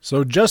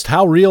So just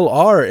how real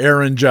are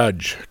Aaron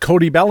Judge,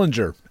 Cody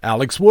Bellinger,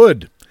 Alex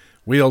Wood?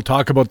 We'll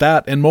talk about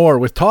that and more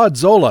with Todd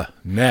Zola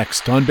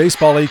next on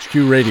Baseball HQ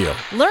Radio.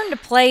 Learn to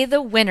play the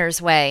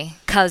winner's way,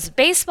 'cause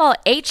Baseball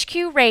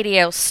HQ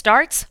Radio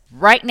starts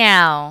right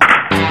now.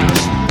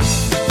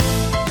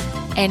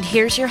 And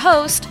here's your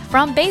host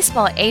from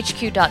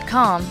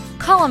BaseballHQ.com,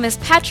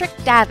 columnist Patrick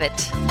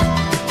Davitt.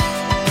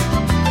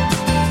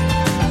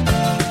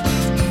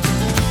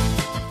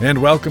 And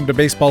welcome to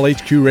Baseball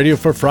HQ Radio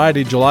for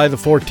Friday, July the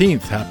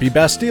 14th. Happy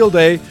Bastille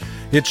Day.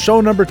 It's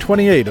show number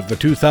 28 of the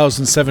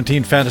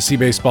 2017 fantasy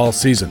baseball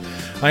season.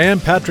 I am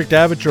Patrick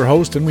Davitt, your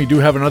host, and we do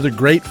have another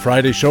great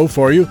Friday show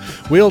for you.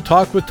 We'll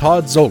talk with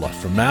Todd Zola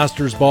from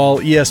Masters Ball,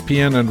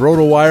 ESPN, and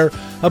RotoWire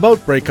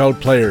about breakout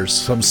players,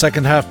 some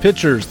second-half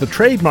pitchers, the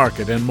trade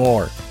market, and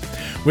more.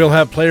 We'll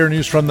have player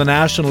news from the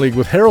National League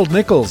with Harold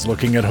Nichols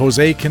looking at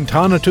Jose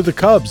Quintana to the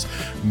Cubs,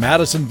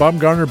 Madison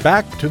Bumgarner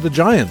back to the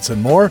Giants,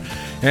 and more.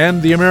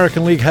 And the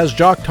American League has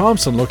Jock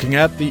Thompson looking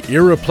at the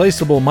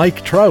irreplaceable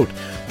Mike Trout,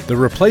 the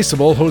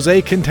replaceable Jose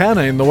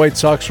Quintana in the White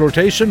Sox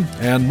rotation,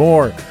 and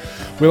more.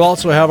 We'll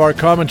also have our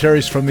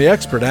commentaries from the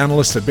expert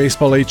analysts at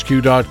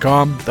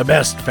BaseballHQ.com, the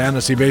best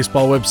fantasy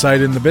baseball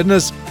website in the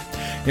business.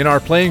 In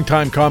our playing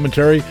time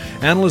commentary,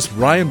 analyst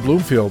Ryan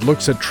Bloomfield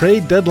looks at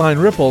trade deadline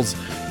ripples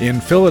in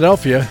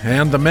Philadelphia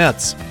and the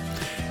Mets.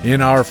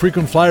 In our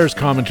frequent flyers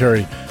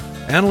commentary,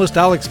 analyst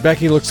Alex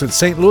Becky looks at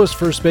St. Louis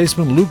first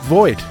baseman Luke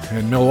Voigt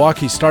and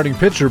Milwaukee starting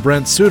pitcher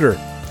Brent Suter.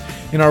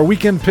 In our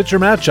weekend pitcher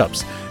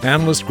matchups,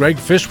 analyst Greg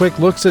Fishwick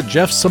looks at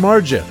Jeff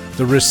Samardzija,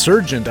 the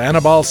resurgent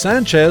Anibal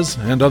Sanchez,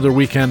 and other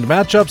weekend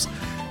matchups.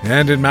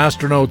 And in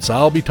Master Notes,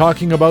 I'll be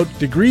talking about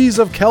degrees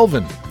of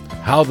Kelvin,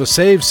 how the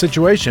save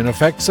situation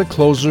affects a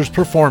closer's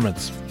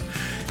performance.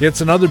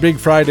 It's another big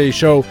Friday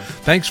show.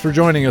 Thanks for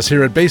joining us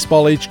here at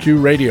Baseball HQ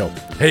Radio.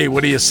 Hey,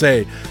 what do you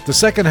say? The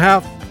second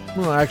half,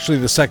 well, actually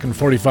the second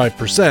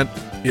 45%,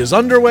 is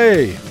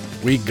underway.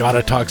 We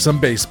gotta talk some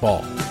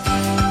baseball.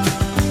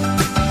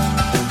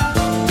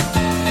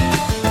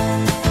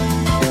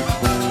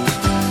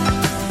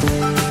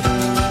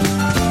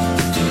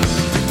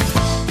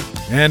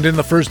 And in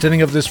the first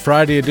inning of this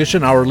Friday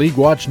edition, our League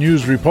Watch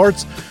News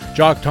reports,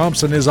 Jock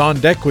Thompson is on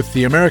deck with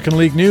the American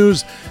League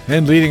news,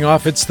 and leading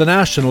off, it's the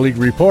National League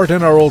report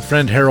and our old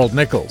friend Harold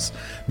Nichols.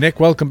 Nick,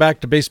 welcome back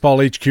to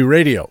Baseball HQ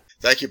Radio.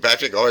 Thank you,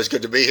 Patrick. Always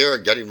good to be here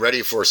and getting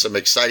ready for some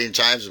exciting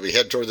times as we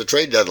head toward the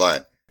trade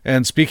deadline.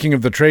 And speaking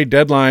of the trade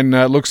deadline,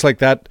 looks like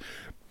that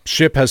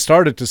ship has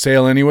started to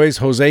sail anyways.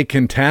 Jose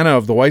Quintana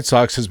of the White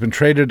Sox has been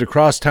traded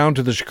across town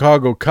to the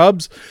Chicago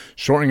Cubs,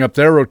 shoring up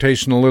their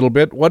rotation a little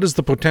bit. What is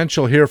the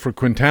potential here for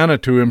Quintana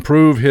to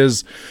improve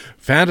his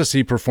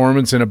fantasy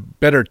performance in a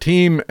better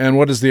team, and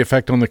what is the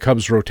effect on the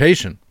Cubs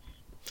rotation?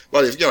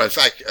 Well, in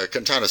fact,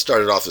 Quintana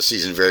started off the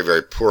season very,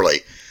 very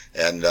poorly,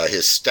 and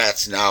his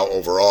stats now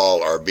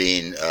overall are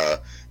being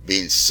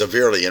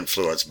severely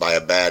influenced by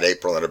a bad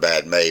April and a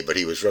bad May, but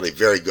he was really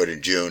very good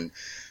in June.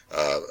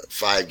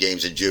 5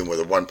 games in June with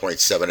a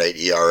 1.78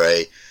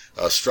 ERA,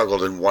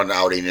 struggled in one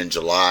outing in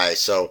July.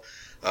 So,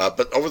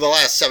 but over the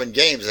last 7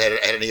 games, had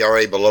an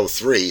ERA below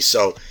 3.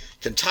 So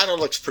Quintana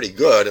looks pretty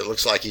good. It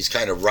looks like he's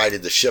kind of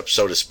righted the ship,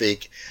 so to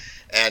speak.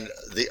 And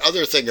the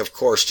other thing, of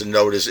course, to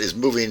note is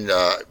moving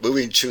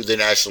to the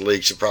National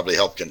League should probably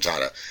help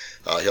Quintana.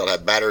 He'll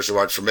have batters who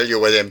aren't familiar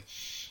with him.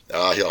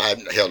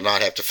 He'll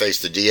not have to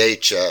face the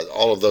DH.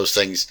 All of those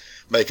things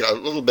make a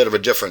little bit of a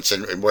difference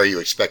in where you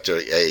expect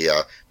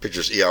a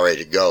pitcher's ERA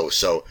to go.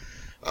 So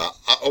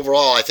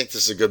overall, I think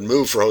this is a good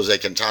move for Jose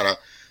Quintana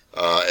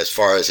as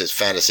far as his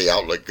fantasy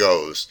outlook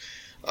goes.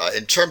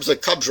 In terms of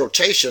the Cubs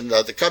rotation,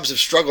 the Cubs have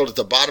struggled at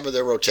the bottom of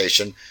their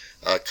rotation.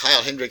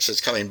 Kyle Hendricks is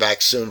coming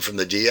back soon from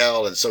the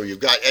DL, and so you've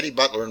got Eddie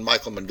Butler and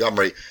Michael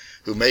Montgomery,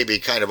 who may be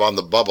kind of on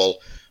the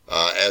bubble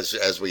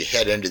as we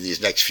head into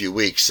these next few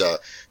weeks.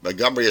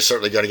 Montgomery is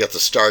certainly going to get the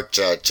start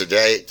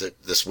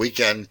this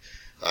weekend,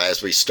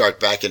 as we start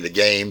back into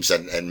games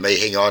and may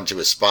hang on to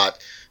his spot.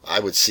 I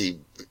would see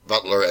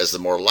Butler as the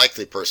more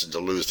likely person to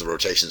lose the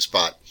rotation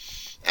spot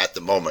at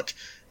the moment.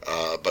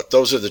 But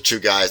those are the two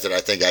guys that I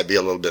think I'd be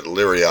a little bit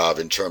leery of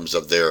in terms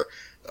of their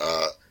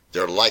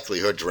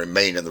likelihood to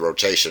remain in the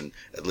rotation,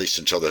 at least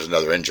until there's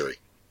another injury.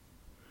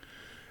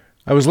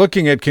 I was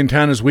looking at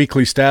Quintana's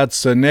weekly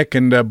stats, Nick,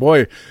 and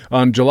boy,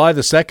 on July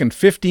the 2nd,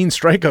 15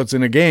 strikeouts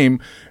in a game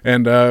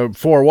and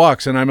 4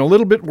 walks, and I'm a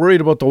little bit worried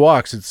about the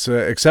walks. It's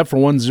except for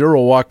one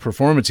 0-walk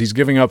performance, he's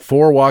giving up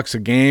 4 walks a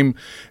game,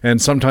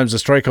 and sometimes the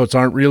strikeouts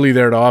aren't really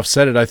there to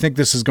offset it. I think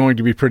this is going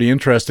to be pretty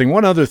interesting.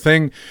 One other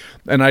thing,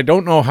 and I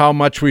don't know how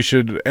much we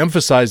should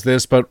emphasize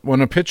this, but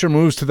when a pitcher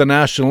moves to the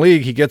National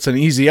League, he gets an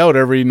easy out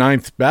every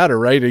 9th batter,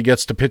 right? He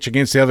gets to pitch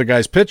against the other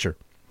guy's pitcher.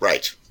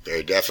 Right.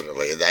 Very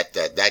definitely, and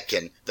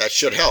that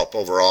should help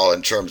overall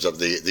in terms of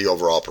the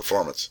overall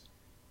performance.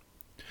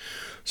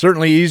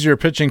 certainly easier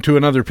pitching to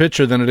another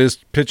pitcher than it is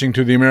pitching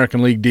to the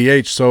American League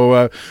DH. So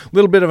a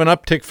little bit of an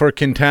uptick for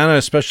Quintana,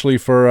 especially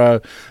for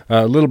a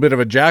little bit of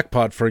a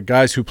jackpot for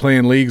guys who play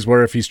in leagues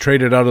where if he's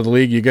traded out of the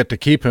league, you get to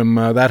keep him.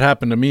 That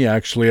happened to me,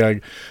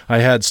 actually. I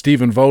had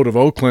Stephen Vogt of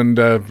Oakland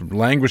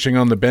languishing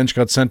on the bench,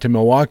 got sent to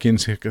Milwaukee,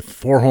 and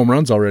 4 home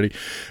runs already.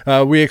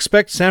 We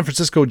expect San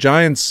Francisco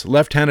Giants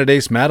left-handed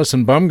ace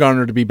Madison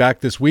Bumgarner to be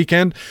back this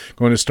weekend,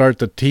 going to start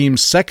the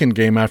team's second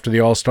game after the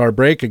All-Star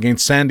break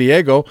against San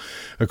Diego.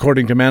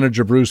 According to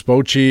manager Bruce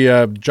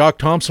Bochy, Jock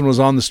Thompson was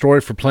on the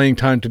story for playing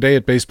time today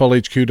at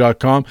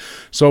BaseballHQ.com.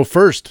 So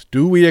first,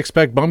 do we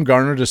expect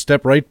Bumgarner to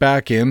step right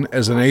back in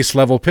as an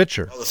ace-level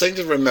pitcher? Well, the thing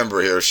to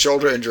remember here is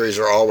shoulder injuries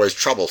are always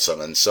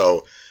troublesome, and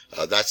so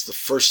that's the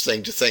first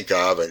thing to think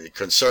of. And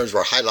concerns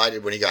were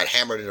highlighted when he got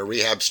hammered in a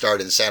rehab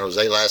start in San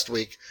Jose last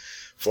week.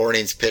 4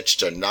 innings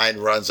pitched, 9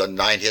 runs on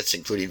 9 hits,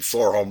 including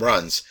 4 home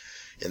runs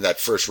in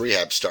that first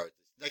rehab start.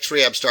 Next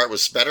rehab start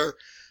was better,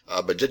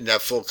 but didn't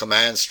have full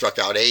command, struck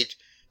out 8,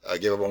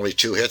 gave up only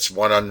 2 hits,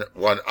 one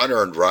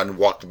unearned run,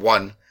 walked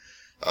 1,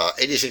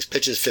 86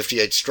 pitches,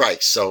 58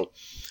 strikes. So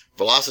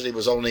velocity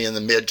was only in the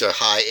mid to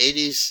high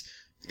 80s,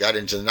 got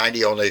into the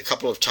 90 only a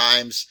couple of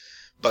times.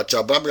 But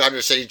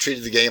Bumgarner said he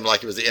treated the game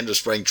like it was the end of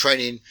spring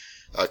training,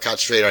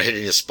 concentrated on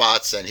hitting his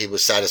spots, and he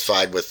was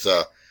satisfied with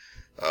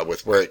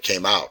where it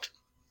came out.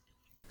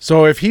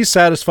 So if he's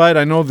satisfied,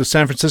 I know the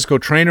San Francisco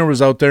trainer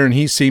was out there and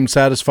he seemed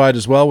satisfied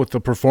as well with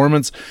the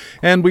performance.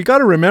 And we got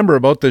to remember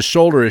about this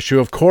shoulder issue.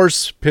 Of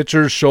course,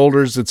 pitchers'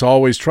 shoulders, it's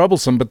always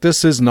troublesome, but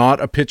this is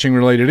not a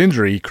pitching-related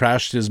injury. He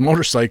crashed his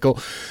motorcycle,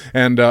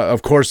 and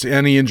of course,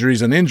 any injury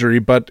is an injury,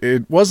 but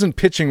it wasn't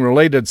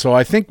pitching-related, so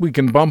I think we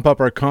can bump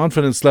up our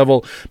confidence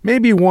level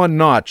maybe 1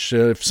 notch.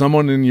 If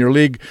someone in your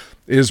league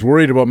is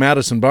worried about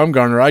Madison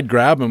Bumgarner, I'd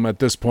grab him at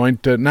this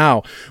point.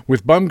 Now,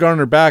 with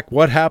Bumgarner back,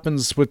 what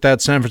happens with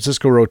that San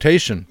Francisco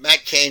rotation?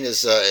 Matt Cain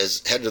is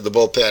headed to the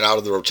bullpen out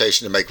of the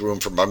rotation to make room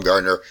for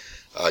Bumgarner.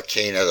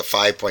 Cain has a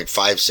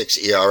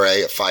 5.56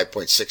 ERA, a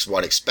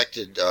 5.61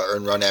 expected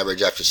earned run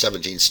average after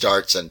 17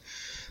 starts, and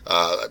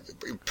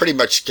pretty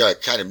much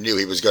kind of knew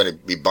he was going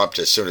to be bumped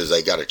as soon as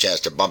they got a chance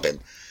to bump him.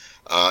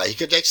 He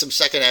could take some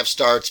second half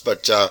starts,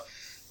 but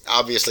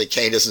obviously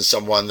Cain isn't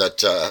someone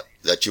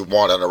that you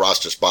want on a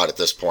roster spot at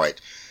this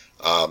point.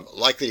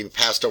 Likely to be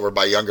passed over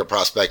by younger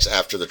prospects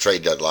after the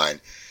trade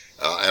deadline,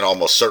 and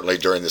almost certainly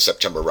during the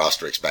September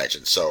roster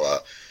expansion. So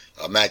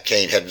Matt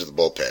Cain headed to the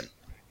bullpen.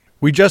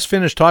 We just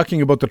finished talking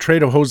about the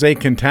trade of Jose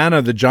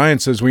Quintana. The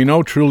Giants, as we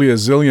know, truly a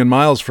zillion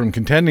miles from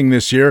contending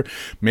this year,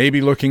 maybe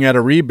looking at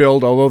a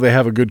rebuild, although they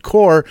have a good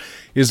core.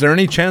 Is there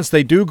any chance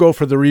they do go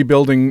for the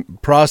rebuilding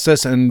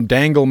process and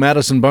dangle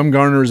Madison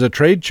Bumgarner as a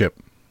trade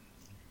chip?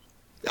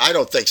 I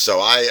don't think so.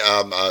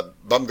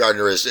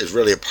 Bumgarner is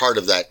really a part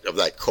of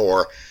that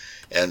core,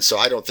 and so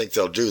I don't think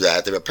they'll do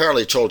that. They've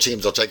apparently told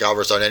teams they'll take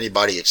offers on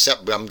anybody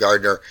except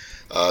Bumgarner,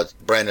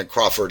 Brandon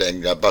Crawford,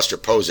 and Buster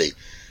Posey,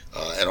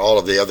 and all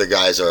of the other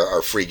guys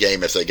are free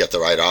game if they get the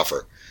right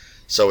offer.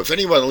 So if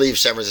anyone leaves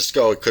San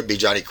Francisco, it could be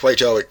Johnny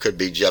Cueto, it could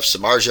be Jeff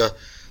Samardzija.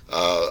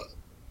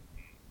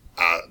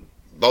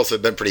 Both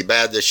have been pretty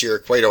bad this year.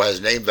 Cueto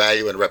has name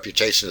value and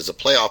reputation as a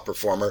playoff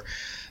performer.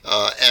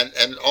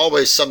 And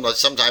always,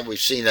 sometimes we've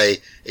seen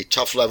a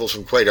tough level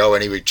from Cueto,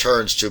 and he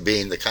returns to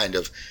being the kind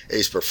of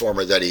ace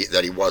performer that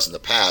he was in the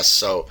past.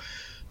 So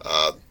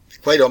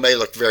Cueto may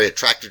look very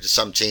attractive to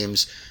some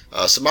teams.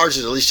 Samardzija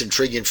is at least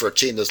intriguing for a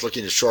team that's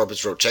looking to shore up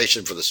its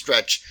rotation for the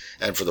stretch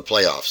and for the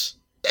playoffs.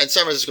 And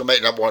San Francisco may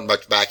not want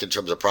much back in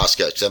terms of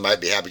prospects. They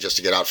might be happy just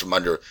to get out from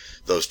under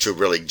those 2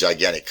 really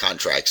gigantic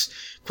contracts.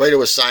 Cueto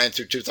was signed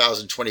through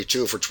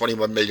 2022 for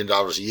 $21 million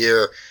a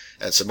year,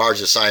 and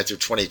Samardzija signed through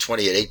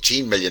 2020 at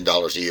 $18 million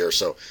a year.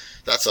 So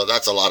that's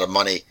a lot of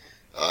money.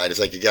 And if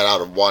they could get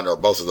out of one or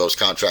both of those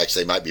contracts,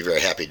 they might be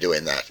very happy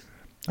doing that.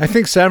 I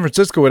think San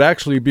Francisco would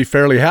actually be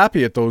fairly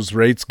happy at those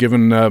rates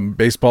given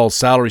baseball's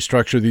salary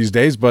structure these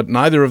days, but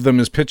neither of them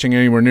is pitching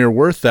anywhere near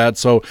worth that.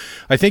 So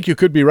I think you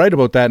could be right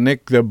about that,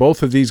 Nick.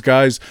 Both of these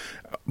guys,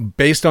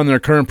 based on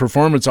their current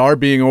performance, are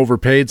being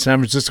overpaid. San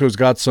Francisco's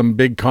got some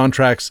big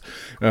contracts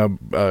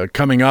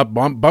coming up.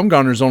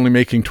 Bumgarner's only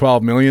making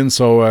 $12 million,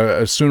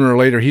 so sooner or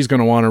later he's going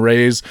to want to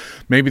raise.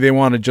 Maybe they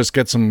want to just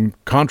get some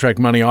contract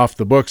money off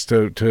the books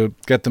to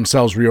get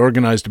themselves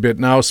reorganized a bit.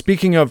 Now,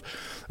 speaking of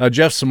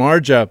Jeff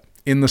Samardzija,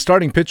 in the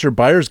starting pitcher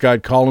buyer's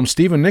guide column,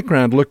 Stephen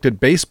Nickrand looked at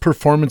base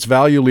performance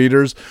value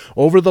leaders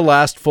over the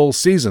last full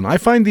season. I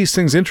find these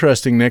things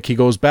interesting, Nick. He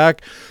goes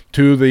back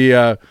to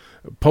the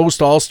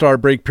post-All-Star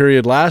break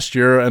period last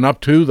year and up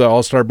to the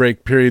All-Star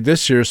break period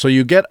this year. So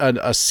you get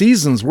a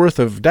season's worth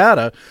of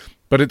data,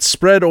 but it's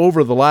spread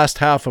over the last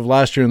half of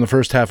last year and the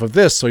first half of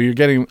this. So you're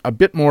getting a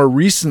bit more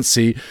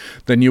recency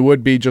than you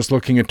would be just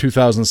looking at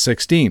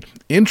 2016.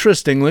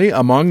 Interestingly,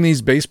 among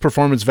these base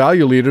performance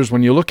value leaders,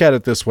 when you look at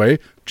it this way,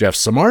 Jeff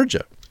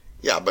Samardzija.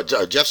 Yeah, but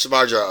Jeff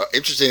Samardzija,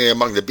 interestingly,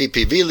 among the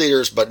BPV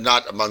leaders, but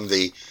not among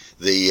the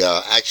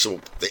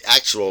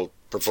actual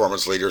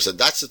performance leaders, and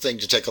that's the thing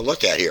to take a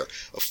look at here.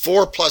 A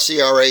 4+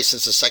 ERA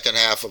since the second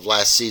half of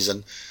last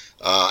season,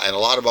 and a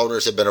lot of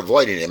owners have been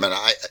avoiding him.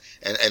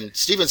 And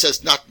Steven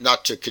says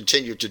not to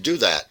continue to do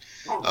that.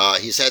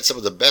 He's had some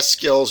of the best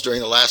skills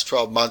during the last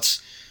 12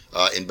 months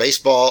in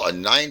baseball, a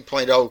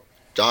 9.0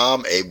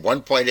 DOM, a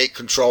 1.8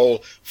 control,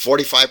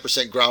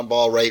 45% ground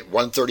ball rate,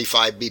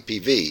 135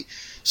 BPV.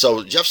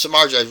 So Jeff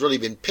Samardzija has really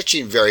been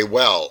pitching very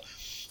well.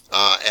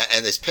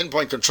 And his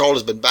pinpoint control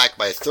has been backed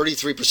by a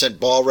 33%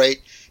 ball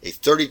rate, a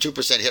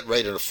 32% hit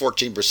rate, and a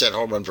 14%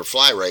 home run per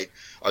fly rate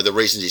are the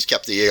reasons he's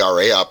kept the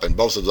ERA up. And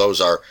both of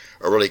those are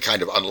really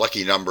kind of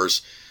unlucky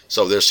numbers.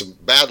 So there's some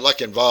bad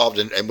luck involved,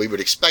 and we would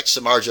expect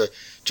Samardzija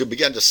to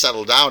begin to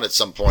settle down at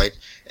some point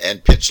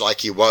and pitch like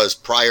he was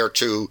prior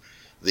to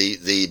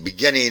the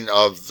beginning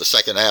of the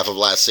second half of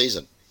last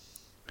season.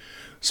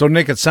 So,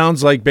 Nick, it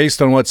sounds like,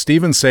 based on what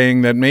Steven's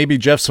saying, that maybe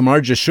Jeff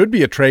Samardzija should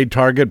be a trade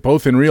target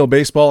both in real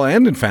baseball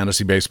and in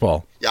fantasy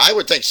baseball. Yeah, I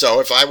would think so.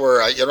 If I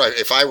were,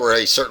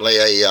 certainly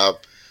a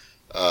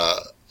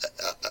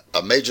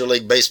Major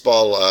League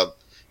Baseball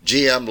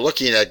GM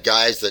looking at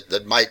guys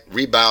that might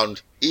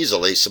rebound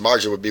easily,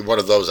 Samardzija would be one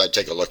of those I'd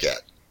take a look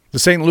at. The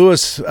St.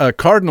 Louis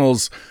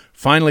Cardinals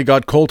finally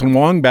got Colton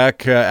Wong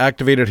back,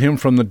 activated him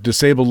from the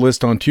disabled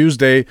list on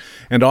Tuesday,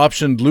 and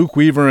optioned Luke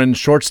Weaver and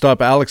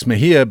shortstop Alex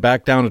Mejia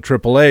back down to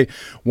AAA.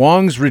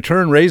 Wong's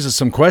return raises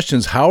some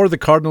questions. How are the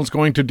Cardinals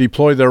going to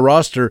deploy their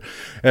roster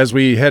as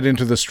we head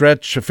into the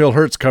stretch? Phil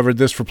Hertz covered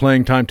this for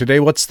Playing Time today.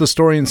 What's the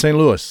story in St.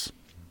 Louis?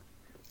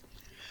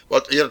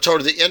 Well,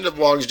 toward the end of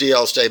Wong's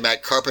DL stay,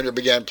 Matt Carpenter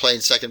began playing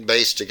second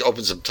base to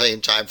open some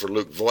playing time for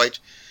Luke Voit.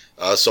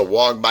 So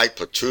Wong might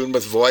platoon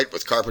with Voit,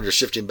 with Carpenter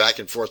shifting back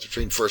and forth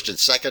between first and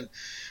second.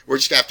 We're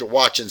just going to have to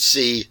watch and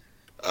see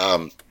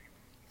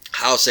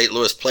how St.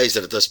 Louis plays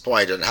it at this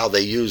point and how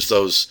they use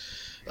those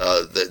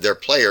their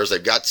players.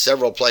 They've got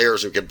several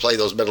players who can play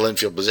those middle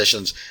infield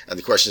positions, and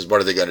the question is,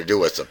 what are they going to do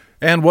with them?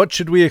 And what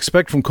should we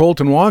expect from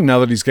Colton Wong now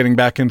that he's getting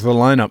back into the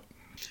lineup?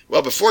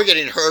 Well, before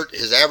getting hurt,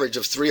 his average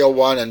of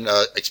 .301 and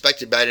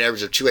expected batting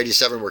average of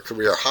 .287 were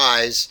career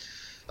highs.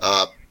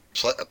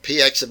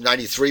 PX of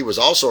 93 was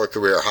also a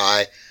career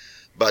high,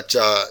 but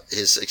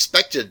his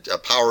expected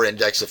power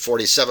index of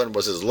 47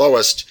 was his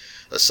lowest,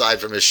 aside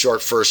from his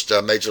short first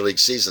major league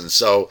season.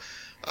 So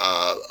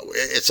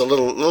it's a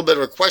little bit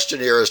of a question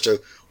here as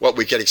to what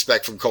we can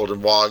expect from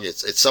Colton Wong.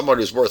 It's someone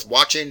who's worth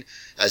watching,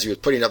 as he was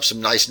putting up some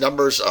nice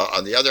numbers.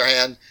 On the other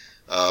hand,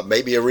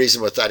 maybe a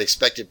reason with that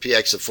expected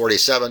PX of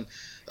 47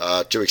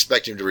 to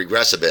expect him to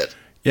regress a bit.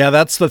 Yeah,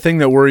 that's the thing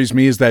that worries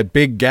me, is that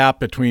big gap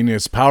between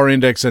his power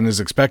index and his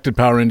expected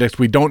power index.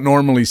 We don't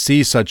normally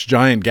see such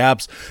giant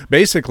gaps.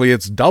 Basically,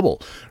 it's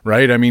double,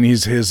 right? I mean,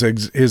 his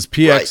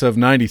PX right. of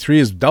 93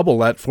 is double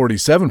that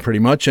 47 pretty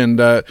much. And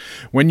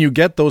when you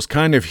get those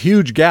kind of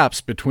huge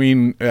gaps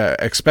between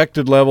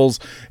expected levels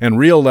and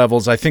real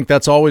levels, I think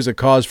that's always a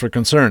cause for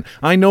concern.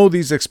 I know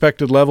these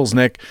expected levels,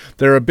 Nick,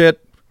 they're a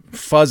bit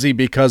fuzzy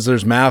because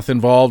there's math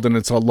involved and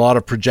it's a lot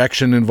of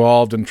projection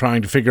involved and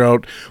trying to figure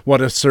out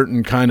what a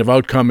certain kind of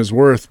outcome is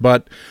worth.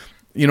 But,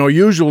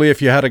 usually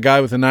if you had a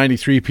guy with a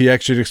 93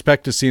 PX, you'd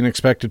expect to see an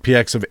expected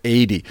PX of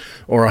 80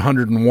 or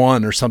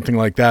 101 or something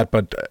like that.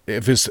 But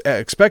if his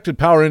expected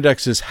power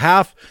index is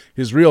half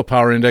his real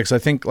power index, I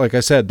think, like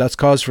I said, that's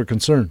cause for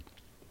concern.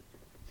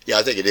 Yeah,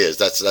 I think it is.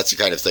 That's the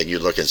kind of thing you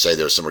look and say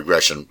there's some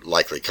regression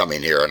likely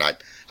coming here, and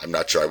I'm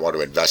not sure I want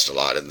to invest a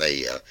lot in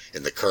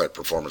the current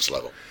performance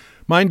level.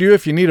 Mind you,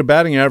 if you need a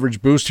batting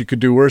average boost, you could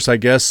do worse, I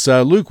guess.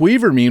 Luke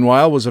Weaver,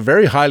 meanwhile, was a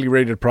very highly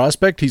rated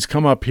prospect. He's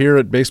come up here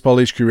at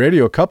Baseball HQ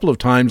Radio a couple of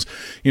times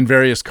in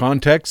various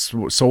contexts.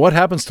 So what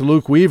happens to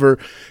Luke Weaver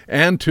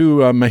and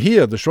to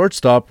Mejia, the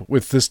shortstop,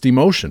 with this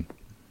demotion?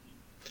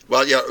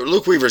 Well,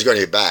 Luke Weaver is going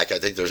to be back. I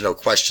think there's no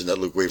question that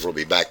Luke Weaver will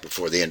be back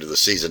before the end of the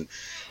season.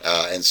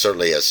 And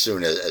certainly as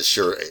soon as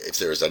sure, if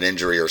there's an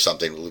injury or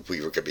something, Luke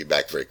Weaver could be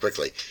back very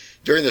quickly.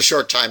 During the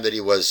short time that he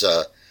was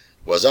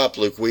up,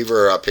 Luke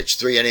Weaver pitched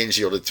 3 innings,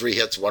 yielded 3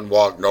 hits, 1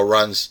 walk, no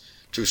runs,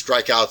 2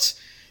 strikeouts.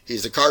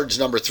 He's the Cards'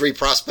 number 3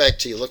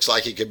 prospect. He looks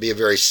like he could be a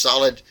very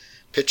solid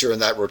pitcher in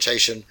that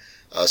rotation.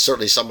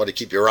 Certainly someone to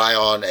keep your eye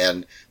on,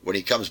 and when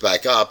he comes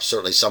back up,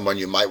 certainly someone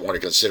you might want to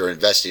consider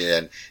investing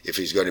in if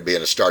he's going to be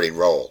in a starting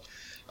role.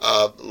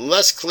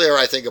 Less clear,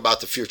 I think,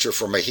 about the future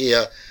for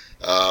Mejia.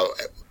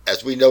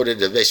 As we noted,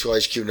 Baseball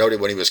HQ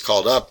noted when he was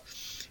called up,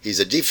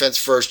 he's a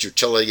defense-first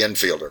utility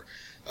infielder.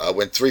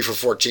 Went 3 for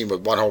 14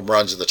 with 1 home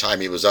runs at the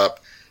time he was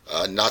up.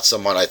 Not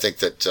someone I think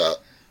that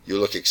you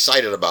look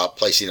excited about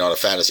placing on a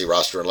fantasy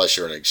roster unless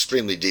you're in an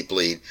extremely deep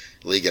league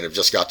and have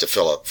just got to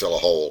fill a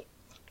hole.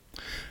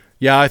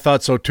 Yeah, I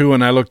thought so too.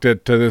 And I looked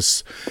at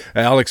this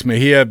Alex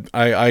Mejia.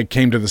 I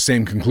came to the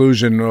same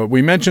conclusion.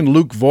 We mentioned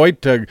Luke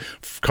Voit,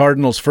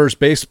 Cardinals' first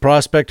base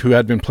prospect, who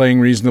had been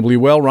playing reasonably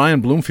well. Ryan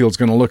Bloomfield's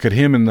going to look at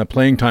him in the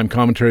Playing Time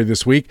commentary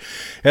this week.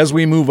 As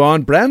we move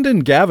on,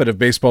 Brandon Gavitt of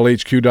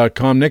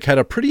BaseballHQ.com, Nick, had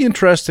a pretty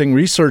interesting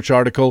research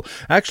article.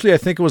 Actually, I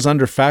think it was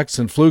under Facts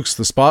and Flukes,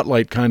 the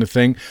Spotlight kind of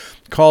thing,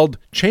 called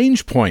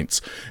Change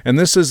Points. And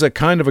this is a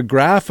kind of a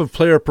graph of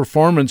player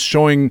performance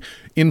showing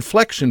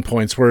inflection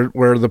points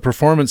where the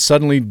performance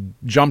suddenly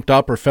jumped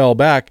up or fell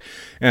back.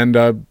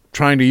 And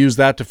trying to use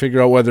that to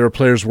figure out whether a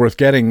player's worth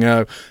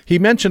getting. He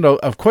mentioned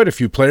of quite a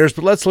few players,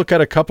 but let's look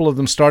at a couple of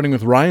them, starting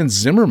with Ryan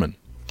Zimmerman.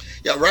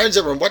 Yeah, Ryan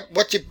Zimmerman.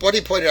 What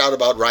he pointed out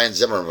about Ryan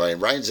Zimmerman. I mean,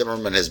 Ryan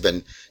Zimmerman has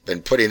been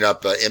putting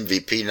up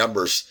MVP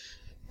numbers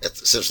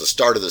since the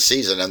start of the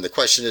season, and the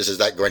question is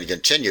that going to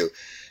continue?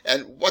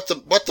 And what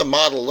the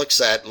model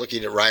looks at,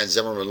 looking at Ryan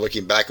Zimmerman,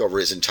 looking back over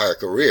his entire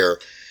career,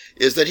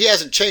 is that he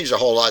hasn't changed a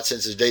whole lot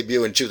since his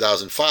debut in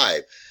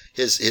 2005.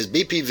 His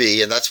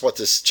BPV, and that's what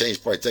this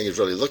change point thing is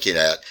really looking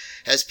at,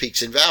 has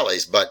peaks and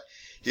valleys, but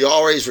he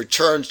always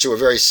returns to a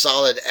very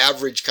solid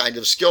average kind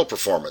of skill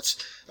performance.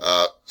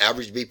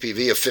 Average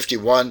BPV of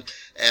 51,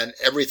 and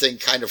everything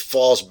kind of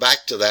falls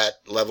back to that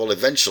level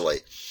eventually.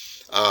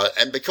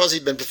 And because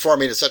he's been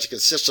performing at such a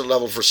consistent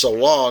level for so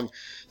long,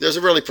 there's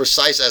a really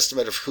precise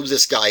estimate of who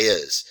this guy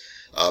is.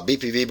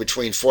 BPV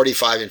between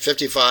 45 and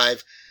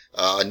 55,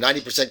 a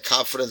 90%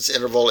 confidence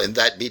interval in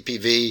that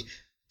BPV.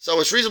 So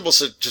it's reasonable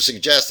to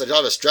suggest that he'll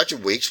have a stretch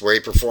of weeks where he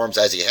performs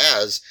as he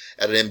has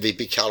at an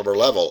MVP caliber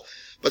level,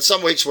 but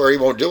some weeks where he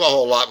won't do a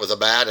whole lot with a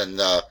bat, and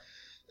then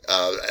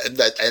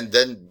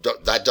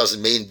that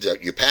doesn't mean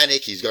that you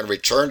panic. He's going to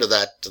return to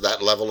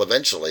that level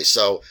eventually.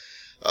 So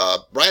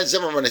Ryan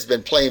Zimmerman has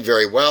been playing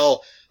very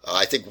well.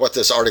 I think what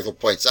this article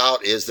points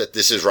out is that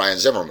this is Ryan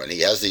Zimmerman.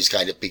 He has these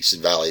kind of peaks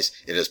and valleys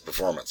in his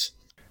performance.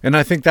 And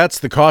I think that's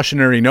the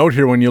cautionary note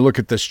here when you look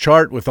at this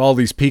chart with all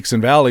these peaks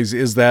and valleys,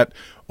 is that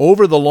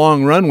over the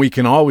long run, we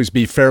can always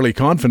be fairly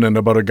confident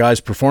about a guy's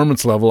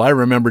performance level. I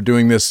remember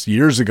doing this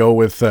years ago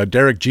with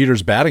Derek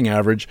Jeter's batting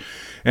average,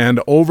 and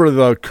over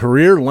the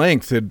career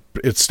length,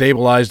 it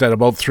stabilized at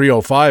about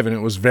 305, and it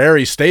was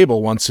very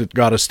stable once it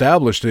got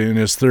established in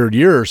his third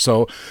year or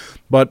so.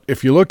 But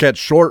if you look at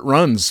short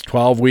runs,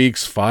 12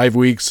 weeks, 5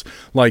 weeks,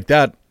 like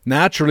that,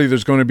 naturally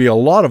there's going to be a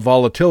lot of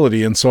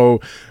volatility. And so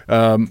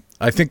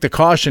I think the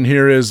caution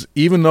here is,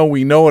 even though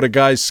we know what a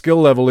guy's skill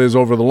level is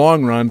over the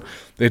long run,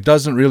 it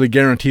doesn't really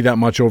guarantee that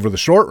much over the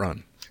short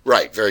run.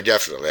 Right, very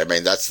definitely. I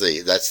mean, that's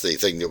the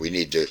thing that we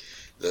need to.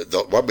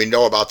 What we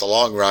know about the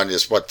long run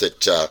is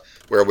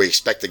where we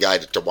expect the guy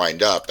to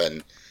wind up,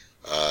 and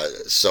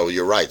so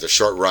you're right. The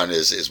short run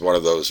is one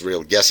of those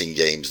real guessing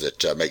games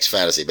that makes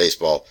fantasy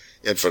baseball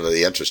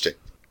infinitely interesting.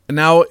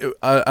 Now,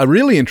 a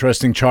really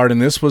interesting chart in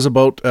this was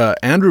about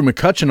Andrew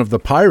McCutchen of the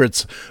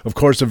Pirates, of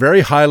course, a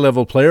very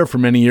high-level player for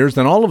many years.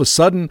 Then all of a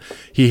sudden,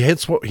 he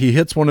hits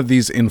one of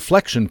these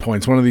inflection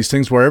points, one of these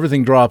things where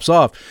everything drops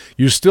off.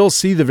 You still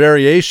see the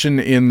variation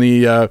in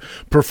the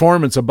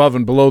performance above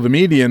and below the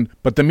median,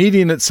 but the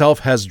median itself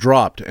has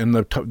dropped, and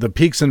the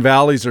peaks and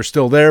valleys are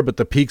still there, but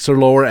the peaks are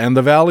lower and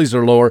the valleys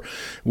are lower.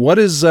 What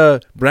is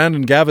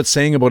Brandon Gavitt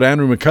saying about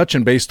Andrew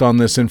McCutchen based on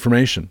this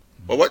information?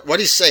 Well, what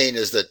he's saying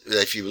is that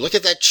if you look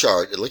at that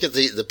chart and look at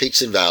the peaks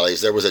and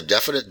valleys, there was a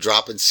definite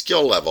drop in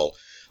skill level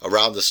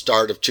around the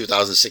start of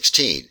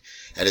 2016,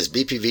 and his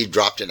BPV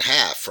dropped in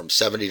half from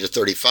 70 to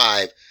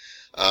 35,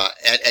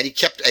 and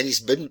he's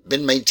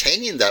been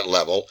maintaining that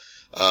level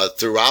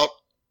throughout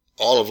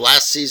all of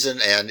last season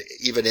and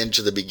even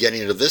into the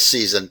beginning of this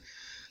season,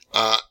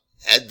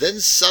 and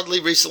then suddenly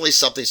recently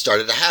something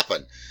started to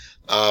happen.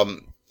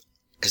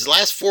 His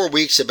last 4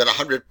 weeks have been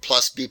 100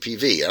 plus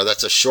BPV. Now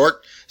it's a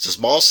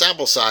small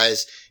sample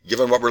size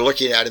given what we're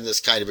looking at in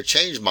this kind of a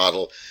change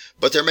model,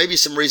 but there may be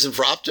some reason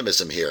for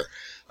optimism here.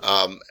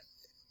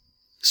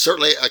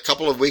 Certainly a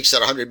couple of weeks at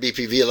 100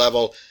 BPV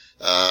level,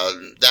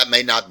 that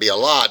may not be a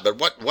lot, but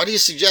what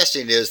he's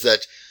suggesting is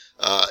that,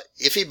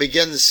 if he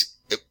begins,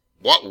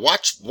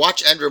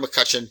 watch Andrew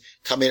McCutchen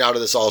coming out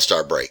of this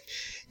All-Star break.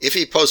 If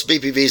he posts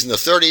BPVs in the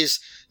 30s,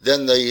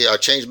 then the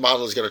change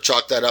model is going to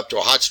chalk that up to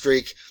a hot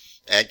streak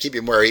and keep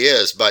him where he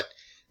is. But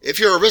if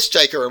you're a risk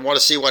taker and want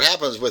to see what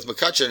happens with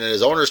McCutchen and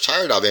his owner's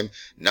tired of him,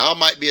 now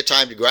might be a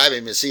time to grab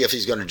him and see if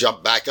he's going to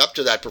jump back up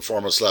to that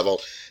performance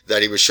level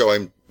that he was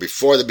showing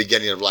before the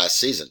beginning of last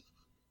season.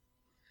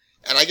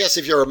 And I guess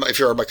if you're a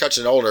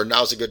McCutchen owner,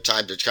 now's a good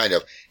time to kind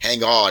of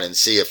hang on and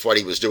see if what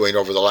he was doing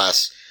over the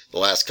last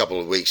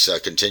couple of weeks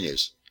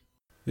continues.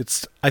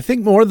 It's, I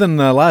think, more than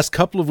the last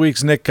couple of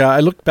weeks, Nick. I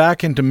looked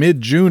back into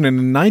mid-June, and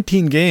in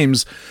 19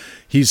 games,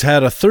 he's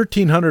had a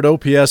 1,300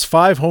 OPS,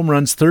 5 home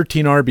runs,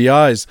 13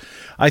 RBIs.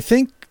 I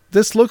think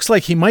this looks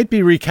like he might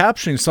be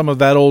recapturing some of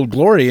that old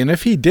glory, and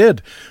if he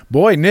did,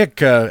 boy,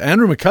 Nick,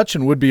 Andrew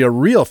McCutchen would be a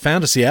real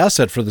fantasy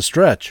asset for the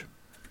stretch.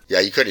 Yeah,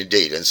 you could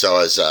indeed. And so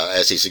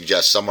as he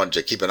suggests, someone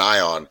to keep an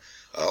eye on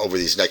over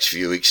these next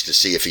few weeks to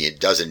see if he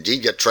does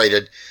indeed get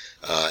traded,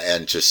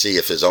 and to see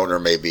if his owner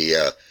may be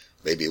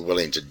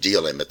willing to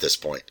deal him at this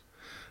point.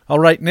 All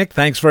right, Nick,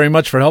 thanks very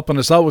much for helping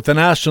us out with the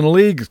National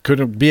League.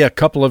 Could be a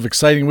couple of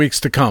exciting weeks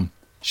to come.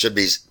 Should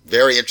be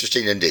very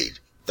interesting indeed.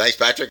 Thanks,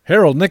 Patrick.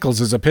 Harold Nichols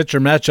is a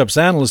pitcher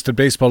matchups analyst at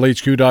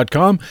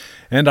BaseballHQ.com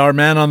and our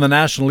man on the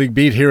National League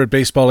beat here at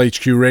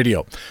BaseballHQ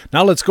Radio.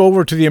 Now let's go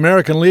over to the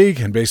American League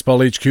and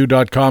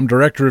BaseballHQ.com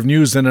Director of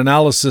News and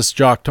Analysis,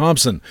 Jock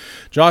Thompson.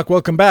 Jock,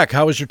 welcome back.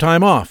 How was your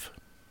time off?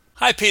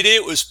 Hi, PD.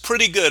 It was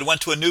pretty good.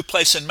 Went to a new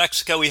place in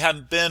Mexico we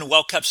hadn't been,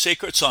 well-kept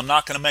secret, so I'm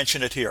not going to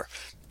mention it here.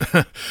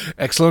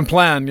 Excellent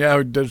plan.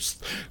 Yeah,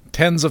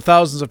 tens of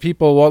thousands of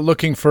people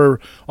looking for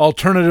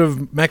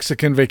alternative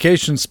Mexican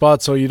vacation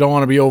spots, so you don't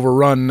want to be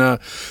overrun.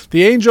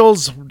 The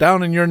Angels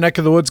down in your neck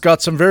of the woods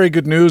got some very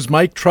good news.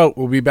 Mike Trout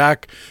will be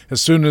back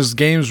as soon as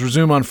games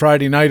resume on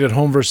Friday night at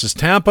home versus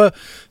Tampa,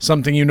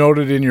 something you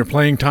noted in your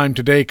Playing Time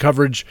Today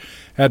coverage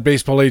at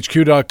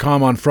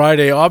BaseballHQ.com on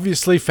Friday.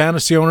 Obviously,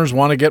 fantasy owners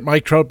want to get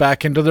Mike Trout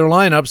back into their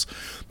lineups,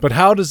 but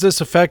how does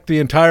this affect the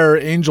entire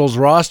Angels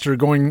roster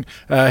going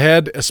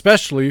ahead,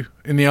 especially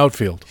in the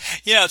outfield?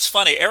 It's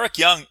funny. Eric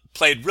Young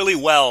played really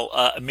well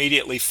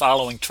immediately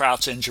following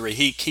Trout's injury.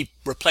 He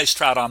replaced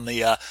Trout on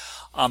the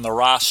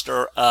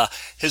roster.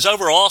 His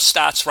overall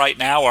stats right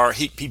now are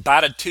he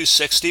batted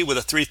 .260 with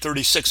a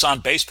 .336 on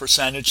base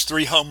percentage,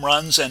 3 home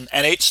runs, and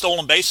 8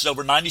 stolen bases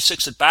over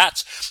 96 at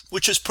bats,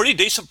 which is pretty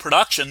decent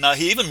production.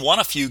 He even won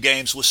a few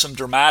games with some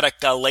dramatic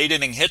late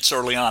inning hits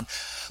early on.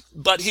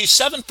 But he's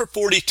 7 for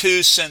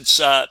 42 since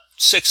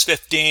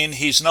 6/15.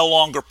 He's no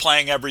longer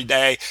playing every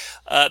day.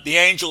 The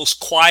Angels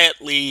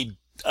quietly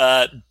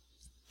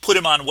put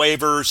him on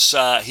waivers,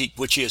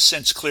 which he has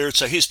since cleared,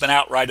 so he's been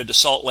outrighted to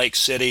Salt Lake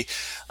City.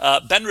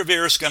 Ben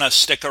Revere is going to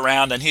stick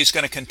around, and he's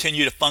going to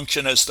continue to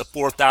function as the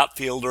 4th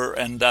outfielder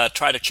and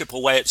try to chip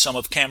away at some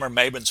of Cameron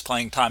Maybin's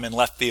playing time in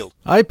left field.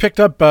 I picked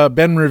up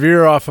Ben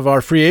Revere off of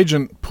our free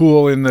agent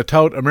pool in the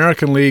Tout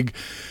American League,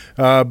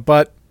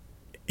 but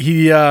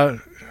he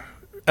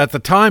at the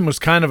time was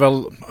kind of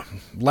a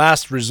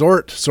last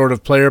resort sort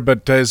of player,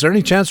 but is there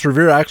any chance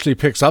Revere actually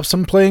picks up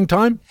some playing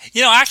time?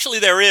 Actually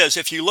there is.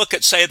 If you look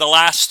at, say, the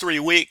last 3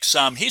 weeks,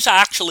 he's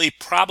actually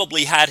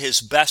probably had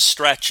his best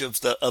stretch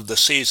of the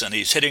season.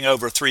 He's hitting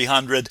over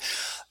 300,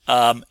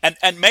 and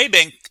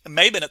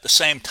Maybin at the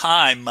same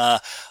time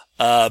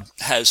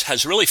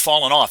has really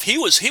fallen off. He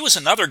was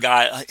another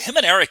guy. Him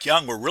and Eric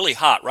Young were really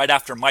hot right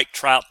after Mike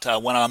Trout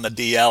went on the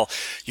DL.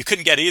 You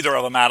couldn't get either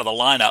of them out of the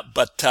lineup,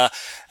 but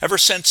ever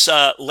since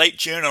late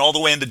June and all the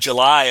way into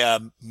July,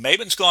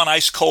 Maybin's gone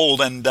ice cold,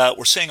 and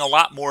we're seeing a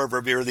lot more of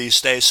Revere these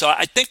days. So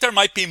I think there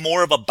might be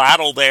more of a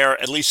battle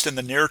there, at least in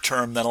the near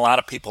term, than a lot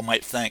of people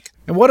might think.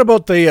 And what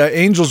about the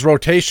Angels'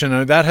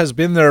 rotation? That has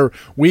been their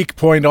weak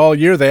point all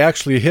year. They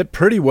actually hit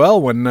pretty well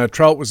when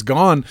Trout was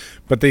gone,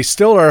 but they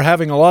still are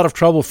having a lot of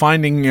trouble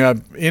finding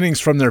innings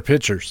from their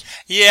pitchers.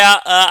 Yeah,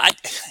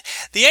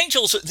 the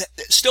Angels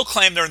still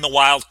claim they're in the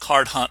wild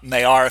card hunt, and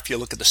they are if you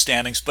look at the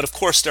standings. But of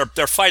course,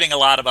 they're fighting a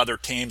lot of other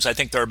teams. I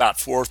think they're about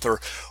 4th or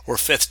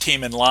 5th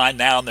team in line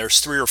now, and there's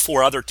 3 or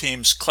 4 other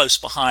teams close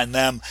behind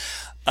them.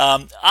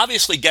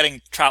 Obviously,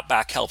 getting Trout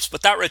back helps,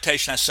 but that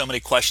rotation has so many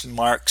question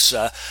marks.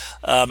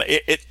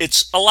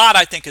 It's a lot,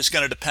 I think, is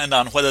going to depend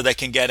on whether they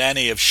can get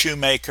any of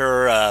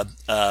Shoemaker,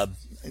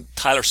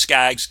 Tyler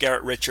Skaggs,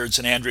 Garrett Richards,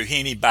 and Andrew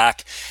Heaney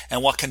back,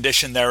 and what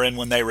condition they're in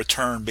when they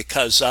return,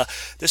 because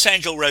this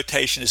Angel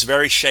rotation is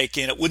very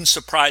shaky, and it wouldn't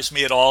surprise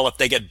me at all if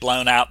they get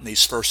blown out in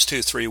these first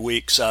 2-3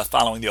 weeks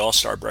following the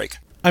All-Star break.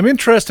 I'm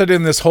interested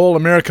in this whole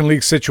American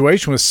League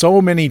situation with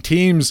so many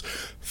teams,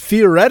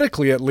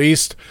 theoretically at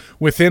least,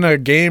 within a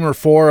game or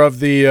 4 of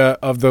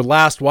the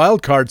last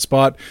wild card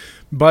spot.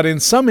 But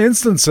in some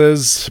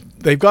instances,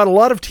 they've got a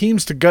lot of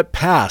teams to get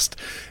past.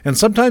 And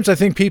sometimes I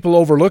think people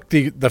overlook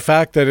the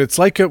fact that it's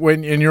like it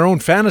when in your own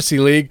fantasy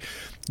league,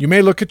 you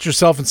may look at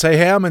yourself and say,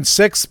 hey, I'm in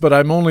 6th, but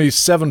I'm only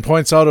 7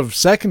 points out of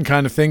 2nd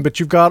kind of thing. But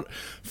you've got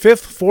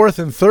 5th, 4th,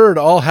 and 3rd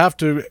all have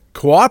to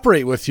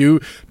cooperate with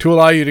you to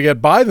allow you to get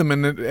by them.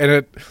 And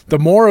the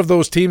more of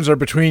those teams are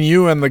between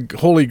you and the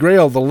Holy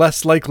Grail, the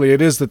less likely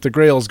it is that the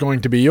Grail is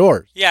going to be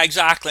yours. Yeah,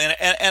 exactly.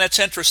 And it's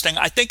interesting.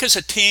 I think as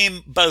a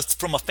team, both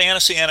from a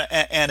fantasy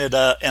and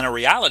a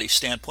reality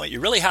standpoint,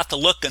 you really have to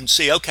look and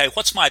see, okay,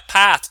 what's my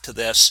path to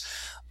this?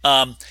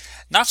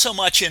 Not so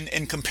much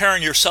in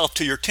comparing yourself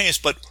to your teams,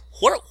 but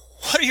what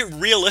are your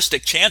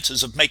realistic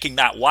chances of making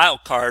that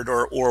wild card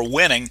or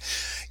winning,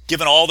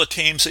 given all the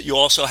teams that you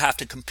also have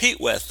to compete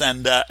with?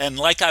 And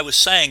like I was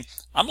saying,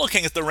 I'm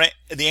looking at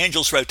the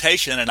Angels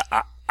rotation, and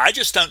I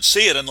just don't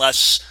see it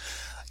unless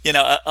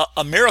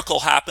a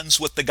miracle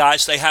happens with the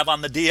guys they have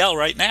on the DL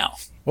right now.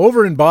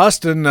 Over in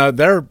Boston,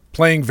 they're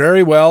playing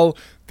very well.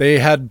 They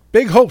had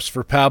big hopes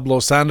for Pablo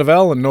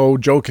Sandoval, and no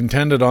joke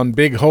intended on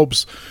big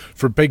hopes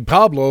for Big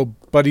Pablo,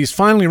 but he's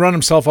finally run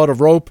himself out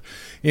of rope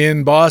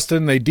in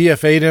Boston. They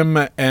DFA'd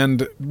him,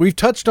 and we've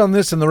touched on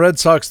this in the Red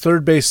Sox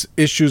third base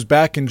issues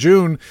back in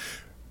June.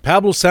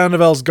 Pablo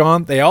Sandoval's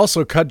gone. They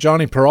also cut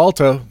Johnny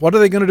Peralta. What are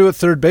they going to do at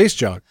third base,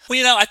 Jock?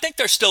 Well, I think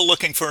they're still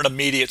looking for an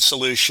immediate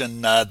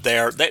solution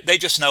there. They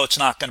just know it's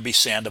not going to be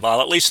Sandoval,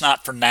 at least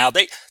not for now.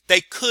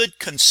 They could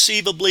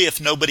conceivably,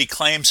 if nobody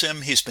claims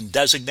him, he's been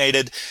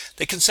designated.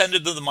 They can send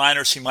him to the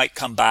minors. He might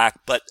come back,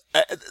 but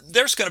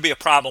there's going to be a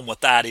problem with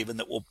that, even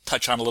that we'll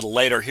touch on a little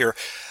later here.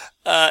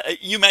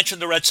 You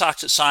mentioned the Red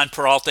Sox that signed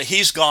Peralta.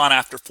 He's gone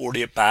after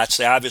 40 at-bats.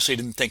 They obviously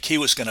didn't think he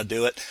was going to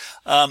do it.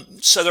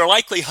 So they're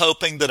likely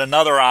hoping that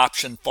another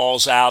option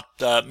falls out,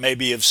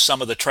 maybe of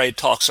some of the trade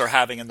talks they're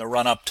having in the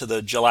run-up to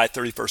the July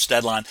 31st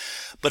deadline.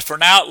 But for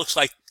now, it looks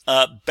like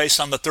based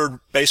on the third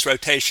base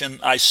rotation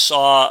I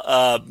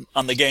saw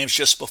on the games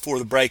just before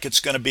the break, it's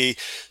going to be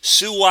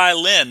Su-Wai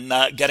Lin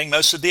getting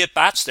most of the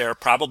at-bats there,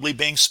 probably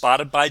being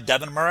spotted by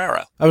Devin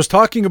Marrero. I was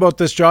talking about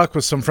this, Jock,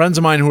 with some friends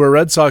of mine who are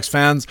Red Sox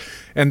fans,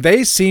 and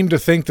they seem to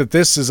think that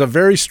this is a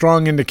very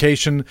strong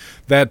indication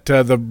that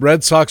the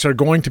Red Sox are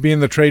going to be in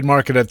the trade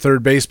market at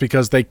third base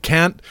because they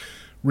can't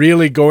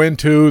really go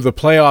into the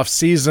playoff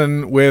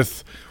season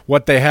with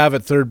what they have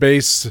at third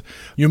base.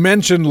 You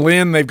mentioned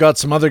Lynn. They've got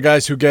some other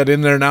guys who get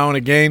in there now and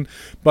again.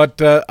 But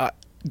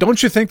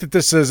don't you think that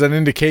this is an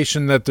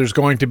indication that there's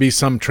going to be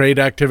some trade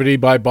activity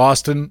by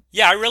Boston?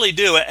 Yeah, I really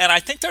do. And I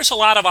think there's a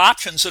lot of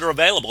options that are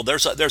available.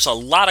 There's a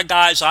lot of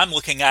guys I'm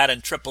looking at in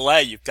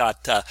AAA. You've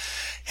got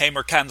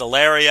Heimer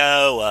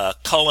Candelario,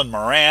 Cullen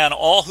Moran,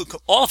 all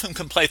of whom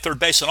can play third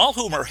base, and all of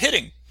whom are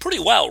hitting pretty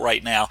well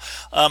right now.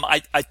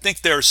 I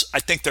think there's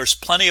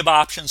plenty of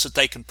options that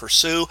they can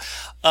pursue.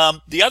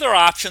 The other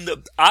option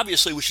that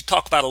obviously we should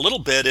talk about a little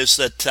bit is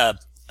that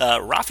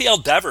Rafael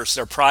Devers,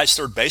 their prize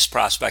third base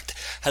prospect,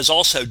 has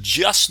also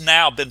just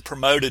now been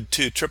promoted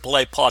to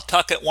AAA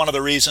Pawtucket. One of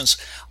the reasons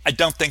I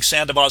don't think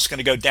Sandoval is going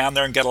to go down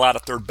there and get a lot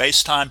of third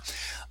base time.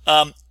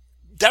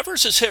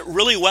 Devers has hit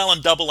really well in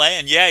AA,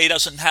 and yeah, he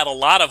doesn't have a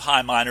lot of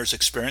high minors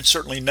experience,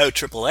 certainly no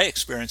AAA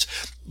experience.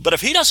 But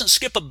if he doesn't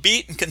skip a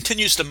beat and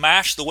continues to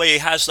mash the way he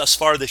has thus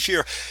far this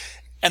year,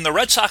 and the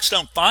Red Sox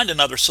don't find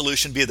another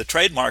solution via the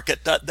trade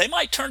market, they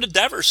might turn to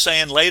Devers,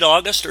 say, in late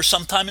August or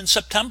sometime in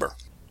September.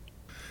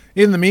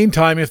 In the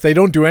meantime, if they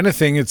don't do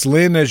anything, it's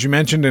Lynn, as you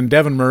mentioned, and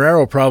Devin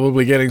Marrero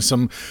probably getting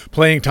some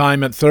playing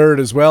time at third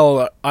as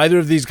well. Either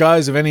of these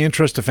guys of any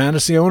interest to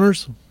fantasy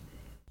owners?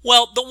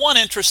 Well, the one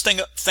interesting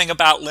thing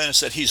about Lynn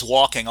is that he's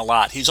walking a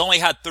lot. He's only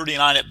had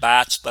 39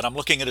 at-bats, but I'm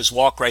looking at his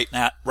walk rate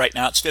now. Right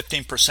now it's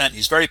 15%.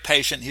 He's very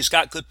patient. He's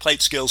got good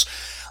plate skills.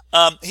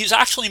 He's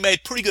actually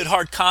made pretty good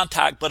hard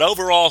contact, but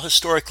overall,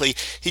 historically,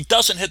 he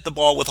doesn't hit the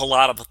ball with a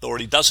lot of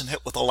authority, doesn't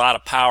hit with a lot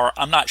of power.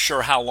 I'm not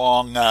sure how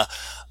long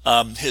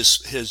his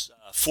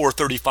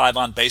 435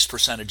 on-base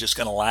percentage is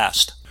going to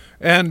last.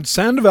 And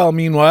Sandoval,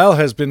 meanwhile,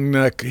 has been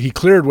he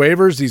cleared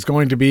waivers. He's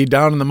going to be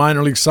down in the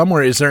minor league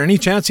somewhere. Is there any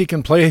chance he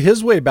can play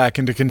his way back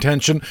into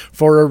contention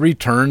for a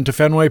return to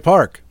Fenway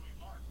Park?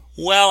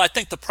 Well, I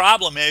think the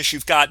problem is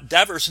you've got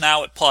Devers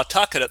now at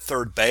Pawtucket at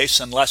third base,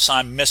 unless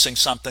I'm missing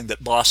something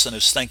that Boston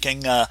is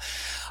thinking.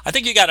 I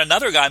think you got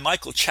another guy,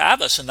 Michael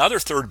Chavis, another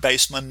third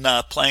baseman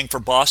playing for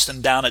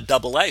Boston down at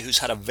AA, who's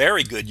had a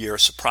very good year, a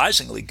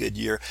surprisingly good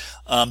year.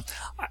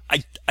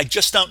 I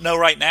just don't know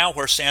right now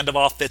where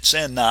Sandoval fits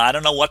in. I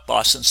don't know what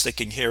Boston's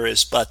thinking here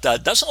is, but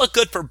it doesn't look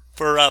good for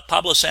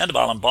Pablo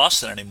Sandoval in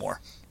Boston anymore.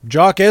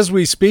 Jock, as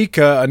we speak,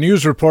 a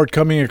news report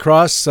coming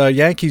across,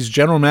 Yankees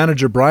general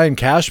manager Brian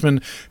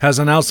Cashman has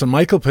announced that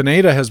Michael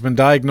Pineda has been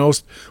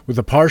diagnosed with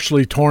a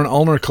partially torn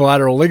ulnar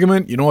collateral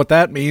ligament. You know what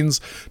that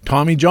means.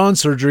 Tommy John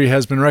surgery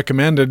has been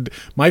recommended.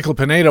 Michael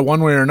Pineda,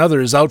 one way or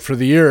another, is out for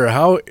the year.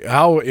 How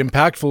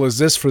impactful is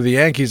this for the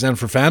Yankees and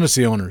for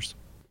fantasy owners?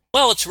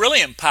 Well, it's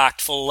really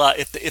impactful.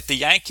 If the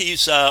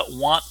Yankees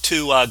want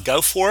to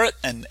go for it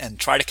and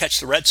try to catch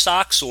the Red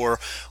Sox or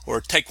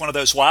take one of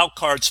those wild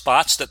card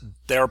spots that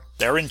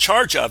they're in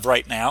charge of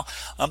right now,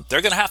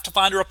 they're going to have to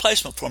find a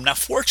replacement for him. Now,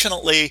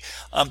 fortunately,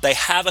 they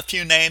have a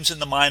few names in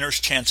the minors.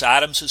 Chance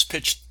Adams has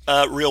pitched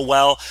real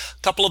well.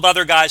 A couple of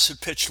other guys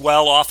have pitched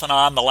well off and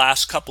on the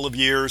last couple of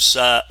years.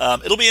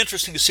 It'll be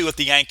interesting to see what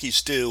the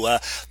Yankees do.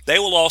 They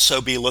will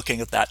also be looking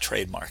at that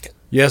trade market.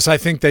 Yes, I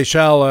think they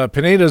shall.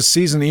 Pineda's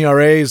season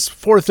ERA is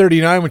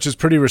 .439, which is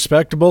pretty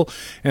respectable,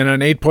 and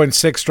an 8.6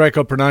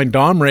 strikeout per nine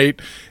DOM rate,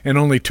 and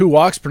only 2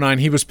 walks per nine.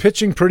 He was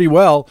pitching pretty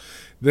well.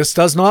 This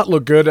does not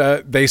look good.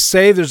 They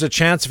say there's a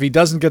chance if he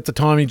doesn't get the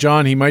Tommy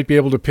John, he might be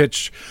able to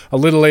pitch a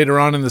little later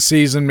on in the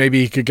season.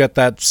 Maybe he could get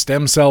that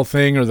stem cell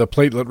thing or the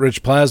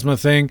platelet-rich plasma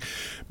thing.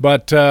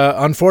 But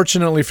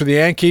unfortunately for the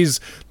Yankees,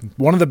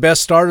 one of the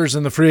best starters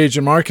in the free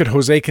agent market,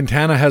 Jose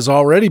Quintana, has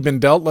already been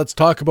dealt. Let's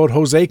talk about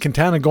Jose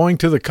Quintana going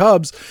to the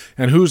Cubs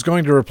and who's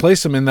going to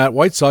replace him in that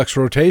White Sox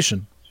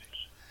rotation.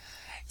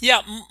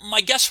 Yeah,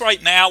 my guess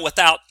right now,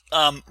 without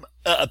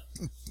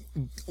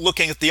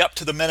looking at the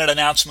up-to-the-minute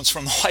announcements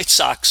from the White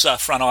Sox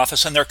front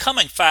office, and they're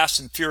coming fast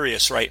and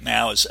furious right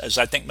now, as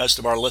I think most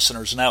of our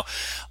listeners know.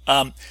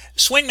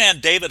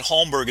 Swingman David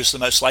Holmberg is the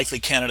most likely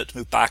candidate to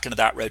move back into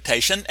that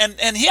rotation,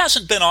 and he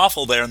hasn't been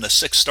awful there in the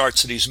 6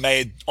 starts that he's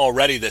made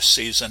already this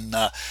season.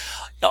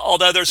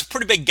 Although there's a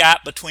pretty big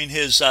gap between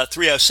his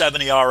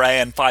 3.07 ERA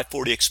and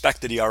 5.40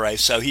 expected ERA,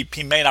 so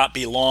he may not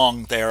be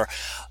long there.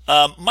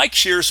 Mike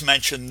Shears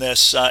mentioned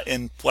this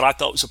in what I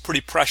thought was a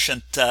pretty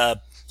prescient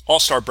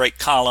All-Star break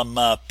column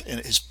in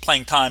his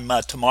playing time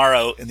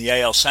tomorrow in the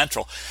AL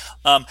Central.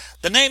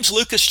 The names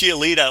Lucas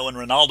Giolito and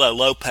Ronaldo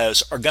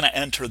Lopez are going to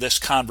enter this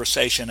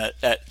conversation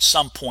at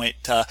some point.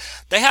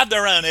 They have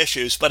their own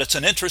issues, but it's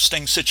an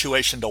interesting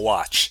situation to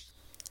watch.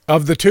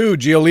 Of the two,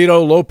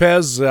 Giolito,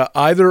 Lopez,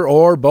 either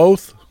or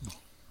both?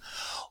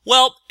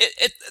 Well,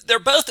 they're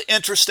both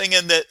interesting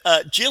in that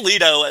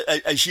Giolito,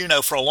 as you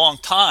know, for a long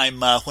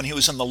time when he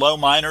was in the low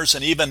minors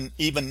and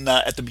even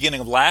at the beginning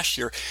of last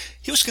year,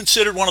 he was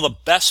considered one of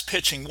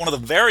the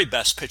very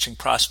best pitching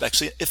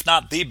prospects, if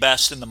not the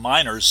best in the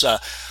minors.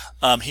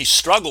 He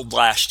struggled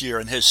last year,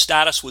 and his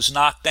status was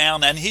knocked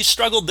down, and he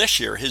struggled this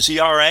year. His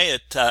ERA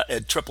at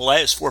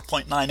AAA is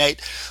 4.98,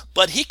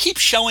 but he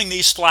keeps showing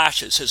these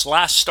flashes. His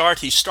last start,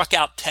 he struck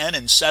out 10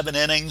 in 7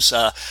 innings.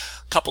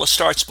 Couple of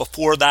starts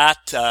before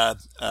that,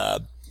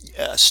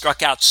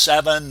 struck out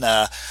 7.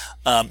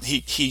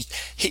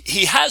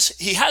 He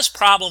has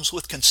problems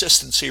with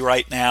consistency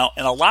right now,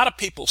 and a lot of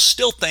people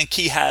still think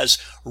he has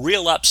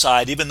real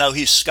upside, even though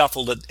he's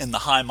scuffled in the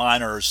high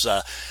minors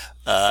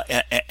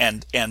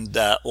and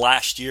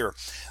last year.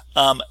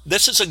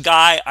 This is a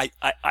guy,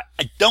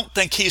 I don't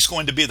think he's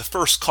going to be the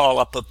first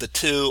call-up of the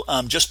two,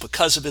 just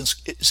because of his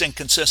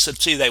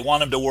inconsistency. They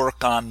want him to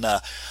work on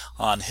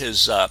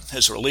his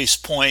release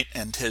point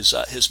and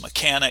his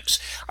mechanics.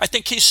 I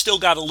think he's still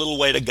got a little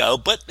way to go,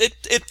 but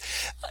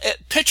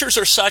pitchers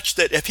are such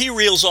that if he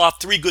reels off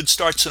 3 good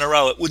starts in a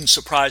row, it wouldn't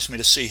surprise me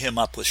to see him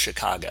up with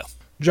Chicago.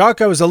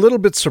 Jock, I was a little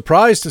bit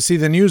surprised to see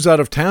the news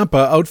out of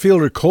Tampa.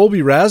 Outfielder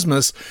Colby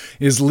Rasmus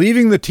is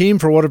leaving the team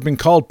for what have been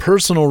called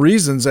personal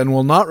reasons and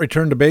will not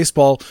return to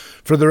baseball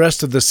for the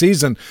rest of the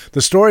season.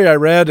 The story I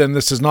read, and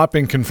this has not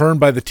been confirmed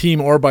by the team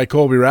or by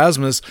Colby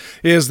Rasmus,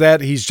 is that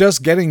he's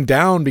just getting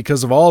down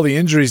because of all the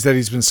injuries that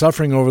he's been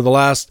suffering over the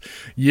last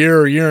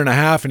year and a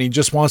half, and he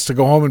just wants to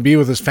go home and be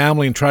with his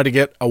family and try to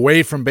get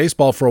away from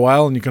baseball for a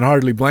while, and you can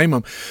hardly blame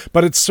him.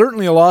 But it's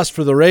certainly a loss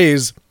for the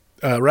Rays.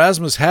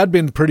 Rasmus had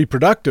been pretty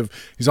productive.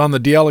 He's on the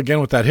DL again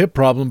with that hip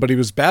problem, but he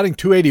was batting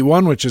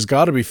 .281, which has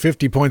got to be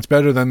 50 points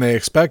better than they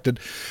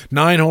expected.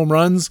 9 home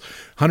runs,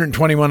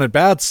 121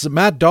 at-bats.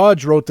 Matt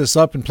Dodge wrote this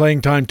up in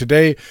Playing Time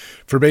today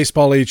for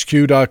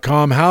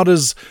BaseballHQ.com. How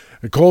does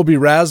Colby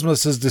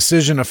Rasmus's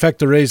decision affect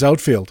the Rays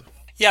outfield?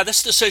 Yeah,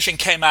 this decision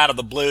came out of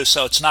the blue,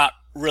 so it's not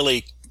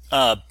really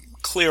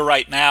clear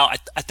right now.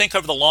 I think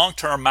over the long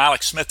term,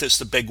 Malik Smith is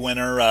the big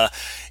winner,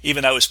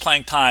 even though his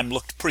playing time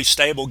looked pretty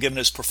stable given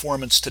his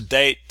performance to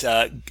date,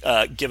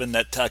 given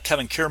that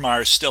Kevin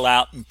Kiermaier is still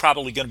out and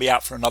probably going to be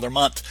out for another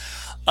month.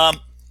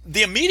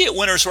 The immediate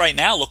winners right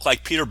now look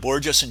like Peter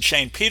Bourjos and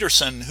Shane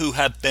Peterson, who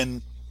have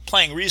been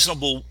playing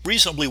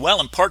reasonably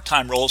well in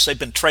part-time roles. They've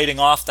been trading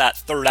off that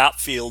third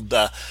outfield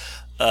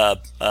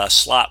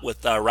slot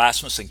with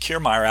Rasmus and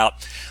Kiermaier out.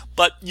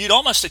 But you'd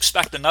almost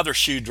expect another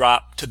shoe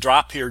to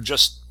drop here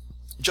just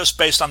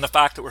based on the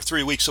fact that we're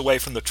 3 weeks away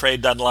from the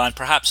trade deadline.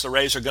 Perhaps the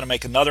Rays are going to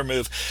make another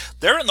move.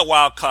 They're in the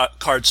wild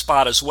card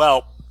spot as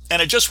well,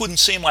 and it just wouldn't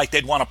seem like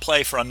they'd want to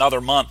play for another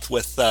month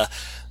with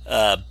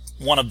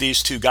one of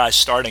these two guys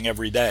starting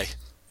every day.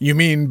 You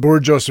mean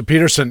Bourjos or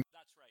Peterson?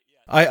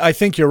 I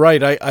think you're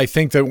right. I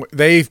think that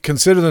they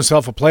consider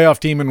themselves a playoff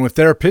team, and with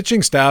their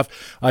pitching staff,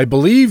 I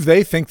believe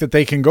they think that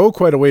they can go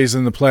quite a ways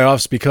in the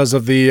playoffs because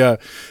of the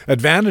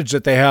advantage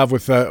that they have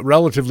with a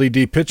relatively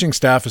deep pitching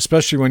staff,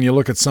 especially when you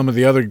look at some of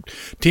the other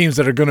teams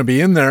that are going to be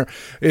in there.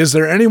 Is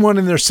there anyone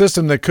in their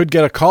system that could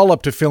get a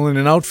call-up to fill in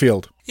an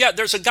outfield? Yeah,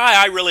 there's a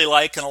guy I really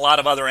like, and a lot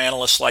of other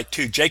analysts like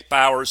too, Jake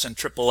Bowers in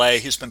AAA.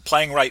 He's been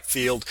playing right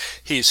field.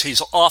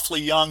 He's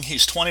awfully young.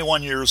 He's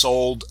 21 years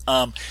old.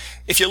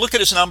 If you look at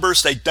his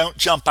numbers, they don't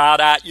jump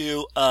out at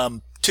you.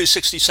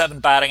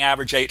 .267 batting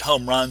average, 8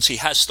 home runs. He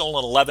has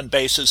stolen 11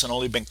 bases and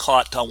only been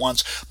caught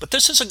once. But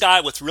this is a guy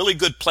with really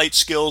good plate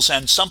skills,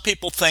 and some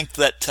people think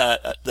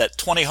that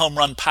 20 home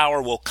run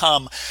power will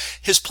come.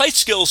 His plate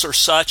skills are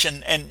such,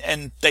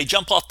 and they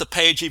jump off the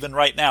page even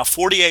right now.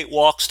 48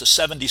 walks to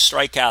 70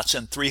 strikeouts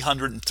and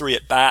 303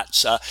 at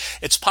bats.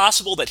 It's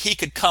possible that he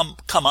could come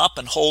up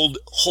and hold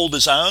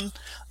his own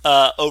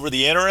over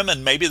the interim,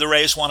 and maybe the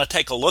Rays want to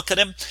take a look at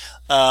him.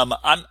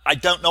 I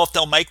don't know if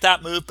they'll make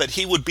that move, but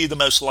he would be the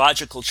most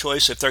logical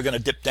choice if they're going to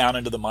dip down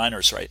into the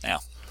minors right now.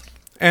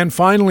 And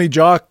finally,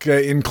 Jock,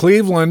 in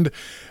Cleveland,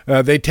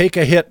 they take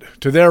a hit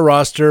to their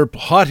roster.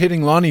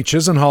 Hot-hitting Lonnie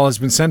Chisenhall has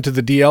been sent to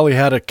the DL. He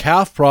had a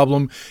calf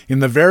problem in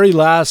the very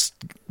last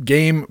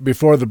game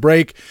before the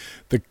break.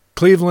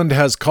 Cleveland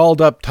has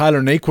called up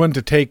Tyler Naquin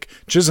to take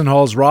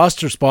Chisenhall's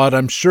roster spot.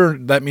 I'm sure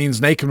that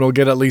means Naquin will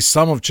get at least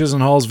some of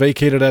Chisenhall's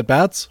vacated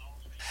at-bats.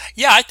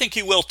 Yeah, I think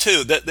he will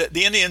too.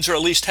 The Indians are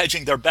at least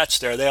hedging their bets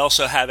there. They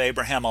also have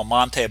Abraham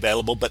Almonte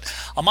available, but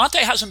Almonte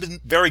hasn't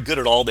been very good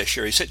at all this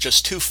year. He's hit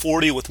just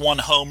 .240 with 1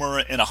 homer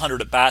and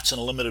 100 at-bats in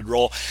a limited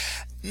role.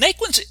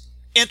 Naquin's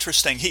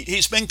interesting.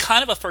 He's been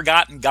kind of a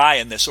forgotten guy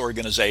in this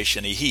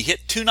organization. He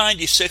hit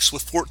 .296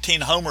 with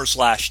 14 homers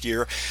last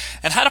year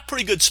and had a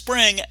pretty good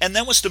spring, and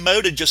then was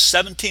demoted just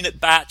 17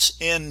 at-bats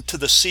into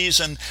the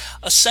season,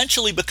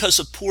 essentially because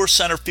of poor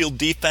center field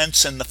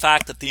defense and the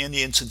fact that the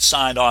Indians had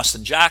signed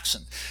Austin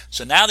Jackson.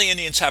 So now the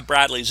Indians have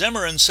Bradley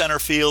Zimmer in center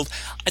field.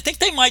 I think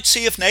they might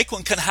see if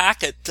Naquin can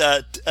hack it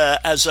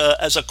as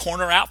a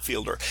corner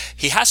outfielder.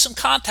 He has some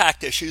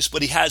contact issues,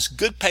 but he has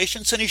good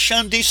patience, and he's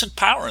shown decent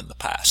power in the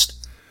past.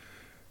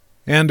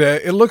 And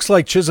it looks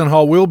like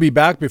Chisenhall will be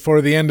back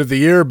before the end of the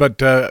year,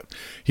 but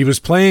he was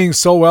playing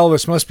so well.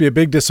 This must be a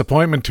big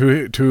disappointment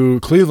to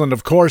Cleveland,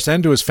 of course,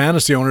 and to his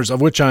fantasy owners,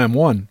 of which I am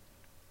one.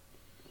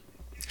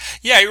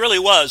 Yeah, he really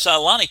was.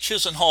 Lonnie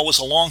Chisenhall was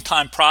a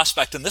long-time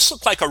prospect, and this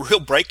looked like a real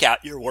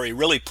breakout year where he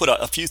really put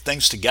a few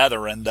things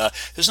together, and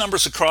his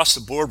numbers across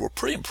the board were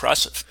pretty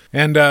impressive.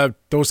 And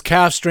those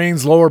calf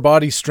strains, lower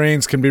body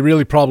strains, can be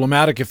really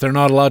problematic if they're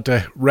not allowed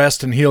to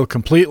rest and heal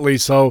completely,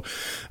 so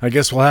I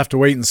guess we'll have to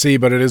wait and see,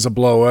 but it is a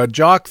blow.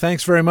 Jock,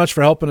 thanks very much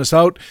for helping us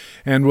out,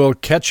 and we'll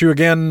catch you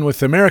again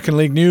with the American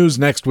League news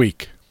next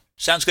week.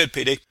 Sounds good,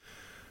 PD.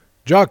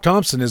 Jock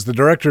Thompson is the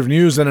Director of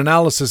News and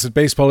Analysis at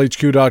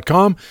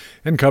BaseballHQ.com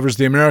and covers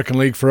the American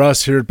League for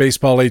us here at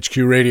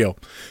BaseballHQ Radio.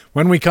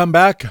 When we come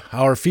back,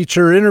 our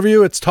feature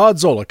interview, it's Todd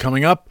Zola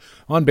coming up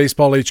on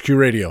BaseballHQ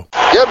Radio.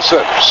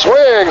 Gibson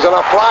swings and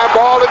a fly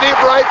ball to deep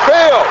right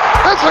field.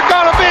 This is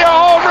going to be a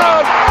home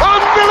run.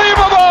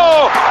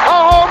 Unbelievable! A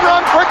home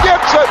run for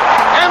Gibson.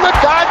 And the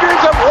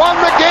Dodgers have won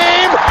the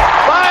game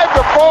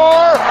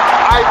 5-4.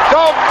 I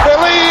don't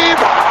believe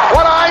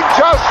what I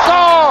just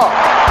saw.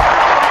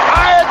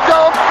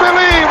 Don't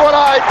believe what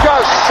I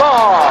just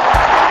saw.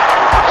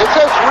 Is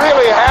this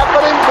really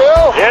happening,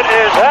 Bill? It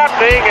is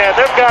happening, and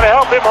they've got to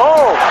help him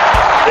home.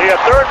 The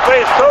third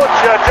base coach,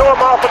 Joe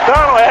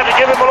Malfitano, had to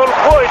give him a little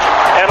push,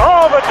 and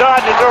all the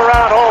Dodgers are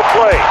around home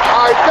plate.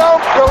 I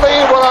don't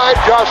believe what I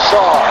just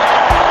saw.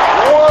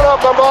 One of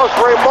the most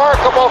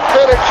remarkable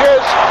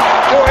finishes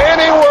to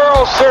any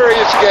World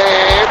Series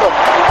game.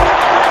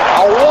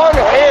 A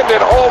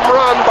one-handed home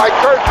run by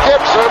Kirk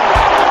Gibson,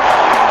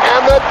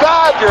 and the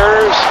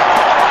Dodgers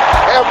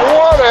have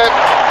won it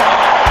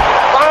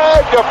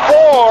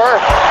 5-4,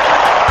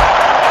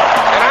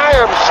 and I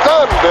am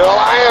stunned, Bill.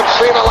 I have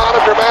seen a lot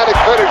of dramatic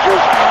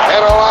finishes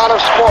in a lot of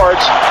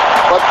sports,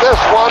 but this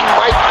one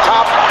might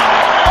top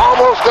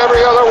almost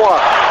every other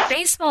one.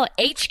 Baseball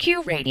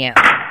HQ Radio.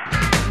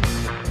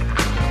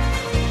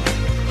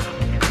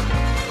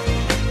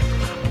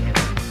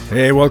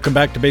 Hey, welcome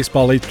back to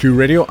Baseball HQ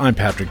Radio. I'm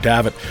Patrick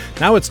Davitt.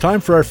 Now it's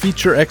time for our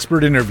feature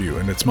expert interview,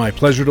 and it's my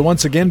pleasure to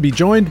once again be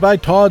joined by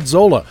Todd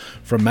Zola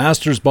from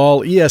Masters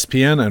Ball,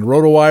 ESPN, and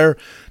RotoWire.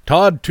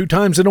 Todd, 2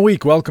 times in a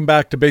week, welcome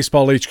back to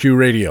Baseball HQ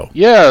Radio.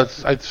 Yeah,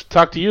 I've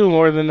talked to you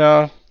more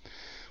than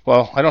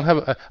well, I don't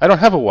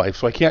have a wife,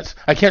 so I can't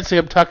say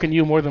I'm talking to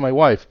you more than my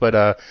wife.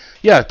 But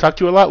yeah, I've talked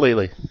to you a lot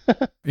lately.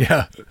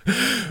 Yeah,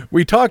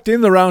 we talked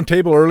in the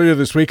roundtable earlier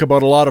this week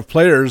about a lot of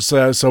players,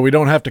 so we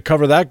don't have to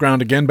cover that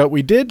ground again. But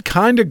we did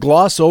kind of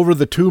gloss over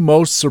the 2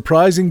 most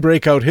surprising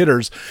breakout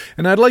hitters,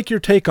 and I'd like your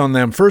take on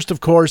them. First, of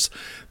course,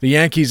 the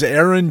Yankees'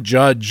 Aaron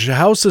Judge.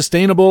 How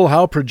sustainable,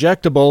 how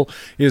projectable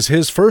is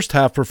his first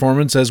half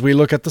performance as we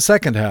look at the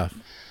second half?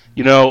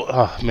 You know,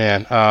 oh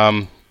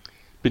man.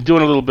 Been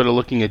doing a little bit of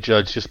looking at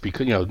Judge just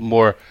because,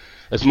 more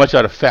as much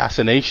out of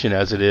fascination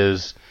as it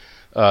is,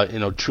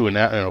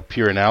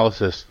 pure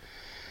analysis.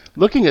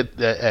 Looking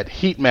at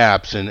heat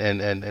maps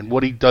and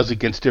what he does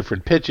against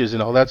different pitches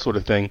and all that sort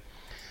of thing,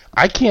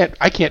 I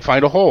can't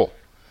find a hole,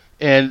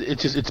 and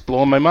it's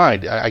blowing my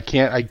mind.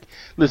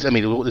 Listen. I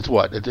mean,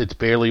 it's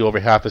barely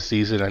over half a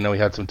season. I know he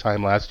had some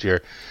time last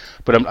year.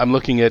 But I'm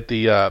looking at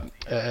the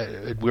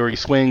where he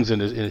swings and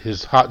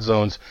his hot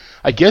zones.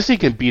 I guess he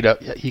can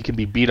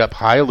be beat up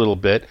high a little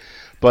bit,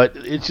 but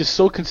it's just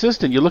so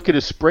consistent. You look at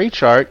his spray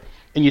chart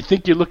and you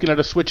think you're looking at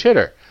a switch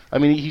hitter. I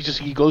mean,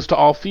 he goes to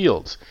all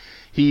fields.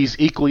 He's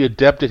equally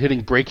adept at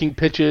hitting breaking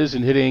pitches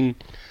and hitting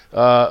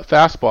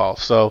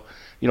fastballs. So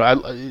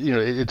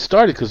it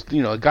started because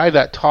a guy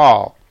that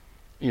tall.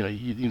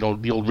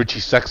 The old Richie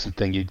Sexton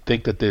thing. You'd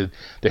think that there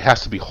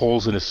has to be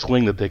holes in his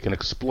swing that they can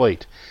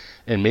exploit.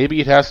 And maybe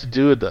it has to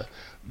do with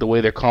the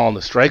way they're calling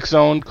the strike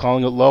zone,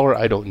 calling it lower.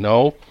 I don't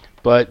know.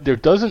 But there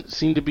doesn't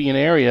seem to be an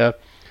area.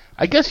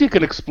 I guess you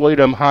can exploit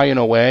him high and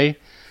away.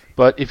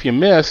 But if you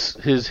miss,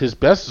 his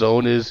best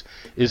zone is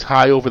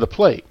high over the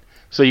plate.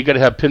 So you got to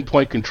have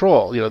pinpoint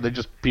control. They're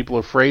just people are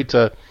afraid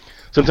to.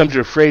 Sometimes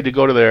you're afraid to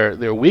go to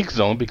their weak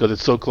zone because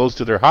it's so close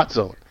to their hot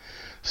zone.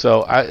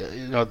 So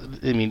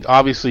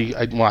obviously,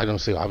 I don't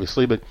say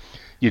obviously, but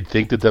you'd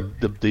think that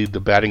the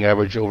batting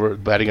average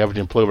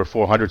in play over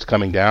 400 is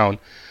coming down,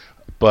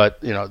 but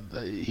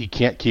he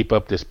can't keep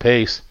up this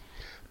pace.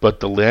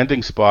 But the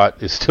landing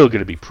spot is still going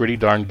to be pretty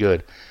darn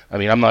good. I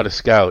mean, I'm not a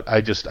scout.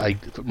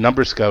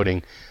 Number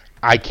scouting,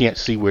 I can't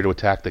see where to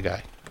attack the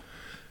guy.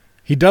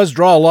 He does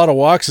draw a lot of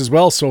walks as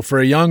well, so for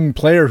a young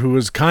player who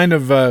was kind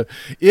of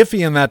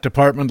iffy in that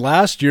department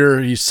last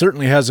year, he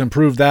certainly has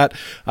improved that.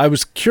 I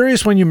was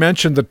curious when you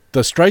mentioned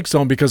the strike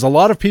zone, because a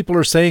lot of people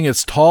are saying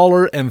it's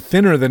taller and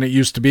thinner than it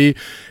used to be,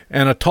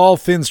 and a tall,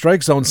 thin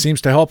strike zone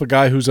seems to help a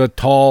guy who's a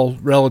tall,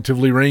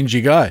 relatively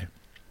rangy guy.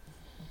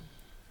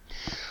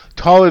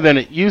 Taller than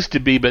it used to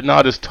be, but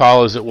not as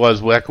tall as it was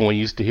back when we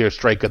used to hear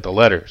strike at the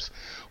letters,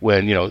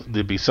 when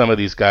there'd be some of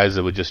these guys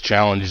that would just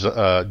challenge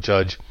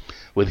Judge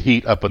with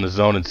heat up in the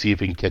zone and see if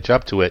he can catch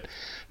up to it.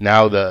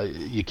 Now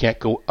you can't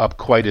go up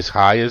quite as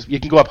high as you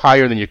can go up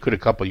higher than you could a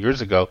couple of years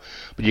ago,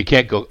 but you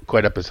can't go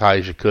quite up as high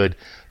as you could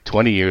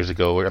 20 years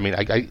ago. I mean,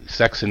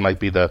 Sexton might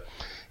be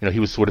he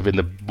was sort of in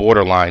the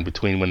borderline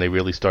between when they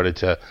really started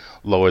to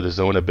lower the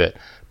zone a bit.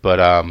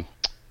 But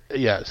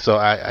yeah, so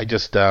I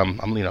just I'm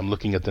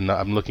looking at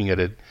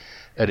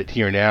it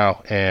here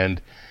now,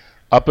 and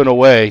up and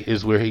away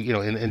is where he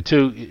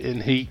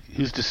and he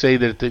used to say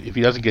that if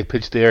he doesn't get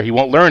pitched there, he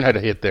won't learn how to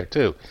hit there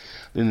too.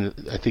 And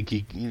I think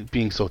he,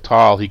 being so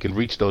tall, he can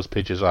reach those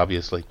pitches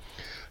obviously.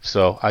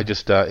 So I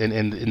just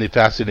and the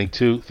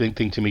fascinating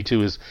thing to me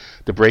too is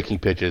the breaking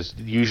pitches.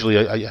 Usually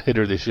a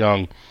hitter this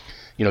young,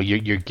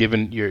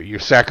 you're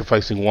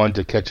sacrificing one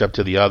to catch up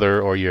to the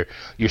other, or you're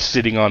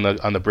sitting on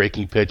the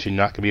breaking pitch and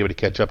not going to be able to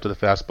catch up to the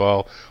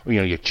fastball, or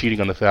you're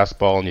cheating on the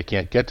fastball and you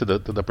can't get to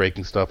the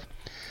breaking stuff.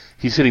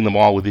 He's hitting them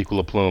all with equal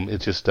aplomb.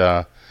 It's just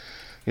the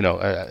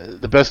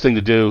best thing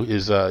to do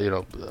is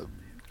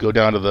go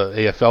down to the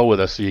AFL with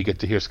us so you get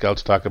to hear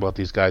scouts talk about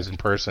these guys in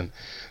person,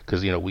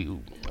 because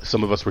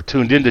some of us were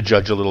tuned in to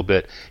Judge a little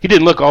bit. He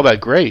didn't look all that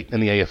great in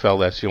the AFL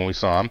last year when we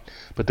saw him,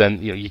 but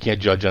then you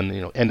can't judge on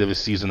end of his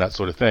season, that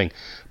sort of thing.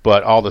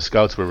 But all the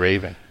scouts were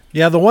raving.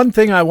 Yeah, the one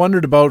thing I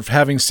wondered about,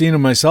 having seen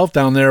him myself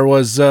down there,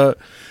 was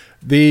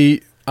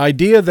the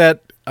idea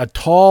that a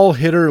tall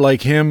hitter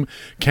like him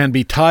can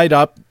be tied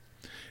up.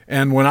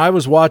 And when I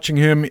was watching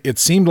him, it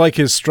seemed like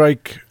his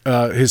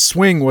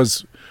swing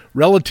was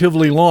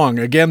relatively long.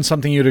 Again,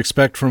 something you'd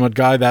expect from a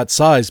guy that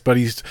size, but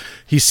he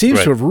seems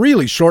right. to have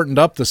really shortened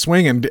up the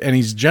swing, and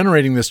he's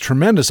generating this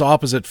tremendous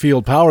opposite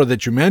field power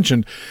that you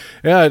mentioned.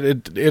 Yeah,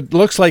 it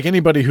looks like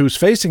anybody who's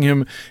facing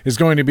him is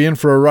going to be in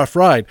for a rough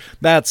ride.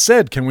 That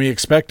said, can we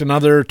expect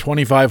another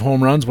 25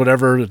 home runs,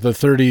 whatever the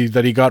 30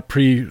 that he got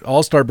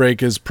pre-All-Star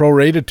break is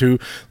prorated to?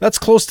 That's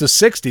close to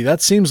 60.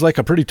 That seems like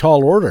a pretty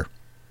tall order.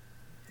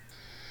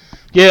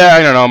 Yeah,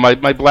 I don't know.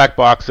 My black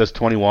box says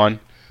 21.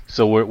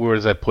 So where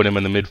does that put him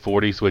in the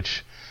mid-40s,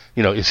 which,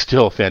 is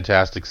still a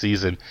fantastic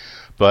season.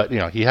 But,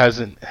 he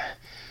hasn't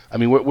 – I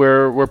mean,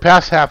 we're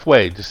past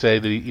halfway to say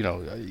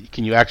that,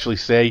 can you actually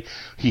say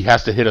he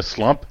has to hit a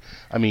slump?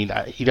 I mean,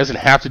 he doesn't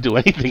have to do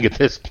anything at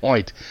this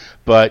point.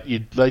 But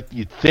you'd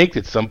think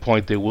at some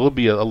point there will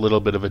be a little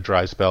bit of a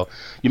dry spell.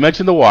 You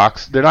mentioned the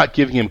walks. They're not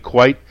giving him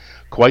quite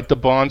the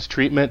Bonds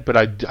treatment, but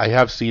I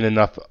have seen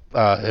enough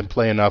and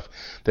play enough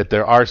that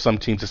there are some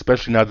teams,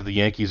 especially now that the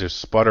Yankees are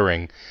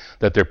sputtering,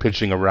 that they're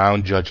pitching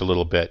around Judge a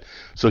little bit.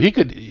 So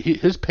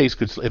his pace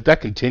could, if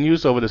that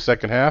continues over the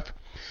second half,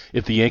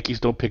 if the Yankees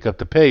don't pick up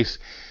the pace,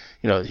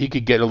 he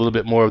could get a little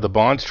bit more of the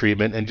Bonds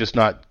treatment and just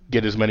not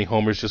get as many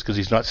homers just because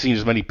he's not seeing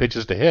as many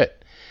pitches to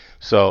hit.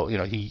 So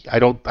he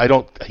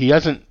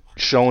hasn't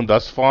shown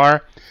thus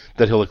far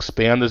that he'll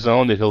expand the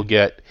zone, that he'll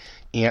get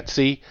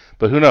antsy,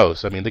 but who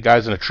knows? I mean, the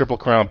guy's in a Triple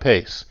Crown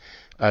pace.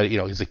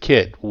 He's a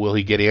kid. Will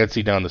he get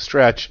antsy down the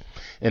stretch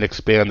and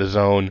expand the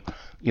zone,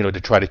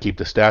 to try to keep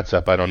the stats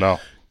up? I don't know.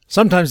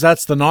 Sometimes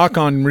that's the knock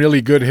on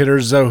really good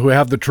hitters who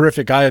have the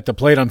terrific eye at the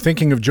plate. I'm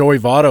thinking of Joey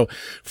Votto.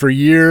 For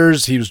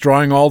years, he was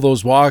drawing all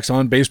those walks,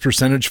 on base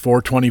percentage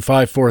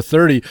 425,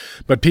 430,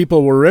 but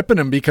people were ripping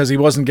him because he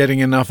wasn't getting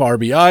enough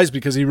RBIs,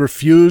 because he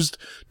refused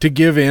to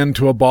give in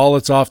to a ball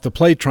that's off the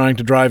plate trying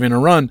to drive in a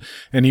run,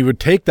 and he would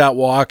take that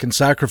walk and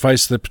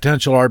sacrifice the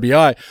potential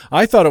RBI.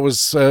 I thought it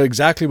was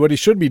exactly what he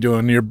should be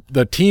doing.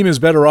 The team is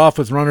better off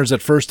with runners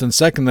at first and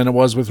second than it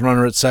was with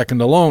runner at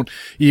second alone,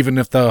 even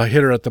if the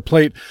hitter at the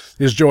plate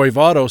is Joey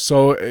Votto.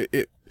 So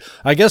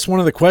I guess one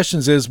of the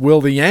questions is,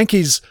 will the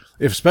Yankees,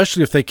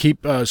 especially if they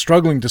keep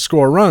struggling to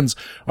score runs,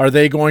 are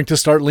they going to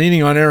start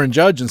leaning on Aaron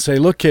Judge and say,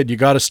 look, kid, you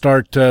got to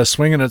start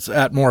swinging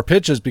at more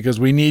pitches because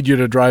we need you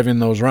to drive in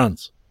those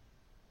runs?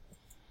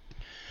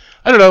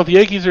 I don't know. The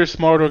Yankees are a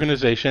smart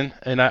organization,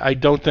 and I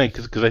don't think,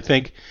 because I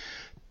think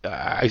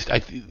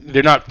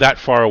they're not that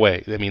far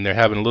away. I mean, they're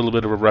having a little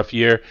bit of a rough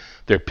year.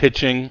 They're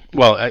pitching,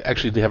 well,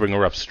 actually they're having a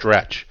rough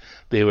stretch.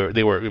 They were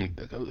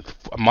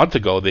a month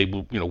ago. They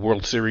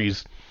World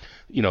Series,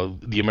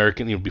 the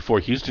American, before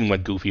Houston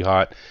went goofy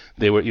hot.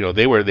 They were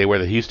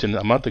the Houston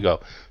a month ago.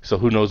 So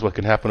who knows what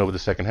can happen over the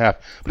second half?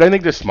 But I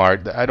think they're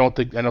smart. I don't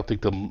think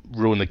they'll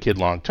ruin the kid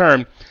long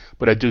term.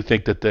 But I do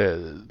think that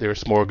they're a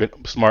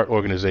smart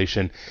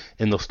organization,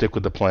 and they'll stick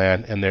with the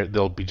plan, and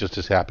they'll be just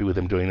as happy with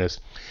him doing this.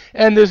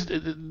 And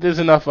there's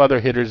enough other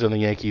hitters on the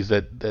Yankees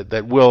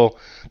that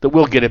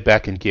will get it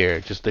back in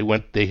gear.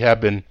 They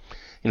have been.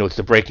 It's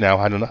the break now.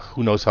 I don't know.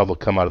 Who knows how they'll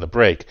come out of the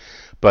break,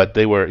 but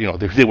they were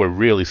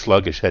really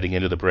sluggish heading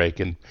into the break.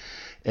 And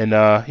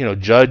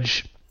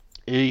Judge,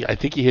 I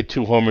think he hit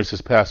 2 homers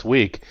this past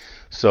week.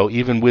 So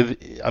even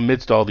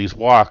amidst all these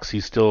walks,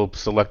 he's still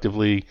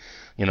selectively,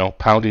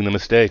 pounding the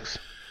mistakes.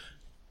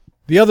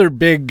 The other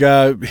big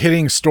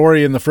hitting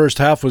story in the first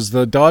half was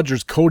the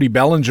Dodgers' Cody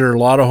Bellinger. A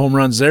lot of home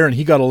runs there, and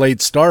he got a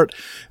late start,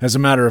 as a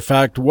matter of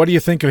fact. What do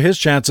you think of his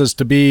chances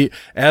to be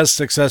as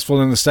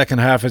successful in the second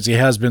half as he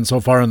has been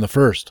so far in the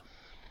first?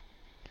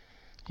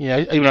 Yeah,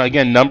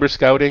 again, number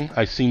scouting,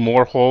 I see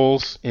more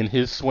holes in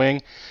his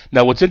swing.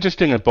 Now, what's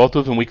interesting in both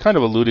of them, we kind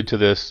of alluded to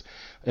this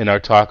in our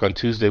talk on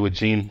Tuesday with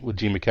Gene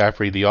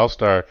McCaffrey, the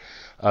All-Star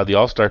the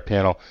All-Star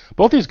panel.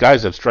 Both these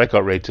guys have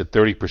strikeout rates at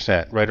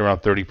 30%, right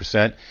around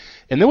 30%.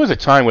 And there was a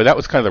time where that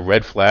was kind of the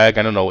red flag.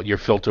 I don't know what your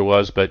filter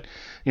was, but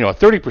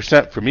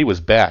 30% for me was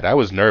bad. I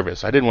was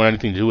nervous. I didn't want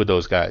anything to do with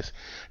those guys.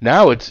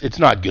 Now it's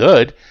not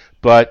good,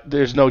 but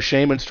there's no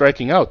shame in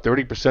striking out.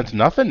 30%'s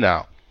nothing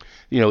now.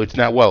 It's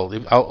not, well,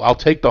 I'll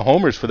take the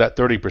homers for that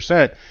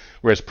 30%,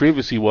 whereas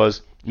previously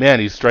was, man,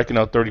 he's striking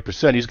out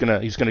 30%,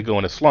 he's gonna go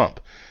in a slump.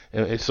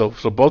 And so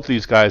both of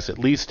these guys, at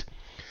least,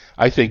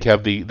 I think,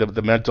 have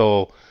the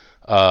mental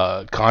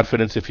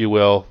confidence, if you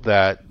will,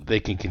 that they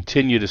can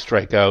continue to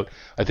strike out.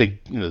 I think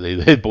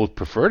they both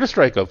prefer to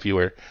strike out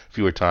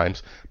fewer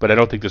times, but I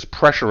don't think there's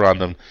pressure on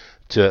them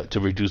to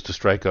reduce the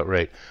strikeout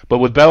rate. But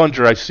with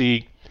Bellinger, I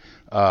see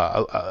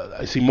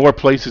more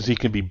places he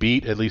can be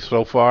beat, at least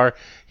so far.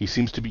 He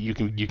seems to be, you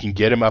can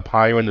get him up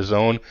higher in the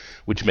zone,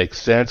 which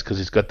makes sense because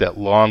he's got that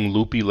long,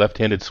 loopy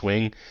left-handed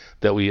swing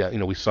that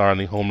we saw in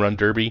the home run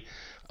derby.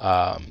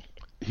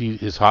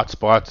 His hot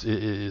spots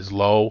is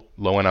low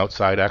and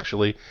outside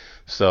actually.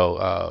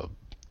 So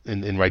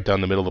and right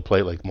down the middle of the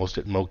plate, like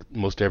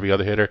most every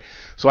other hitter.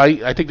 So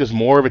I think there's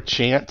more of a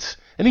chance,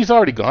 and he's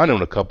already gone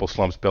in a couple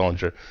slumps.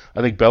 Bellinger,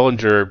 I think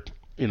Bellinger,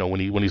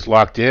 when he's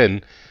locked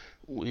in,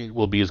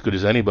 will be as good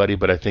as anybody.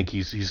 But I think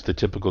he's the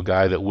typical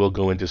guy that will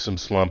go into some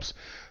slumps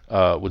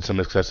with some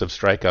excessive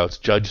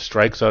strikeouts. Judge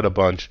strikes out a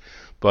bunch,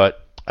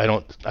 but I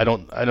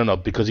don't know,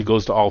 because he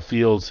goes to all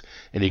fields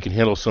and he can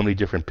handle so many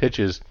different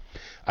pitches.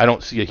 I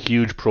don't see a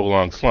huge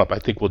prolonged slump. I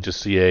think we'll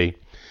just see I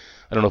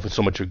don't know if it's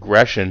so much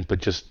aggression, but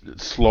just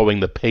slowing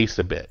the pace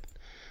a bit.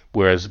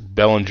 Whereas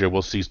Bellinger,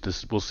 we'll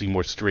see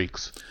more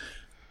streaks.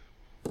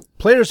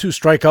 Players who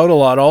strike out a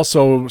lot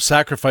also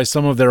sacrifice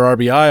some of their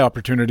RBI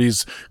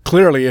opportunities.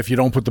 Clearly, if you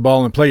don't put the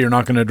ball in play, you're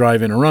not going to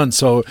drive in a run.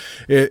 So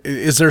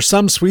is there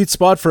some sweet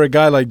spot for a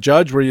guy like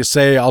Judge where you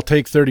say, I'll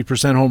take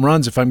 30% home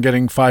runs if I'm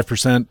getting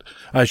 5%,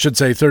 I should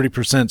say 30%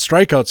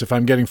 strikeouts if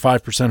I'm getting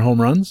 5%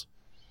 home runs?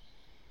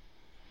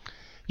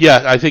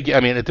 Yeah, I think,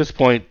 at this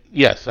point,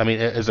 yes.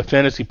 As a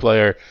fantasy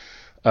player,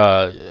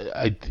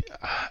 I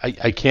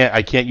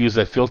can't use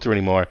that filter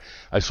anymore.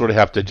 I sort of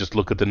have to just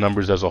look at the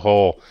numbers as a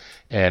whole.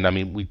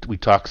 And we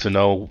talked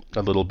Sano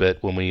a little bit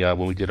when we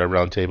did our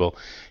roundtable.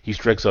 He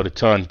strikes out a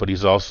ton, but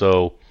he's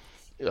also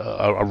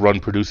a run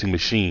producing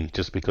machine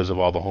just because of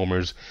all the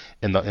homers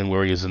and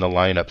where he is in the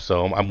lineup.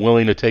 So I'm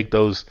willing to take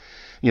those.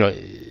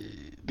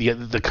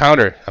 The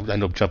counter, I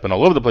know I'm jumping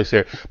all over the place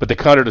here, but the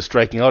counter to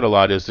striking out a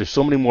lot is there's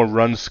so many more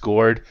runs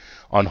scored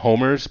on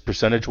homers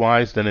percentage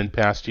wise than in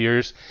past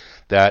years,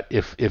 that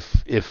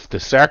if the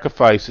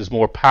sacrifice is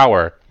more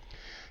power,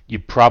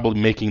 you're probably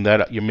making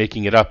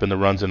it up in the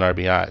runs and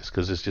RBIs,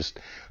 because it's just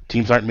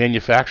teams aren't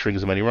manufacturing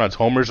as many runs.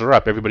 Homers are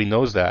up, everybody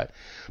knows that,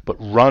 but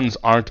runs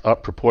aren't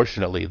up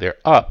proportionately. They're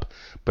up,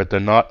 but they're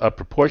not up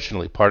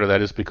proportionally. Part of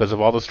that is because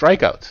of all the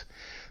strikeouts,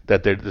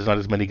 that there's not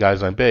as many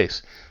guys on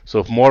base. So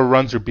if more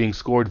runs are being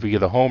scored via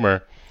the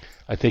homer,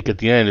 I think at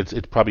the end it's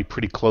probably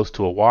pretty close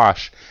to a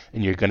wash,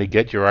 and you're going to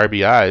get your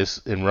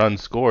RBIs and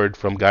runs scored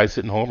from guys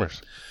hitting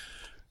homers.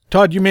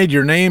 Todd, you made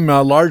your name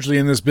largely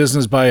in this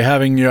business by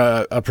having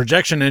a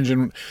projection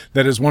engine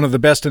that is one of the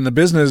best in the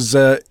business.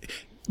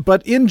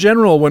 But in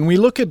general, when we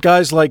look at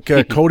guys like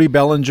Cody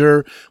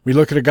Bellinger, we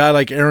look at a guy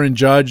like Aaron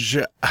Judge,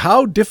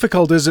 how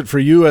difficult is it for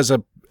you as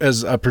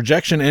a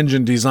projection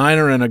engine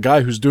designer and a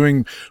guy who's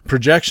doing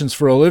projections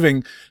for a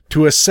living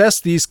to assess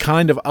these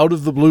kind of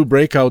out-of-the-blue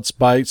breakouts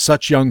by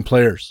such young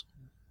players?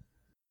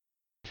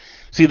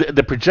 See,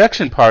 the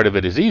projection part of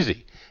it is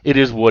easy. It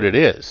is what it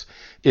is.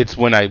 It's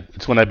when I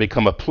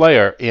become a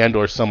player and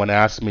or someone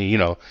asks me,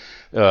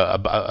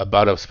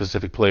 about a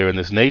specific player in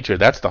this nature.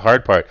 That's the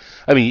hard part.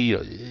 You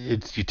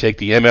take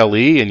the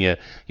MLE and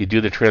you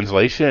do the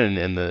translation,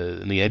 and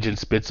the engine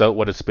spits out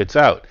what it spits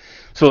out.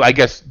 So I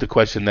guess the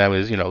question now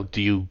is,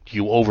 do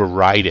you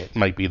override it?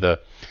 Might be the,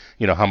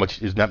 how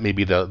much is that?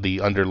 Maybe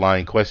the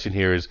underlying question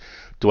here is,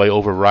 do I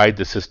override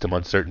the system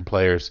on certain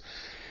players?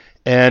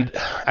 And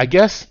I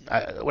guess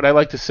what I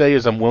like to say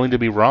is I'm willing to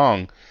be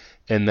wrong,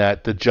 and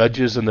that the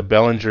Judges and the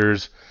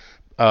Bellingers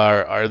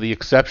are the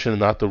exception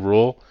and not the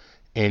rule.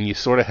 And you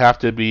sort of have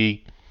to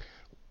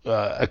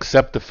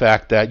accept the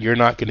fact that you're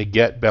not going to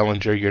get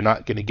Bellinger, you're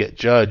not going to get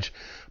Judge,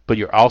 but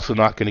you're also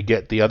not going to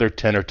get the other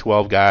 10 or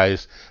 12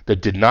 guys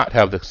that did not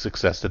have the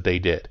success that they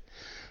did.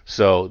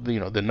 So,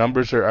 the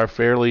numbers are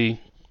fairly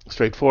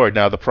straightforward.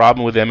 Now, the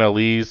problem with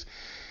MLEs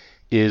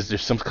is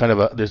there's some kind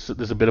of there's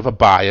a bit of a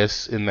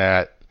bias in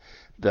that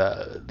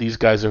these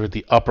guys are at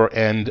the upper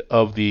end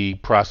of the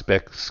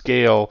prospect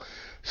scale,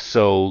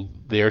 so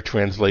their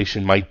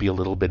translation might be a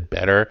little bit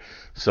better.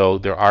 So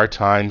there are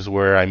times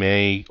where I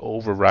may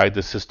override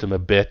the system a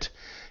bit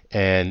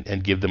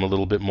and give them a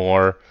little bit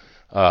more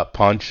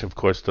punch. Of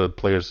course, the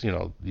players,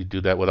 you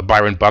do that with a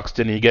Byron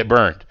Buxton and you get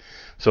burned.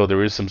 So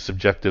there is some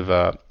subjective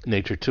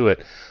nature to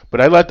it. But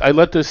I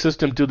let the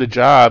system do the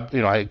job.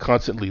 I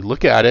constantly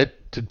look at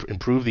it to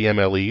improve the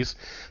MLEs,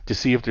 to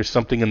see if there's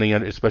something in the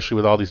end, especially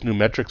with all these new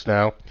metrics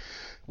now,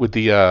 with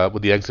the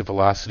exit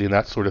velocity and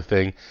that sort of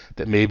thing,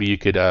 that maybe you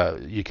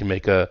can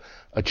make a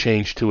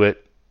change to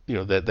it,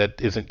 that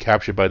isn't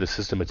captured by the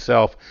system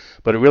itself.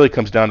 But it really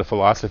comes down to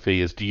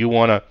philosophy: is do you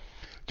want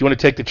to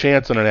take the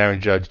chance on an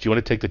Aaron Judge? Do you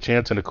want to take the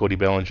chance on a Cody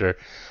Bellinger,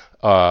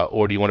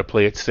 or do you want to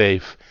play it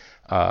safe?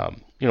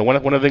 One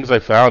of the things I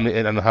found, and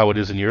I don't know how it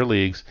is in your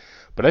leagues,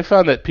 but I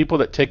found that people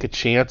that take a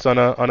chance on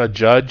a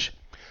Judge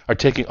are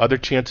taking other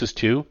chances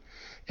too,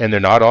 and they're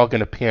not all going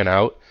to pan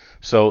out.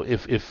 So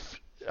if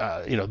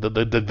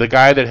the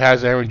guy that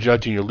has Aaron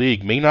Judge in your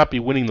league may not be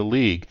winning the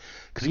league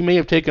because he may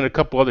have taken a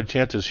couple other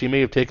chances. She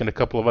may have taken a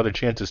couple of other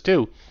chances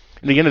too.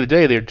 And at the end of the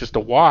day, they're just a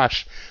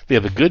wash. They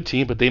have a good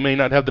team, but they may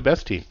not have the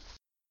best team.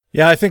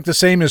 Yeah, I think the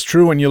same is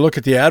true when you look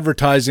at the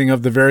advertising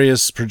of the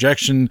various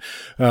projection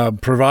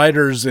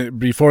providers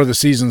before the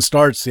season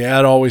starts. The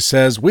ad always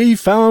says, "We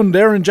found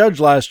Aaron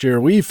Judge last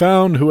year. We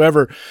found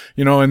whoever,"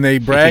 and they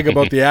brag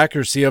about the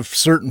accuracy of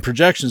certain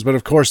projections. But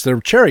of course, they're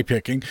cherry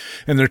picking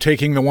and they're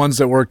taking the ones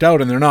that worked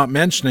out, and they're not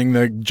mentioning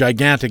the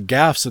gigantic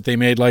gaffes that they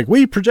made. Like,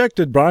 we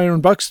projected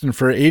Byron Buxton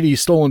for 80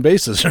 stolen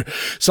bases or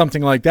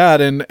something like that.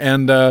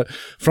 And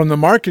from the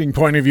marketing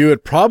point of view,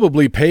 it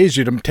probably pays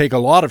you to take a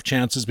lot of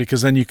chances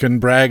because then you can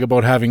brag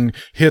about having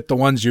hit the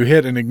ones you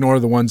hit and ignore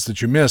the ones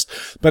that you missed.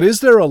 But is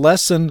there a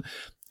lesson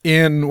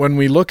in when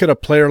we look at a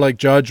player like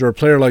Judge or a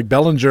player like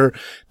Bellinger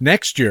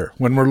next year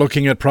when we're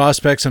looking at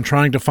prospects and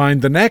trying to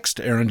find the next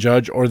Aaron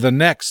Judge or the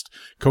next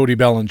Cody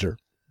Bellinger?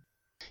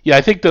 Yeah,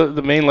 I think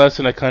the main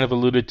lesson, I kind of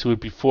alluded to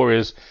it before,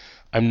 is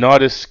I'm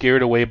not as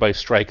scared away by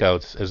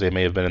strikeouts as they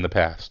may have been in the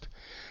past.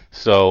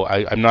 So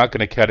I'm not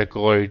going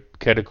to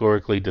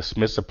categorically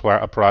dismiss a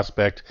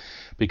prospect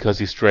because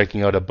he's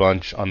striking out a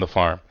bunch on the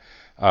farm.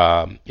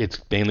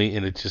 It's mainly,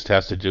 and it just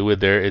has to do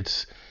with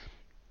it's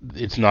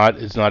not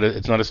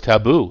as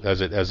taboo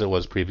as it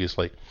was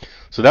previously.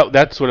 So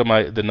that's sort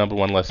of the number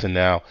one lesson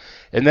now.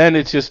 And then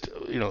it's just,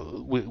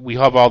 we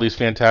have all these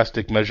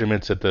fantastic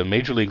measurements at the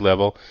major league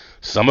level.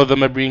 Some of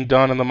them are being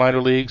done in the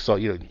minor leagues. So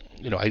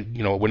I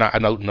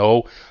don't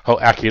know how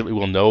accurately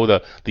we'll know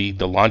the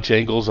launch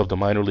angles of the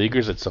minor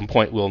leaguers. At some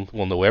point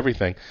we'll know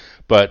everything.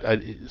 But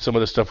some of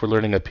the stuff we're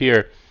learning up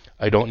here,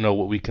 I don't know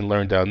what we can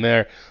learn down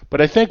there.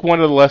 But I think one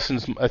of the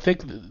lessons, I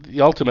think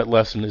the ultimate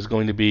lesson is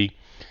going to be,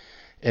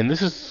 and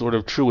this is sort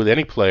of true with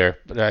any player,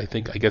 but I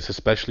guess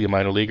especially a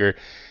minor leaguer,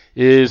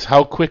 is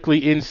how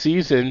quickly in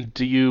season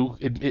do you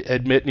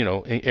admit,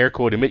 in air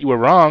quote, admit you were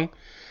wrong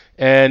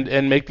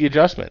and make the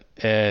adjustment.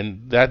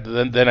 And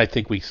then I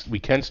think we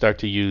can start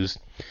to use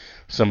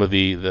some of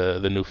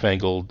the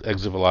newfangled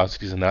exit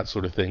velocities and that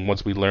sort of thing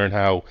once we learn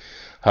how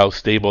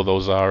stable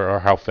those are or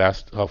how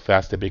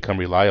fast they become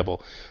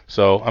reliable.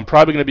 So I'm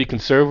probably going to be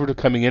conservative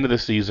coming into the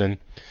season,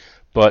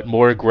 but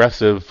more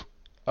aggressive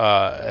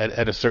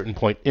at a certain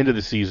point into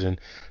the season,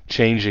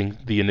 changing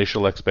the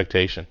initial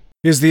expectation.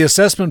 Is the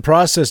assessment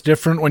process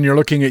different when you're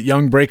looking at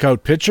young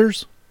breakout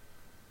pitchers?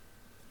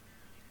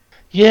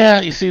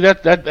 Yeah, you see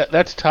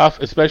that's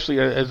tough, especially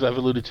as I've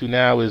alluded to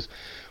now, is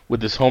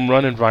with this home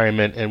run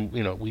environment, and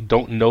we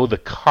don't know the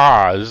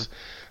cause.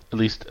 At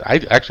least I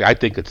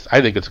think it's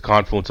a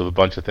confluence of a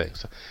bunch of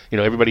things.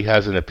 Everybody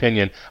has an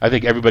opinion. I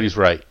think everybody's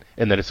right,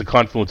 and that it's a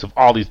confluence of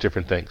all these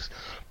different things.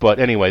 But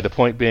anyway, the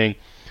point being,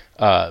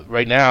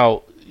 right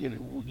now,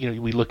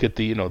 we look at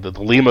the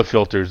Lima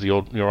filters, the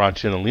old Ron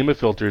Chin and Lima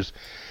filters,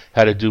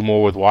 had to do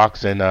more with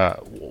walks and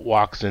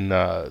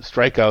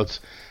strikeouts,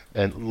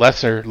 and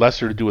lesser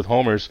to do with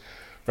homers.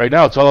 Right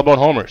now, it's all about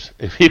homers.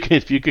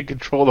 If you can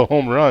control the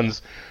home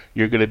runs,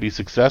 you're going to be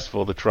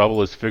successful. The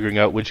trouble is figuring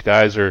out which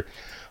guys are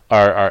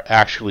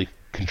actually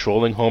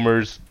controlling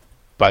homers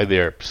by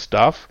their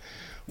stuff,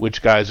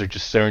 which guys are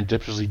just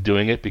serendipitously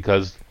doing it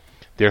because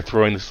they're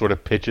throwing the sort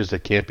of pitches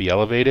that can't be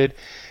elevated,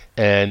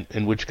 and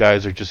which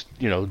guys are just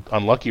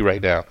unlucky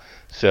right now.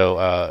 So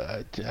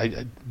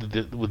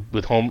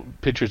with home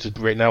pitchers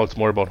right now, it's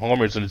more about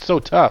homers, and it's so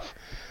tough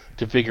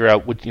to figure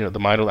out what the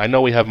minor. I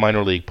know we have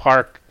minor league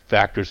park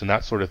factors and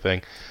that sort of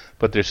thing,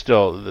 but there's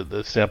still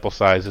the sample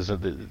sizes.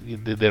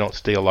 They don't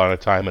stay a lot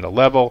of time at a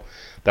level,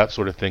 that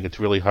sort of thing. It's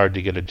really hard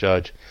to get a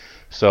judge.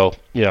 So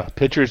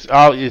pitchers.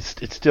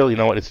 It's still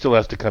it still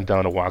has to come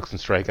down to walks and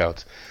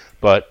strikeouts.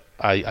 But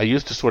I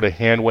used to sort of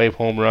hand wave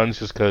home runs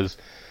just because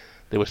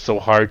they were so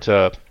hard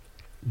to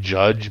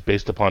judge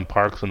based upon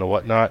parks and the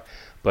whatnot.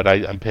 But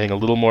I'm paying a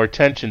little more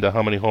attention to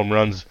how many home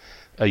runs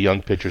a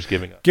young pitcher's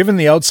giving up. Given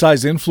the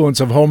outsized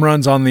influence of home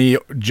runs on the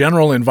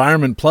general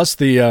environment, plus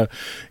the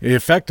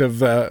effect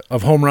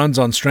of home runs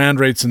on strand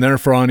rates and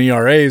therefore on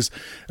ERAs,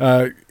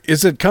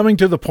 is it coming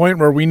to the point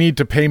where we need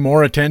to pay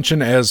more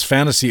attention as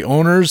fantasy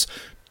owners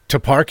to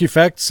park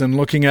effects and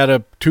looking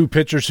at two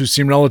pitchers who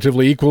seem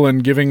relatively equal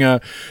and giving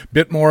a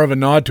bit more of a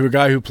nod to a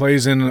guy who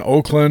plays in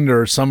Oakland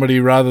or somebody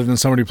rather than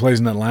somebody who plays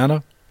in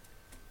Atlanta?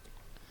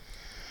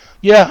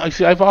 Yeah,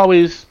 actually, I've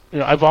always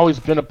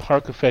been a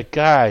park effect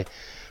guy,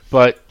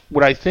 but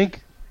what I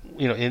think,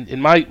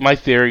 in my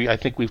theory, I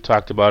think we've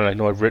talked about it, I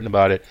know I've written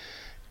about it,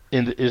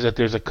 is that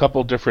there's a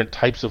couple different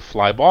types of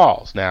fly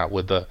balls now,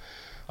 with a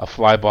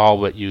fly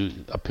ball that you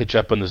pitch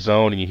up in the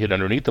zone and you hit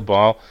underneath the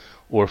ball,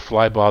 or a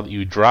fly ball that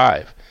you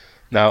drive.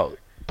 Now,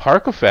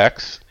 park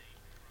effects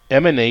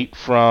emanate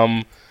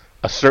from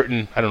a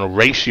certain, I don't know,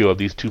 ratio of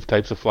these two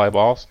types of fly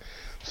balls.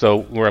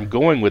 So where I'm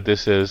going with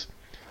this is,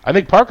 I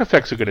think park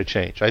effects are going to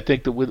change. I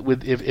think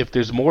that if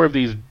there's more of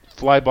these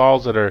fly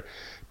balls that are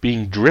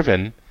being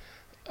driven,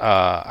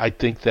 I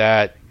think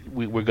that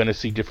we're going to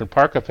see different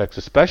park effects,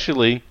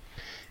 especially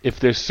if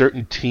there's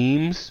certain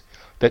teams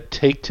that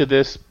take to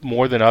this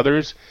more than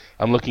others.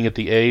 I'm looking at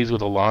the A's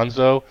with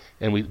Alonso,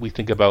 and we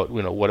think about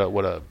what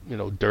a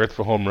dearth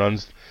for home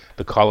runs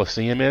the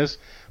Coliseum is,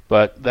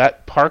 but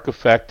that park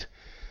effect,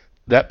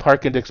 that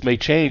park index may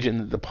change,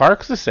 and the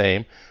park's the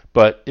same.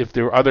 But if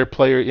there are other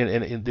players,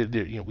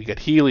 we got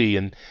Healy,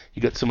 and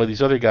you got some of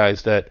these other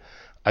guys that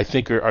I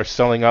think are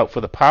selling out for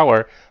the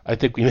power. I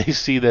think we may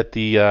see that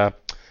the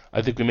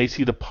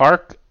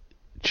park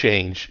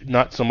change,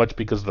 not so much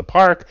because of the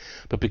park,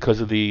 but because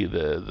of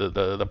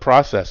the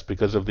process,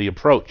 because of the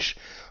approach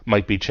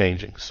might be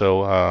changing.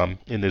 So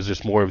and there's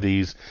just more of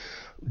these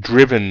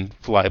driven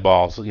fly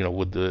balls,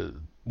 with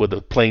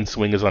the plane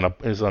swing is on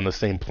the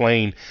same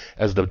plane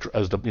as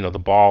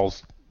the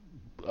balls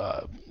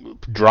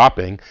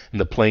dropping,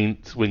 and the plane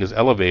swing is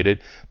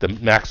elevated. The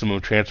maximum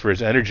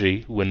transfers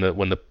energy when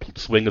the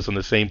swing is on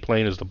the same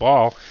plane as the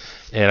ball,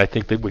 and I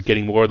think that we're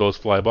getting more of those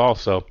fly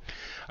balls. So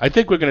I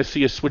think we're going to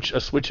see a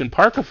switch in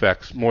park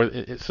effects more.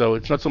 So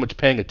it's not so much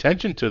paying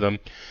attention to them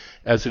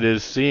as it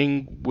is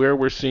seeing where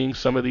we're seeing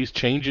some of these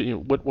changes.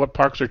 What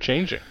parks are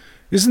changing.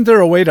 Isn't there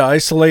a way to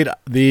isolate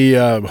the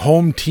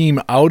home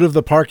team out of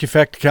the park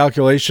effect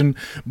calculation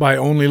by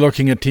only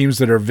looking at teams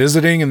that are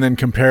visiting and then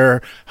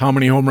compare how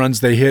many home runs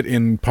they hit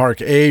in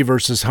Park A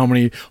versus how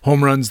many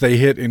home runs they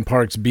hit in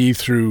Parks B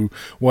through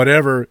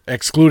whatever,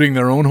 excluding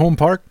their own home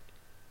park?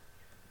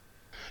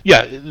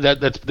 Yeah,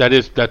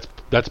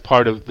 that's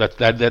part of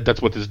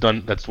that's what is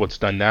done. That's what's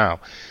done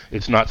now.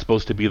 It's not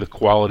supposed to be the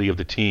quality of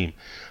the team,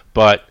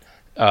 but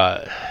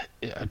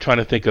I'm trying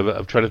to think of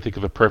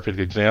a perfect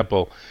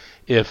example.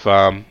 If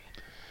a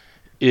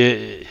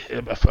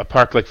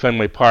park like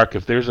Fenway Park,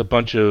 if there's a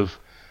bunch of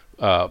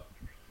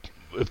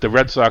if the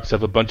Red Sox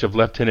have a bunch of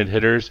left-handed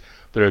hitters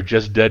that are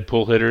just dead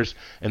pull hitters,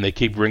 and they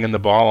keep ringing the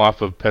ball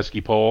off of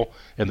pesky pole,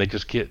 and they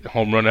just get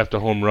home run after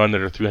home run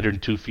that are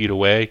 302 feet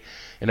away,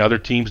 and other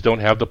teams don't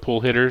have the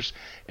pull hitters,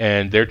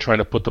 and they're trying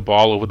to put the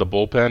ball over the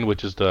bullpen,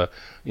 which is the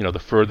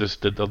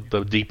furthest,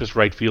 the deepest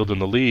right field in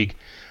the league.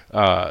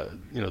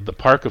 The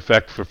park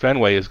effect for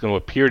Fenway is going to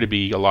appear to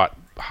be a lot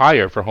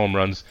higher for home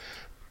runs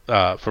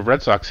for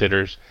Red Sox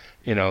hitters.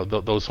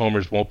 Those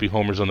homers won't be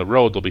homers on the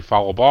road. They'll be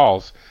foul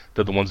balls.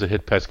 They're the ones that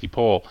hit pesky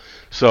pole.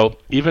 So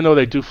even though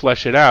they do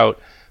flesh it out,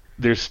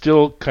 there's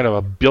still kind of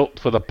a built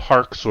for the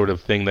park sort of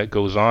thing that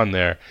goes on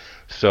there.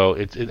 So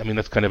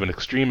that's kind of an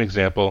extreme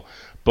example.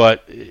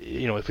 But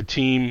if a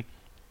team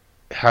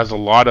has a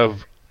lot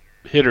of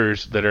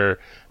hitters that are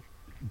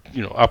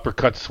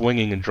uppercut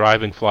swinging and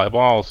driving fly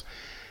balls,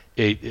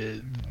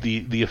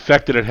 the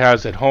effect that it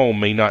has at home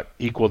may not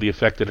equal the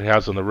effect that it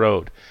has on the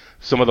road.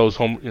 Some of those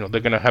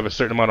they're going to have a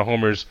certain amount of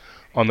homers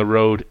on the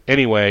road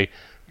anyway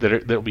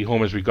that'll be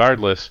homers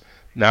regardless.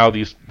 Now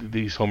these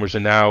homers are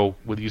now,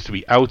 what used to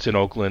be outs in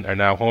Oakland, are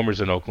now homers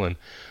in Oakland.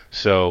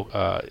 So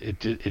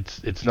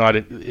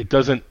it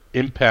doesn't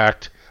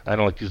impact. I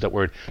don't like to use that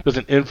word. It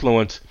doesn't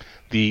influence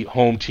the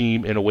home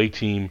team and away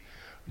team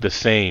the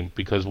same,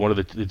 because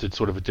it's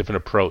sort of a different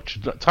approach.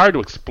 It's hard to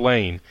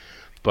explain,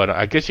 but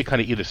I guess you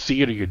kind of either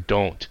see it or you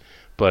don't.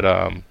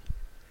 But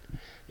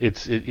you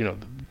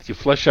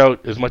flesh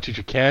out as much as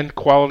you can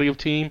quality of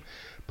team,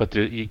 but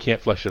you can't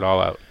flesh it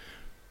all out.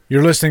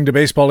 You're listening to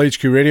Baseball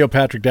HQ Radio.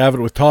 Patrick Davitt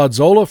with Todd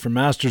Zola from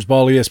Masters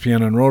Ball,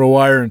 ESPN, and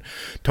RotoWire. And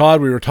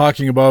Todd, we were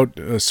talking about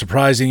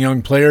surprising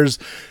young players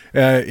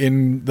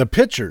in the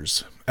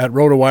pitchers. At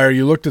RotoWire,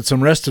 you looked at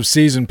some rest of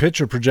season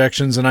pitcher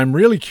projections, and I'm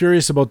really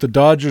curious about the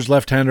Dodgers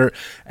left-hander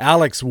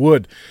Alex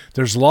Wood.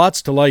 There's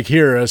lots to like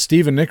here.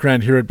 Stephen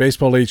Nickrand here at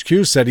Baseball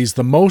HQ said he's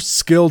the most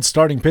skilled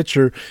starting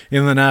pitcher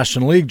in the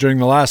National League during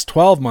the last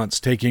 12 months,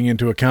 taking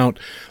into account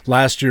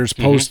last year's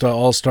post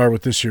All-Star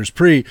with this year's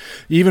pre.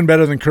 Even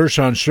better than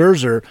Kershaw and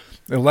Scherzer.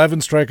 11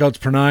 strikeouts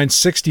per nine,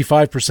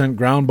 65%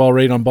 ground ball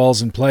rate on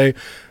balls in play.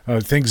 I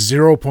think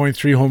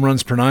 0.3 home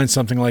runs per nine,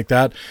 something like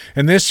that.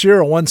 And this year,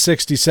 a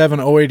 167,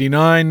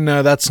 089,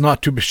 that's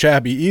not too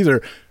shabby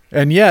either.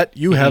 And yet,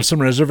 you have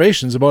some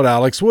reservations about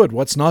Alex Wood.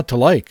 What's not to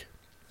like?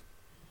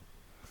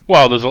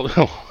 Well, there's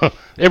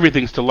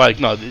everything's to like.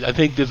 No, I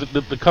think there's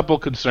the couple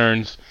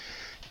concerns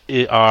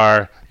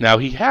are, now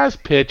he has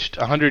pitched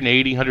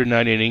 180,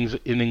 190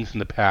 innings in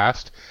the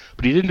past,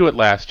 but he didn't do it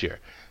last year.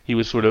 He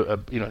was sort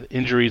of,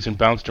 injuries and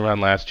bounced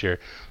around last year.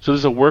 So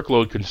there's a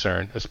workload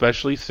concern,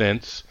 especially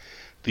since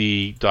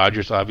the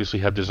Dodgers obviously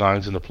have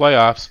designs in the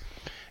playoffs.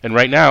 And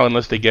right now,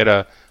 unless they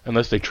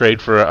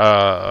trade for,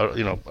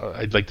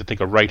 I'd like to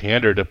think a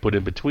right-hander to put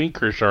in between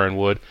Kershaw and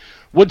Wood,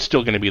 Wood's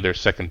still going to be their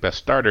second best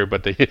starter,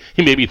 but he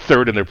may be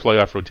third in their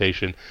playoff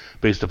rotation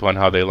based upon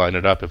how they line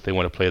it up if they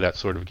want to play that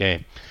sort of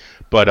game.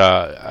 But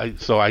I'm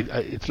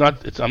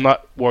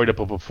not worried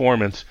about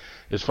performance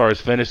as far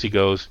as fantasy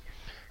goes.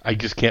 I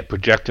just can't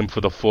project him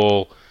for the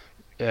full.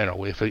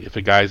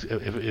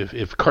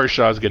 If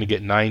Kershaw's going to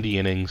get 90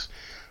 innings,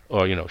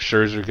 or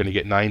Scherzer going to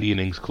get 90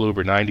 innings,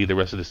 Kluber 90 the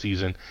rest of the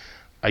season.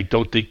 I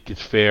don't think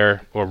it's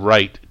fair or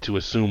right to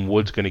assume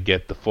Wood's going to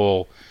get the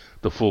full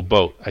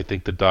boat. I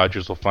think the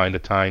Dodgers will find a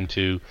time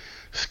to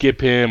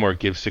skip him or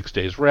give 6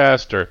 days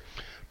rest or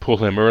pull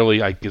him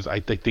early. I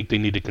think they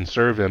need to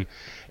conserve him,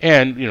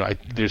 and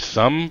there's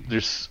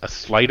a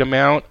slight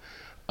amount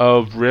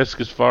of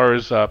risk as far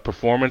as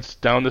performance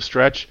down the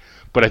stretch,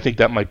 but I think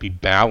that might be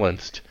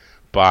balanced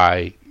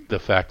by the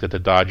fact that the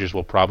Dodgers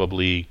will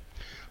probably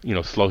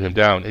slow him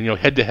down. And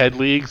head-to-head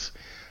leagues,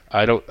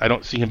 I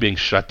don't see him being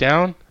shut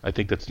down. I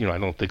think that's I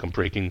don't think I'm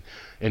breaking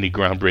any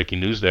groundbreaking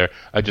news there.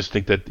 I just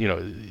think that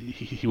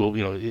he will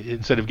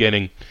instead of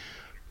getting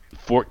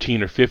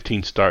 14 or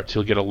 15 starts,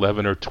 he'll get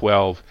 11 or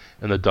 12,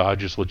 and the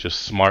Dodgers will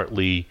just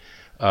smartly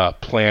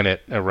plan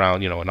it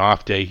around an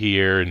off day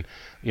here and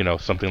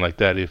something like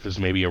that. If there's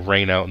maybe a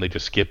rain out and they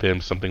just skip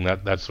him, something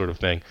that sort of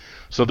thing.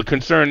 So the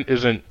concern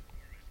isn't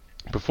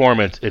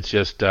performance; it's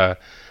just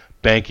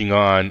banking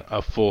on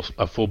a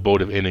full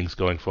boat of innings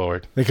going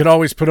forward. They could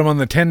always put him on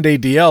the 10-day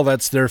DL.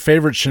 That's their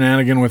favorite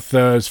shenanigan with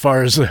as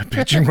far as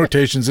pitching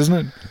rotations, isn't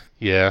it?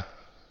 Yeah.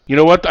 You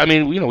know what? I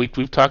mean,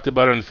 we've talked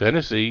about it in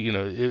fantasy.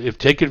 If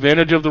take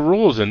advantage of the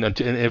rules, and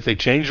if they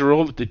change the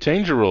rule, they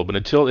change the rule. But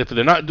if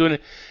they're not doing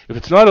it, if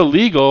it's not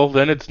illegal,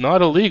 then it's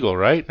not illegal,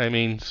 right? I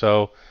mean,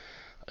 so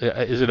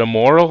is it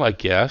immoral? I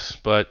guess,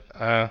 but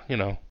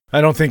I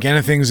don't think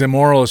anything's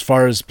immoral as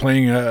far as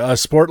playing a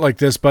sport like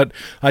this, but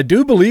I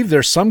do believe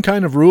there's some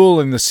kind of rule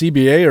in the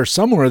CBA or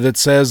somewhere that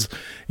says,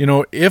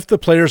 if the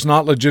player's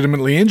not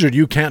legitimately injured,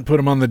 you can't put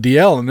him on the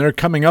DL, and they're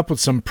coming up with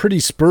some pretty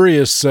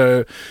spurious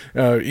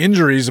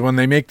injuries when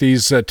they make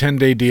these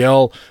 10-day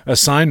DL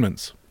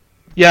assignments.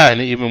 Yeah, and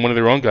even one of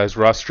their own guys,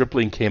 Ross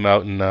Stripling, came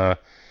out and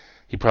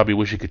he probably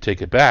wish he could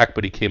take it back,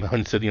 but he came out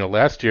and said,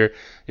 last year,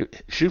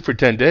 shoot for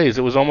 10 days.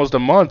 It was almost a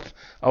month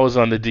I was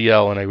on the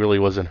DL and I really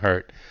wasn't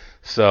hurt.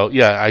 So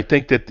yeah, I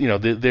think that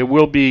there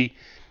will be,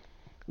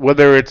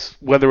 whether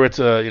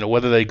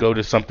they go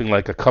to something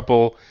like a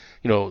couple,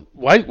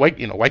 why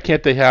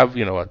can't they have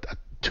a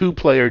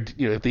 2-player,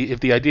 if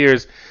the idea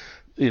is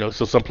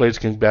so some players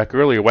can back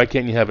earlier, why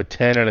can't you have a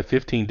 10 and a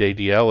 15-day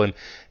DL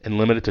and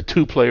limit it to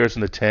 2 players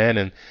in the 10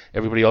 and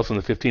everybody else in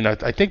the 15?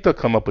 I think they'll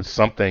come up with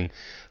something.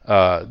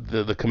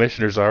 The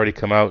commissioner's already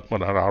come out,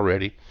 well, not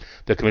already.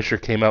 The commissioner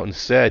came out and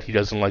said he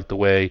doesn't like the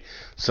way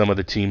some of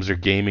the teams are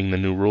gaming the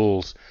new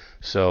rules.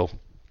 So,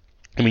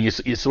 I mean,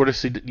 you sort of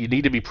see you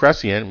need to be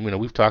prescient.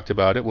 We've talked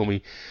about it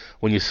when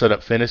you set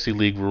up fantasy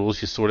league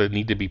rules. You sort of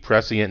need to be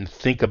prescient and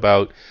think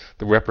about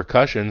the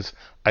repercussions.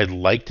 I'd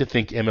like to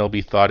think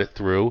MLB thought it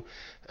through.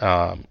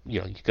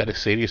 You got to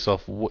say to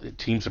yourself,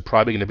 teams are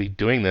probably going to be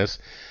doing this.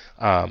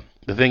 The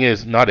thing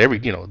is, not every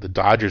the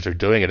Dodgers are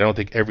doing it. I don't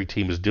think every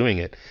team is doing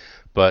it,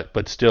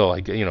 but still,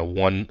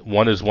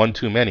 one is one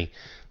too many.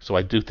 So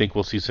I do think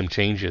we'll see some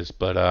changes,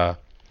 but.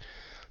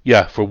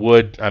 Yeah, for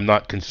Wood, I'm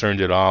not concerned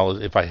at all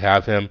if I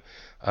have him.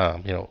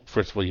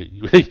 First of all,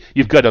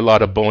 you've got a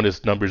lot of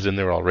bonus numbers in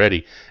there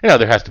already.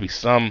 There has to be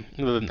some.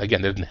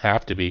 Again, there doesn't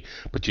have to be,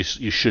 but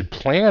you should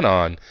plan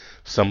on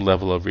some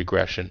level of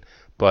regression.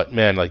 But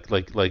man, like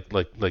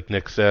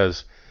Nick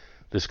says,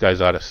 this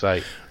guy's out of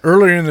sight.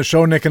 Earlier in the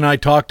show, Nick and I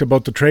talked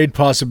about the trade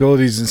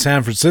possibilities in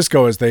San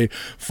Francisco as they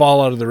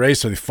fall out of the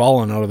race, or they've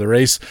fallen out of the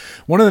race.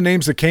 One of the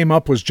names that came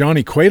up was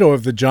Johnny Cueto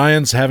of the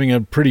Giants, having a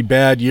pretty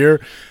bad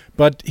year.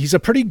 But he's a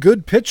pretty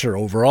good pitcher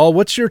overall.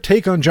 What's your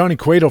take on Johnny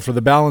Cueto for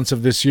the balance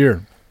of this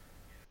year?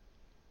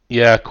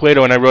 Yeah,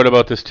 Cueto, and I wrote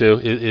about this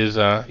too. Is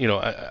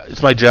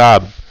it's my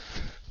job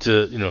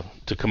to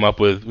come up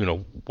with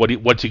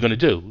what's he going to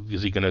do?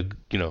 Is he going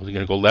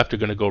to go left or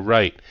going to go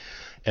right?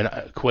 And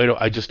Cueto,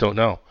 I just don't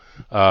know.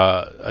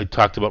 I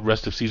talked about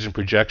rest of season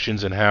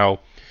projections and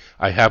how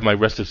I have my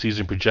rest of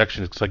season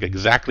projections. It's like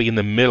exactly in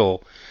the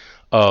middle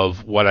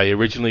of what I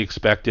originally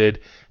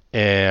expected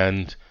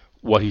and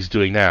what he's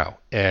doing now.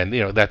 And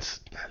that's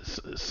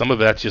some of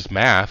that's just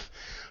math,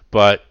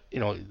 but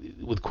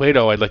with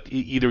Cueto, I'd like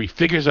either he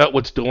figures out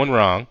what's doing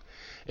wrong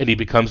and he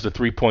becomes the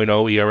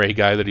 3.0 ERA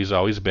guy that he's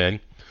always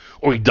been,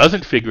 or he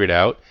doesn't figure it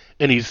out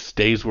and he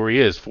stays where he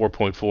is,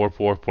 4.4,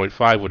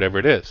 4.5, whatever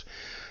it is.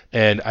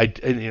 And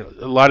a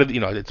lot of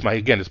it's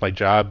my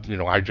job,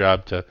 our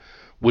job to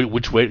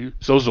which way.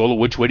 So Zola,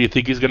 which way do you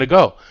think he's going to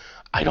go?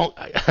 I don't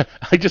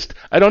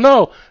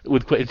know.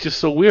 It's just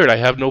so weird. I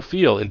have no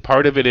feel, and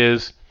part of it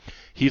is.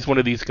 He's one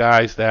of these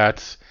guys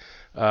that's,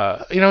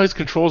 his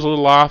control's a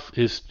little off.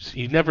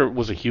 He never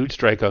was a huge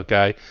strikeout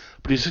guy,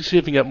 but he's just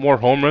giving up more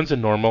home runs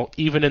than normal,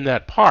 even in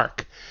that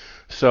park.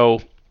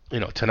 So,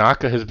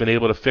 Tanaka has been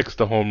able to fix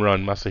the home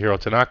run, Masahiro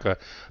Tanaka,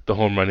 the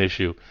home run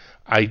issue.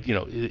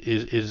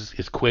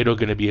 Is Cueto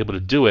going to be able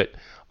to do it?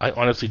 I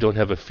honestly don't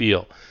have a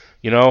feel.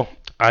 I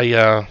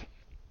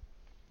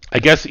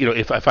guess,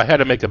 if I had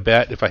to make a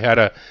bet, if I had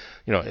a,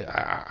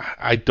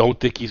 I don't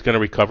think he's going to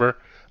recover.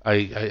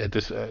 I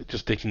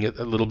just thinking it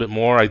a little bit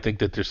more. I think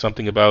that there's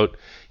something about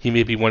he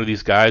may be one of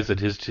these guys that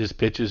his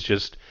pitches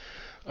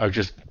are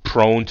just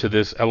prone to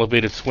this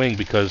elevated swing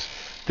because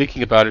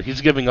thinking about it,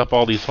 he's giving up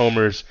all these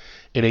homers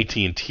in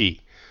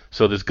AT&T.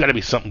 So there's got to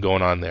be something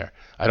going on there.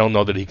 I don't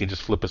know that he can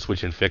just flip a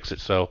switch and fix it.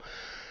 So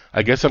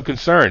I guess I'm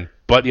concerned.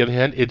 But on the other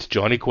hand, it's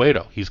Johnny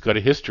Cueto. He's got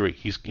a history.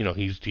 He's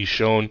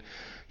shown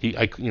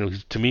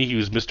to me he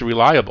was Mr.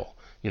 Reliable.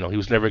 He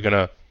was never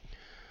gonna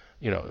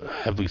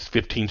have these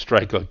 15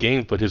 strikeout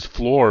games, but his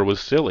floor was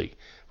silly.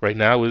 Right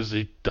now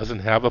he doesn't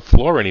have a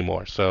floor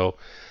anymore. So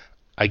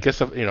I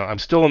guess I'm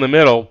still in the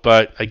middle,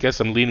 but I guess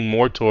I'm leaning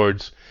more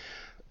towards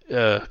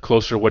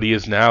closer to what he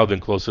is now than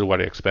closer to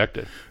what I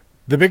expected.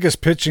 The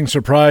biggest pitching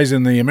surprise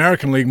in the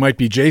American League might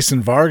be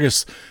Jason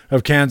Vargas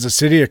of Kansas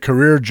City, a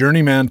career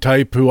journeyman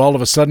type who all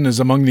of a sudden is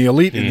among the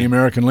elite in the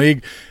American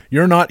League.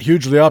 You're not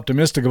hugely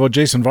optimistic about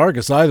Jason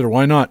Vargas either.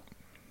 Why not?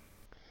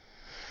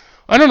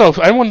 I don't know.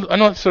 I'm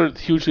not sort of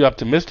hugely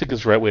optimistic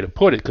is the right way to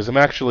put it, because I'm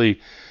actually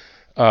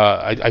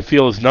I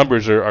feel his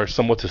numbers are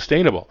somewhat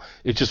sustainable.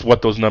 It's just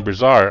what those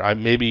numbers are.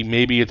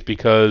 Maybe it's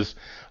because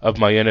of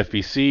my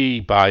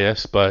NFBC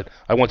bias, but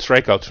I want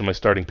strikeouts from my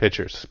starting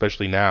pitchers,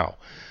 especially now.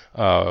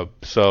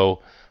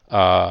 So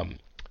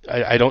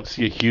I don't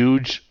see a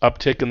huge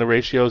uptick in the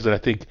ratios, and I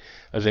think,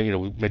 as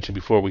we mentioned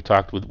before, we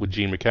talked with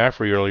Gene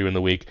McCaffrey earlier in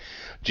the week.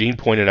 Gene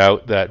pointed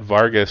out that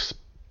Vargas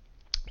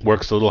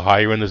works a little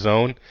higher in the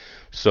zone,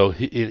 so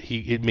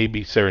it may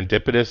be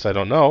serendipitous. I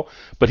don't know,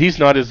 but he's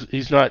not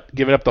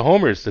giving up the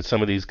homers that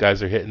some of these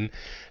guys are hitting.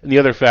 And the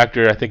other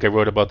factor, I think I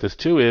wrote about this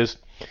too, is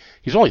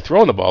he's only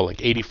throwing the ball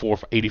like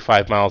 84,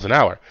 85 miles an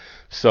hour.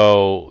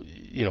 So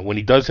when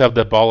he does have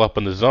that ball up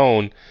in the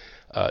zone,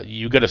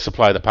 you got to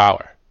supply the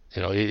power.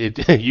 You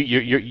got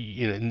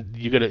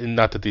to,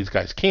 not that these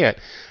guys can't,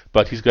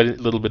 but he's got a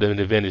little bit of an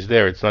advantage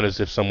there. It's not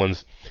as if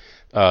someone's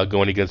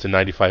going against a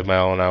 95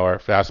 mile an hour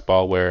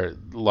fastball where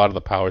a lot of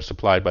the power is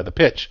supplied by the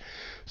pitch.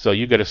 So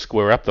you got to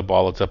square up the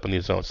ball that's up in the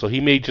zone. So he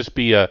may just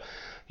be a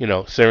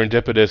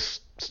serendipitous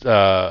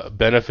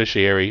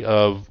beneficiary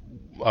of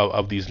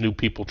these new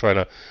people trying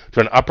to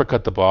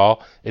uppercut the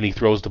ball, and he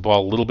throws the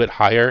ball a little bit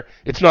higher.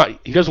 He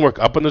doesn't work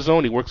up in the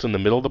zone. He works in the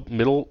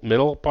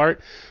middle part.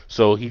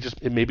 So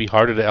it may be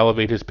harder to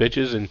elevate his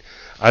pitches, and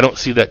I don't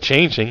see that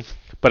changing.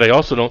 But I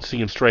also don't see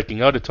him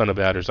striking out a ton of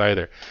batters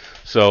either.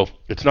 So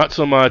it's not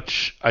so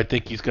much I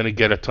think he's going to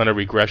get a ton of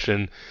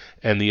regression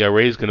and the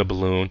ERA is going to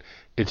balloon.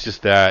 It's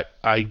just that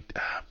I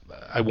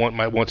want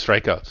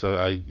strikeouts.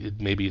 So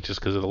maybe it's just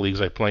because of the leagues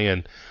I play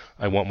in.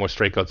 I want more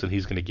strikeouts than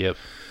he's going to give.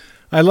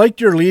 I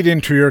liked your lead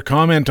into your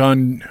comment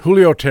on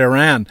Julio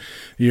Teheran.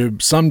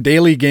 Some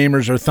daily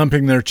gamers are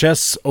thumping their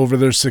chests over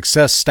their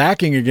success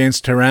stacking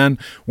against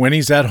Teheran when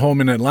he's at home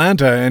in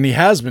Atlanta, and he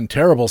has been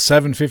terrible.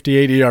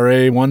 7.58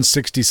 ERA,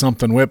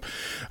 160-something whip.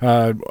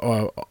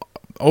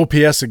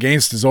 OPS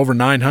against is over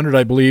 900,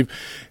 I believe.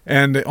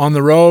 And on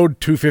the road,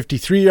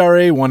 2.53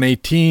 ERA,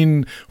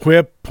 118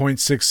 whip,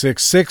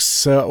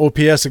 .666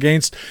 OPS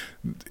against.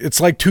 It's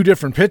like two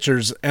different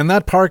pitchers, and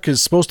that park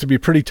is supposed to be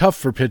pretty tough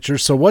for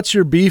pitchers. So what's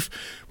your beef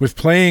with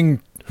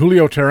playing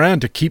Julio Teheran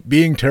to keep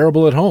being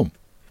terrible at home?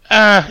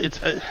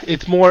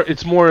 It's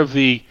more of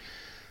the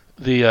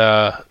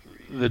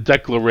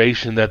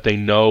declaration that they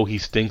know he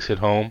stinks at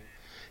home.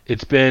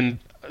 It's been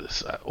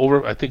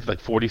over, I think, like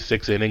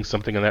 46 innings,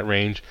 something in that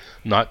range,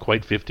 not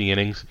quite 50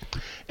 innings.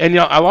 And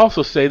I'll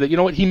also say that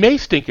he may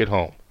stink at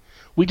home.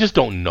 We just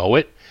don't know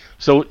it.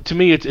 So to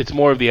me, it's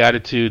more of the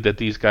attitude that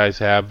these guys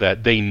have,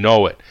 that they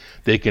know it.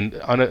 They can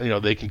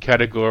they can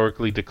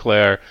categorically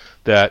declare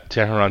that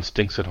Teheran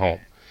stinks at home,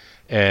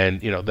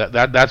 and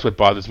that's what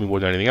bothers me more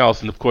than anything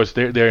else. And of course,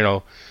 they're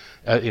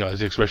as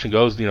the expression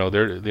goes,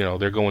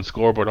 they're going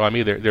scoreboard on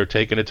me. They're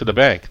taking it to the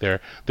bank.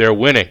 They're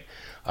winning.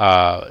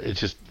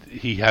 It's just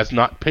he has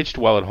not pitched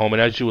well at home,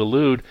 and as you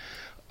allude,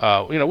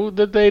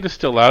 the data is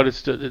still out.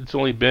 It's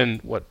only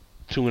been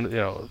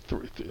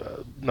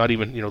not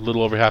even a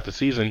little over half the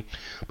season,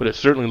 but it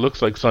certainly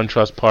looks like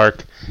SunTrust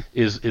Park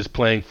is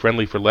playing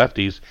friendly for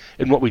lefties.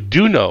 And what we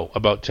do know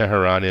about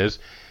Teheran is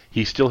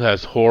he still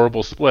has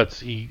horrible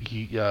splits.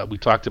 We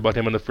talked about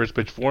him on the First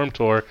Pitch Forum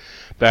Tour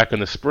back in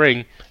the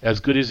spring. As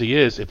good as he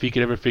is, if he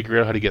could ever figure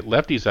out how to get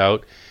lefties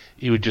out,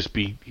 he would just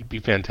be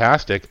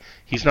fantastic.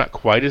 He's not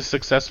quite as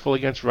successful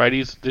against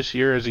righties this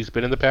year as he's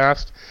been in the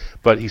past,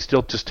 but he's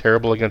still just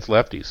terrible against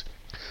lefties.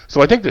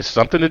 So I think there's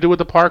something to do with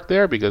the park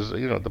there, because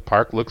the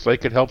park looks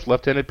like it helps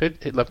left-handed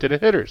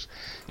hitters,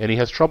 and he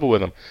has trouble with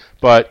them.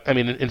 But I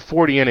mean, in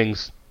 40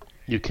 innings,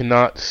 you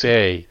cannot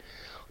say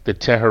that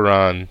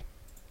Teheran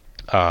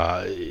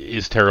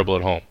is terrible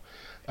at home.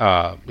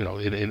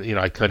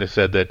 I kind of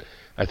said that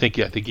I think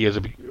he has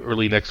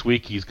early next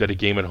week. He's got a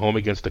game at home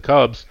against the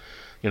Cubs.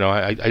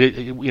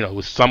 It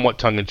was somewhat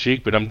tongue in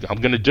cheek, but I'm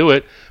going to do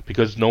it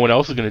because no one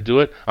else is going to do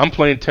it. I'm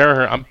playing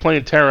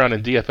Teheran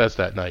in DFS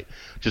that night,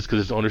 just because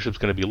his ownership's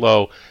going to be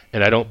low,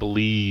 and I don't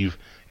believe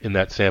in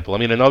that sample. I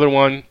mean, another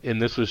one,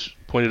 and this was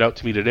pointed out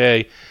to me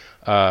today,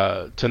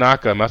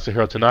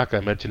 Masahiro Tanaka.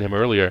 I mentioned him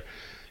earlier.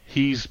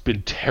 He's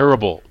been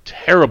terrible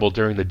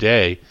during the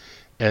day,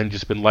 and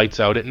just been lights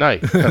out at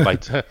night.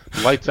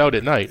 lights out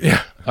at night.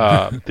 Yeah.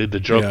 The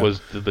joke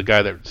was the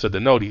guy that said the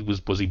note.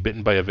 Was he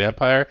bitten by a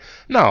vampire?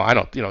 No, I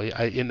don't.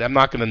 I'm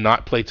not going to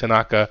not play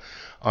Tanaka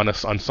on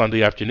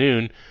Sunday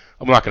afternoon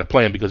I'm not going to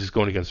play him because he's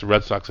going against the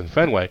Red Sox in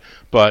Fenway.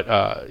 But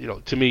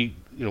to me,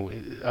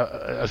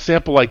 a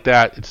sample like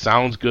that, it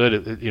sounds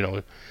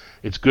good.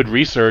 It's good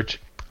research.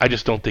 I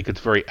just don't think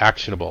it's very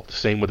actionable.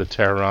 Same with the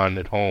Tehran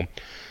at home.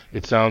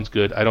 It sounds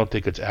good. I don't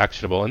think it's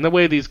actionable. And the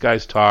way these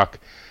guys talk,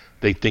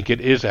 they think it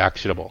is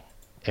actionable.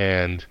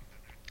 And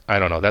I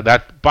don't know.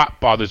 That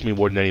bothers me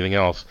more than anything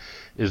else,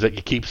 is that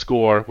you keep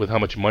score with how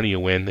much money you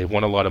win. They've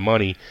won a lot of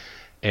money,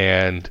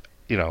 and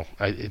I'm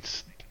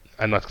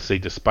not going to say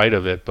despite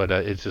of it, but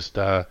it's just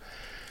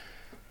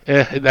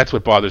that's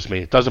what bothers me.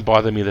 It doesn't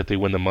bother me that they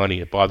win the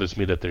money. It bothers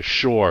me that they're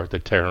sure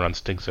that Tehran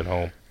stinks at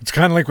home. It's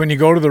kind of like when you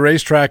go to the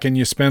racetrack and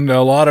you spend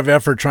a lot of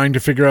effort trying to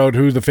figure out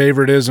who the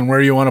favorite is and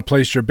where you want to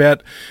place your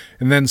bet,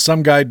 and then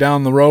some guy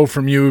down the row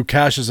from you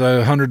cashes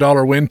a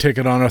 $100 win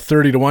ticket on a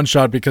 30-1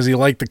 shot because he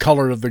liked the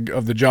color of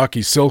the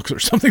jockey's silks or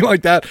something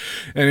like that.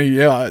 And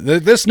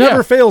this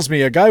never fails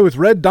me. A guy with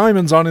red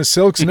diamonds on his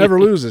silks never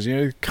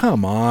loses.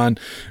 Come on,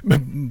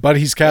 but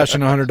he's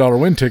cashing a $100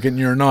 win ticket, and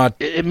you're not.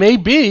 It may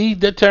be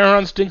that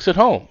Tehran stinks at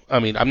home. I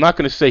mean, I'm not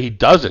going to say he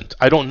doesn't.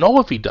 I don't know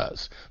if he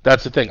does.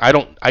 That's the thing. I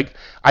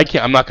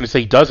can't. I'm not going to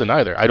say he doesn't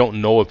either. I don't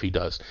know if he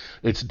does.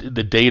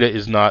 The data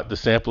is not, the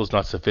sample is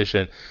not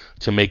sufficient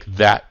to make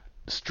that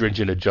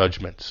stringent a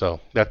judgment. So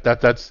that's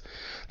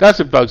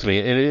what bugs me.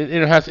 And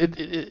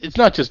it's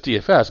not just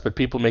DFS, but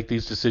people make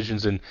these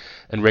decisions in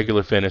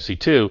regular fantasy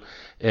too.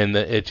 And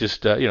it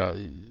just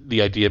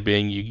the idea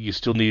being you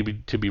still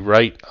need to be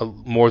right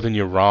more than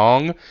you're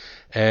wrong.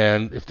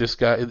 And if this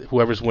guy,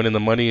 whoever's winning the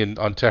money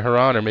on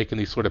Tehran or making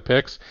these sort of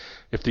picks,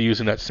 if they're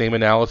using that same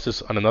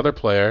analysis on another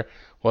player,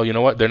 well, you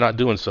know what? They're not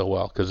doing so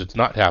well because it's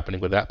not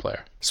happening with that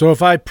player. So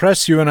if I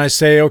press you and I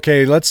say,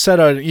 okay, let's set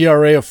an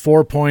ERA of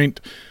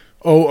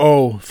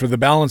 4.00 for the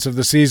balance of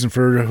the season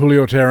for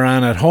Julio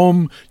Tehran at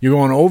home, you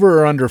going over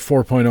or under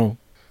 4.0?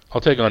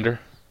 I'll take under.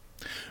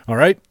 All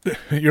right.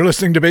 You're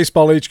listening to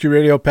Baseball HQ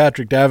Radio.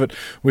 Patrick Davitt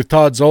with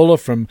Todd Zola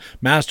from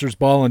Masters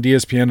Ball and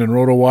ESPN and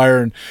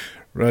RotoWire. And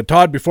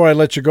Todd, before I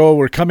let you go,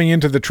 we're coming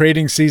into the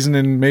trading season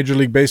in Major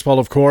League Baseball,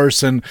 of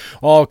course, and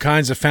all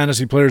kinds of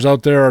fantasy players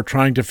out there are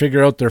trying to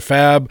figure out their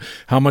fab,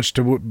 how much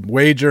to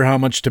wager, how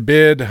much to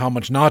bid, how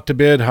much not to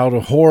bid, how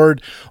to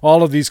hoard,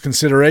 all of these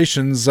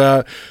considerations.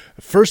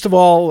 First of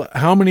all,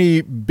 how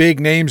many big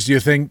names do you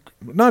think,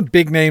 not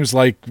big names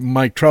like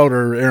Mike Trout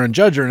or Aaron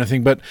Judge or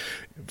anything, but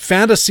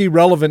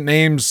fantasy-relevant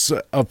names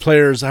of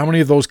players, how many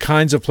of those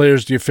kinds of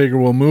players do you figure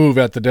will move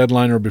at the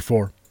deadline or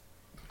before?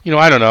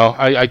 I don't know.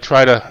 I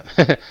try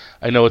to.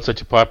 I know it's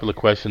such a popular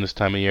question this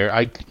time of year.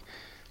 I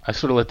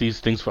sort of let these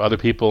things for other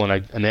people, and I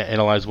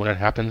analyze when it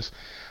happens.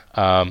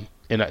 And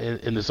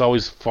there's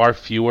always far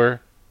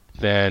fewer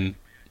than,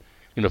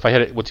 if I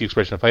had what's the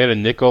expression? If I had a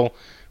nickel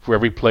for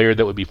every player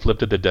that would be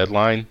flipped at the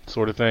deadline,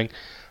 sort of thing.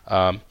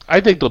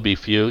 I think there'll be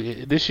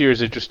few. This year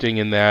is interesting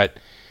in that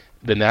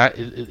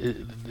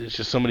there's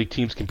just so many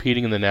teams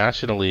competing in the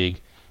National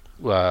League.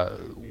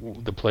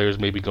 The players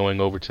may be going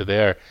over to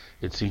there.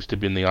 It seems to have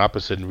been the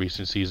opposite in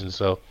recent seasons.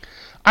 So,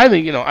 I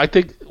think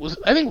it was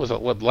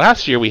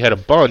last year we had a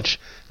bunch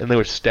and they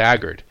were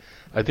staggered.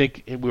 I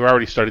think we were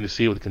already starting to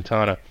see it with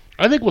Quintana.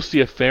 I think we'll see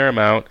a fair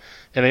amount,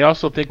 and I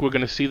also think we're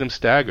going to see them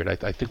staggered.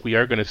 I think we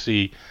are going to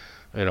see.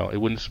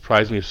 It wouldn't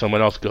surprise me if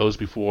someone else goes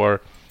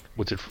before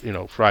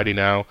Friday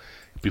now,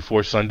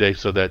 before Sunday,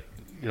 so that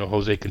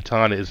Jose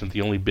Quintana isn't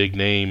the only big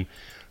name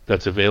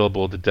that's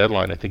available at the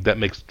deadline. I think that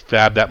makes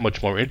Fab that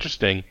much more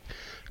interesting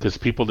because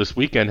people this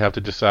weekend have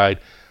to decide,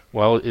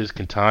 well, is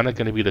Quintana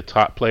going to be the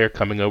top player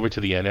coming over to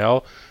the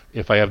NL?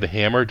 If I have the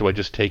hammer, do I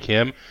just take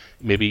him?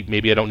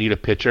 Maybe I don't need a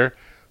pitcher,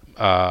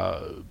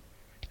 so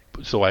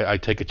I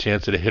take a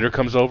chance that a hitter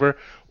comes over,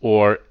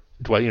 or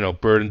do I,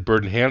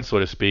 bird in hand, so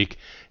to speak,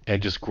 and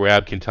just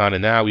grab Quintana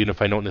now, even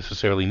if I don't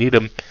necessarily need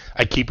him.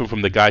 I keep him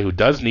from the guy who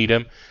does need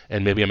him,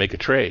 and maybe I make a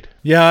trade.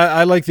 Yeah,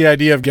 I like the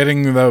idea of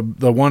getting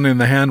the one in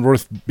the hand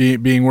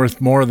being worth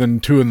more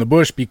than two in the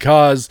bush,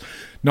 because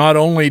not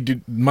only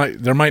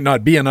there might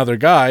not be another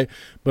guy,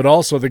 but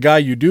also the guy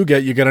you do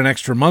get, you get an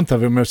extra month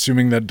of him,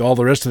 assuming that all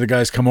the rest of the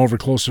guys come over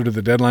closer to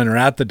the deadline or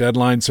at the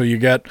deadline, so you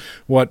get,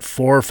 4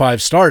 or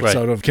 5 starts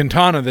out of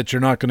Quintana that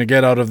you're not going to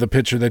get out of the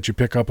pitcher that you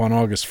pick up on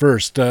August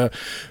 1st.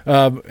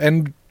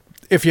 And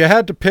if you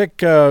had to pick,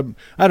 2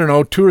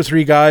 or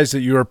 3 guys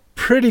that you are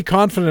pretty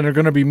confident are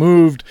going to be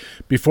moved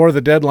before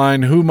the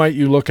deadline, who might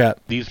you look at?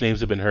 These names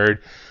have been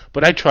heard,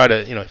 but I try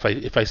to,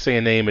 if I say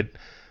a name,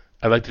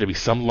 I like there to be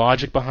some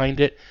logic behind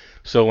it.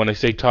 So when I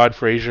say Todd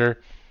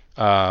Frazier,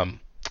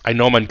 I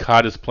know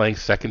Moncada's playing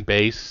second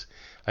base.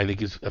 I think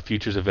his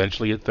future's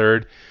eventually at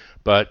third,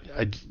 but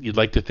you'd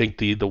like to think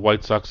the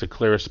White Sox would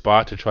clear a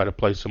spot to try to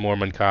play some more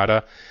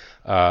Moncada.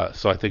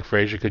 So I think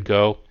Frazier could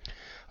go.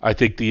 I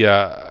think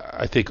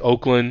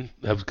Oakland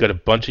has got a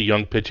bunch of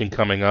young pitching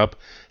coming up,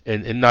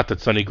 and not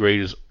that Sonny Gray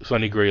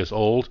is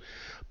old,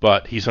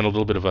 but he's on a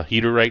little bit of a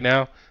heater right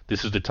now.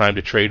 This is the time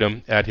to trade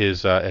him at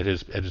his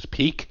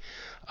peak.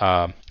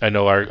 I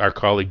know our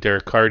colleague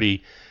Derek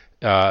Carty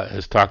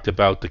has talked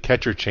about the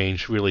catcher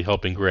change really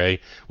helping Gray,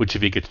 which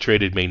if he gets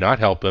traded may not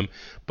help him.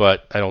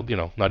 But I don't,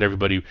 not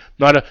everybody,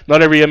 not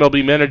every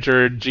MLB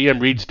manager or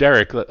GM reads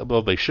Derek.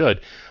 Well, they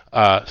should.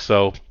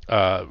 So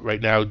right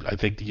now, I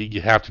think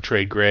you have to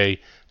trade Gray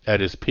at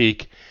his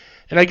peak.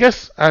 And I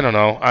guess I don't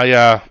know.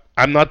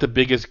 I'm not the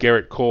biggest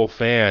Garrett Cole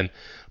fan,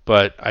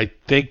 but I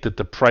think that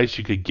the price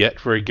you could get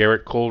for a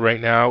Garrett Cole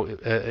right now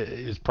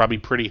is probably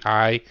pretty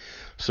high.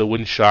 So it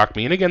wouldn't shock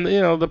me. And again,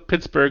 the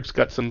Pittsburgh's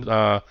got some.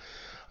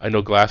 I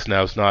know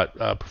Glasnow's not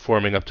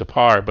performing up to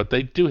par, but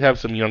they do have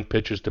some young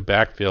pitchers to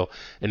backfill.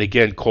 And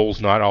again, Cole's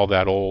not all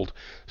that old.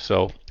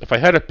 So if I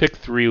had to pick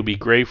three, it would be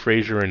Gray,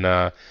 Frazier,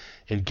 and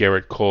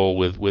Garrett Cole,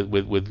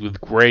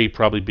 with Gray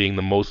probably being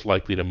the most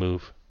likely to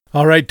move.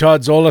 All right,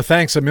 Todd Zola,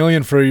 thanks a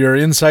million for your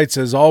insights.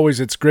 As always,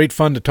 it's great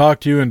fun to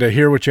talk to you and to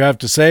hear what you have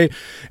to say.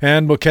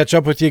 And we'll catch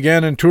up with you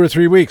again in 2 or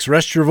 3 weeks.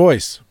 Rest your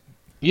voice.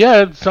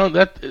 Yeah,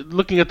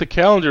 looking at the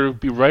calendar, it would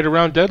be right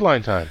around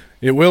deadline time.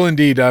 It will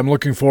indeed. I'm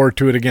looking forward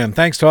to it again.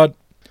 Thanks, Todd.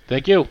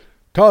 Thank you.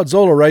 Todd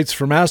Zola writes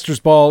for Masters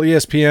Ball,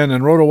 ESPN,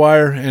 and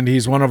RotoWire, and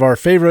he's one of our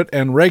favorite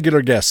and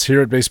regular guests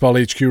here at Baseball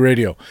HQ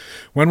Radio.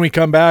 When we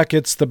come back,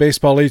 it's the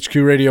Baseball HQ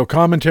Radio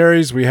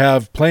commentaries. We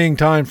have Playing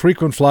Time,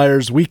 Frequent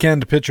Flyers,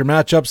 Weekend Pitcher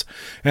Matchups,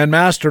 and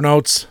Master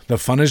Notes. The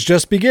fun is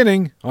just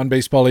beginning on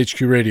Baseball HQ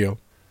Radio.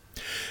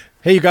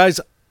 Hey, you guys.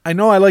 I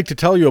know I like to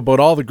tell you about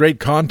all the great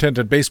content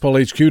at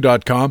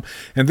BaseballHQ.com,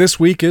 and this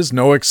week is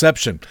no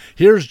exception.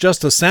 Here's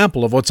just a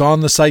sample of what's on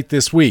the site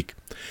this week.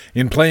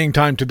 In Playing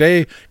Time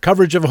today,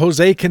 coverage of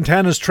Jose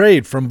Quintana's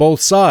trade from both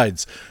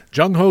sides,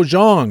 Jung Ho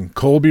Jong,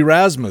 Colby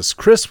Rasmus,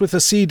 Chris with a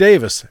C.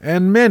 Davis,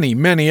 and many,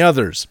 many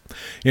others.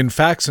 In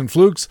Facts and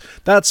Flukes,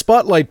 that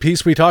spotlight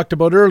piece we talked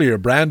about earlier,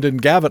 Brandon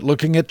Gavitt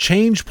looking at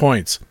change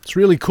points. It's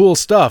really cool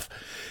stuff.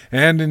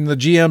 And in the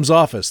GM's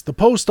office, the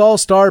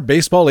post-All-Star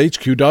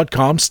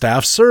BaseballHQ.com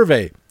staff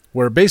survey,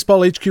 where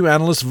Baseball HQ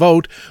analysts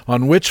vote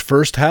on which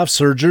first-half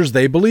surgers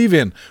they believe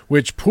in,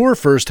 which poor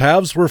first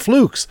halves were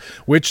flukes,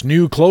 which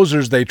new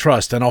closers they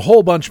trust, and a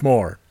whole bunch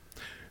more.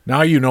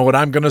 Now you know what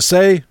I'm going to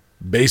say.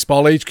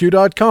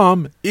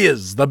 BaseballHQ.com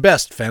is the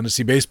best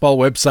fantasy baseball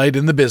website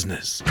in the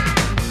business.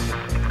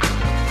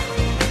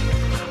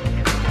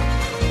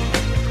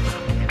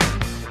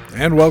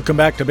 And welcome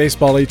back to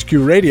Baseball HQ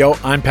Radio.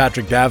 I'm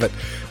Patrick Davitt.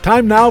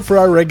 Time now for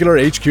our regular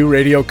HQ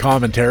Radio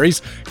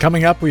commentaries.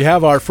 Coming up, we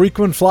have our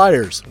Frequent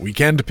Flyers,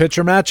 Weekend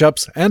Pitcher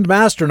Matchups, and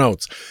Master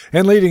Notes.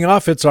 And leading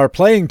off, it's our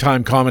Playing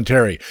Time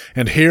commentary.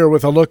 And here,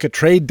 with a look at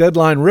trade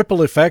deadline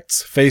ripple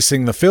effects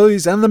facing the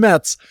Phillies and the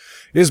Mets,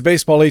 is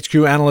Baseball HQ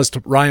analyst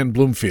Ryan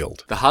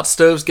Bloomfield. The hot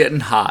stove's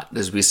getting hot,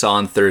 as we saw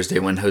on Thursday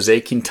when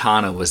Jose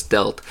Quintana was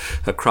dealt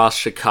across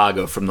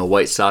Chicago from the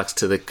White Sox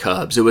to the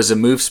Cubs. It was a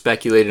move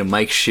speculated in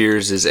Mike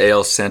Shears'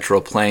 AL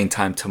Central Playing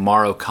Time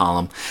Tomorrow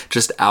column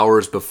just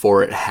hours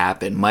before it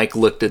happened. Mike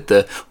looked at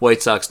the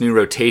White Sox new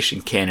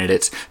rotation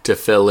candidates to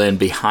fill in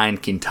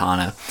behind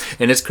Quintana,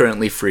 and it's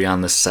currently free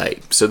on the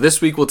site. So this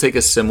week we'll take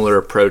a similar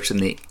approach in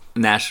the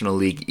National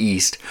League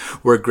East,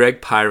 where Greg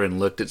Pyron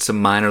looked at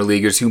some minor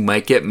leaguers who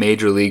might get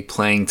major league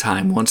playing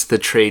time once the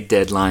trade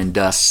deadline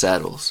dust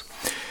settles.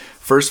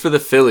 First for the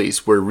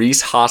Phillies, where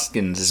Rhys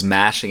Hoskins is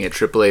mashing at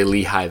AAA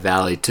Lehigh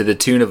Valley to the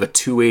tune of a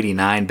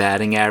 .289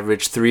 batting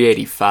average,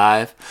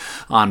 .385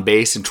 on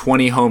base, and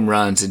 20 home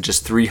runs in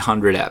just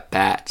 300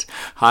 at-bats.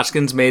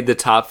 Hoskins made the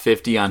top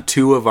 50 on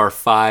 2 of our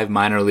 5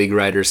 minor league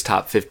writers'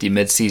 top 50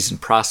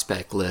 midseason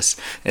prospect lists,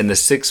 and the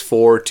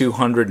 6'4",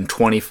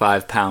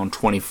 225-pound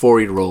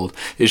 24-year-old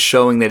is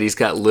showing that he's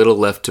got little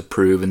left to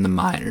prove in the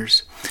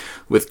minors.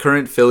 With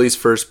current Phillies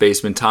first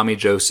baseman Tommy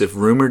Joseph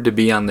rumored to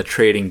be on the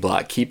trading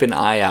block, keep an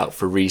eye out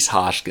for Rhys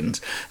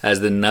Hoskins, as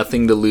the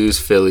nothing-to-lose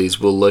Phillies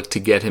will look to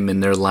get him in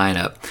their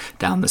lineup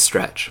down the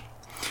stretch.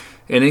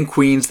 And in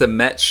Queens, the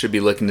Mets should be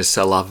looking to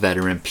sell off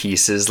veteran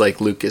pieces like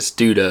Lucas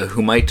Duda,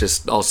 who might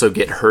just also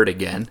get hurt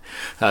again.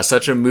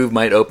 Such a move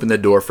might open the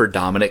door for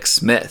Dominic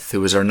Smith,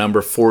 who is our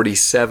number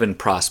 47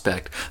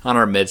 prospect on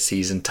our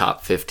midseason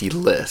top 50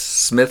 list.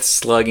 Smith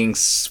slugging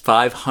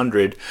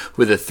 .500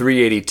 with a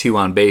 .382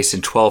 on base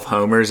and 12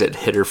 homers at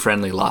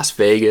hitter-friendly Las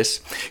Vegas.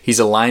 He's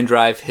a line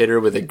drive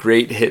hitter with a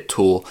great hit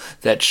tool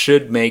that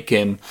should make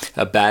him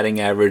a batting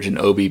average and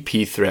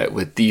OBP threat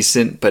with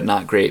decent but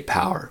not great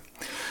power.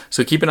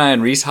 So keep an eye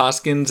on Rhys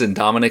Hoskins and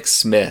Dominic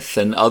Smith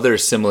and other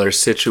similar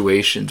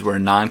situations where a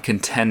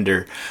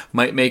non-contender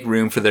might make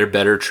room for their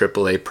better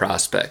AAA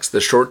prospects.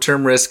 The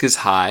short-term risk is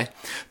high,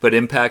 but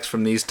impacts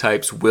from these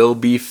types will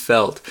be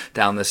felt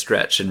down the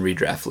stretch in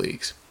redraft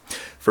leagues.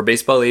 For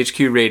Baseball HQ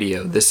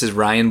Radio, this is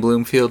Ryan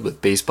Bloomfield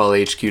with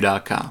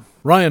BaseballHQ.com.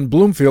 Ryan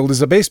Bloomfield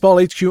is a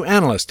Baseball HQ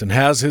analyst and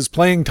has his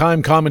Playing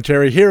Time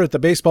commentary here at the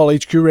Baseball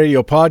HQ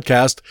Radio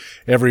podcast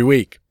every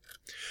week.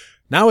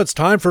 Now it's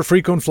time for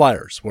Frequent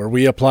Flyers, where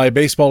we apply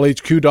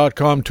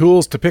BaseballHQ.com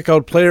tools to pick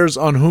out players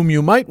on whom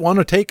you might want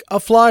to take a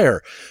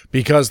flyer,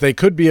 because they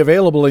could be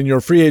available in your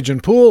free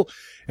agent pool,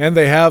 and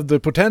they have the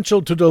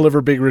potential to deliver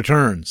big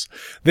returns.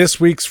 This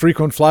week's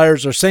frequent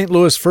flyers are St.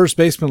 Louis first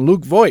baseman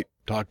Luke Voit.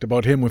 Talked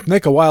about him with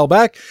Nick a while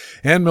back,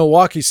 and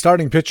Milwaukee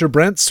starting pitcher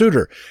Brent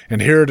Suter.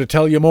 And here to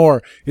tell you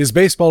more is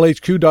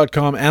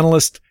BaseballHQ.com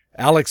analyst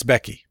Alex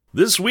Becky.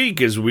 This week,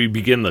 as we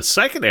begin the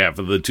second half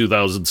of the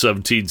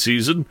 2017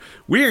 season,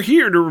 we're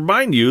here to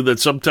remind you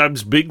that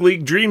sometimes big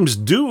league dreams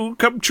do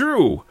come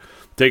true.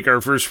 Take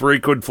our first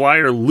frequent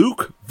flyer,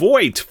 Luke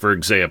Voit, for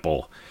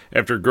example.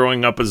 After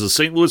growing up as a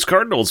St. Louis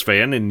Cardinals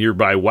fan in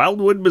nearby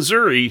Wildwood,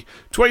 Missouri,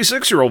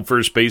 26-year-old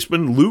first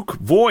baseman Luke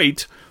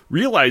Voit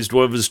realized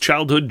one of his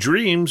childhood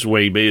dreams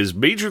when he made his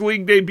major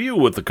league debut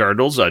with the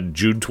Cardinals on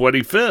June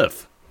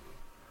 25th.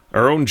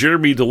 Our own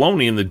Jeremy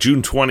Deloney in the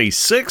June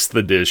 26th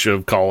edition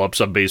of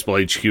Call-Ups on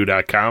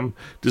BaseballHQ.com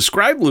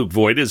described Luke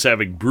Voit as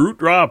having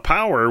brute raw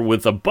power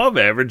with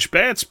above-average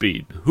bat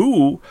speed,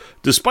 who,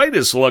 despite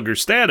his slugger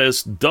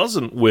status,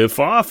 doesn't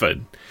whiff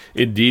often.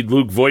 Indeed,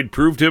 Luke Voit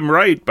proved him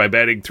right by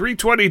batting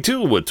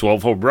 .322 with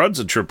 12 home runs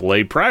at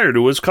AAA prior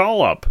to his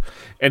call-up,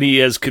 and he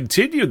has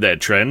continued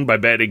that trend by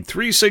batting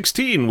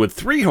 .316 with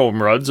 3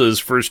 home runs in his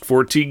first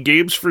 14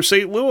 games for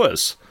St.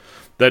 Louis.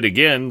 Then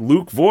again,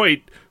 Luke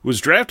Voit was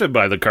drafted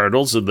by the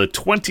Cardinals in the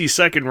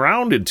 22nd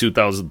round in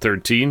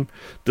 2013,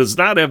 does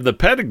not have the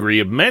pedigree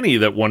of many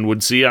that one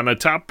would see on a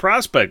top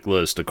prospect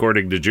list,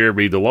 according to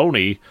Jeremy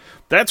Deloney.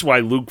 That's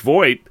why Luke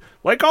Voit,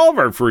 like all of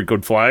our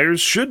frequent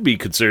flyers, should be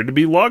considered to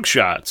be long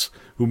shots,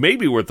 who may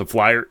be worth a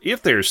flyer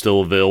if they're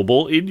still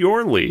available in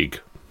your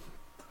league.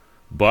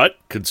 But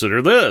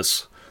consider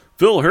this.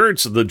 Phil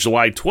Hertz of the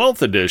July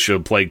 12th edition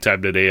of Playing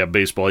Time Today on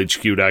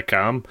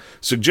BaseballHQ.com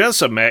suggests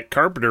that Matt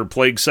Carpenter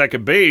playing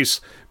second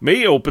base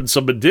may open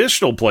some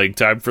additional playing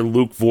time for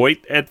Luke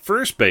Voit at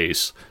first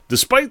base,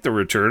 despite the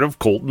return of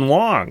Colton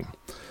Long.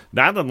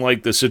 Not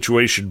unlike the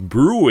situation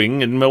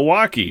brewing in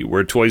Milwaukee,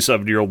 where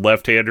 27-year-old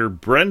left-hander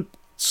Brent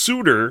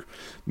Suter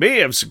may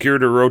have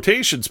secured a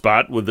rotation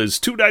spot with his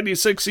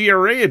 .296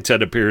 ERA in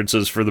 10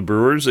 appearances for the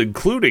Brewers,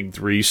 including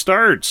 3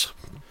 starts.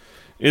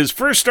 In his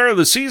first start of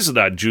the season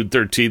on June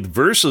 13th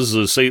versus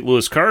the St.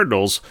 Louis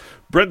Cardinals,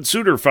 Brent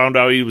Suter found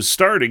out he was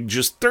starting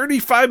just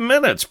 35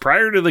 minutes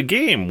prior to the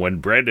game when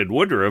Brandon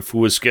Woodruff, who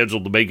was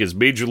scheduled to make his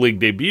major league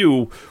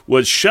debut,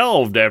 was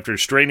shelved after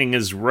straining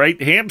his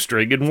right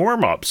hamstring in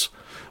warm-ups.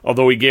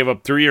 Although he gave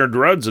up 3 earned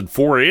runs in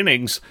 4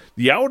 innings,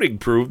 the outing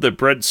proved that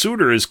Brent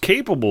Suter is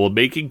capable of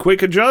making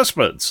quick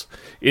adjustments.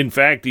 In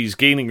fact, he's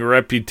gaining a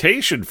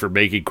reputation for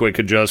making quick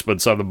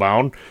adjustments on the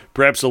mound,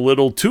 perhaps a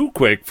little too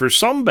quick for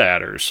some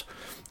batters.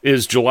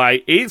 His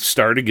July 8th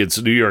start against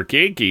the New York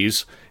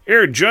Yankees,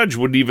 Aaron Judge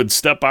wouldn't even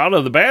step out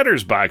of the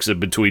batter's box in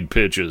between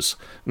pitches.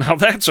 Now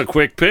that's a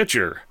quick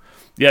pitcher.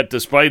 Yet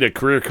despite a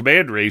career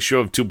command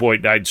ratio of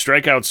 2.9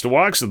 strikeouts to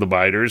walks in the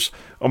minors,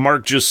 a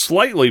mark just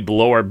slightly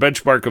below our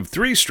benchmark of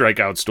 3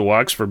 strikeouts to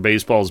walks for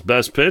baseball's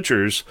best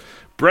pitchers,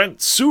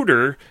 Brent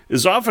Suter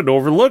is often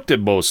overlooked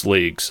in most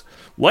leagues.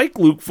 Like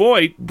Luke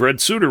Voit, Brent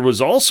Suter was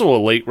also a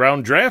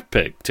late-round draft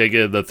pick,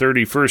 taken in the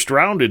 31st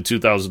round in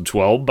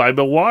 2012 by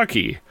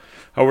Milwaukee.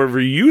 However,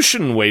 you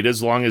shouldn't wait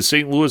as long as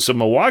St. Louis and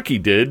Milwaukee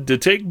did to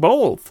take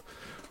both.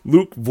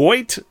 Luke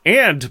Voit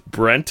and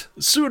Brent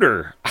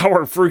Suter,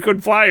 our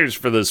frequent flyers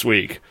for this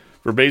week.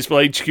 For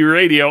Baseball HQ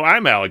Radio,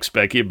 I'm Alex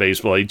Becky at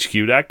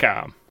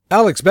BaseballHQ.com.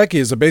 Alex Becky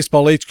is a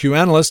Baseball HQ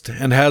analyst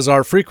and has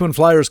our frequent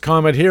flyers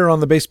comment here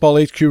on the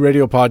Baseball HQ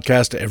Radio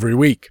podcast every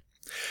week.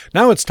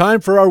 Now it's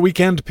time for our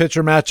weekend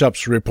pitcher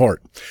matchups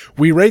report.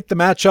 We rate the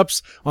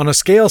matchups on a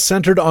scale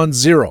centered on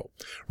 0.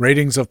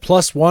 Ratings of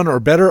 +1 or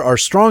better are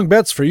strong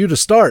bets for you to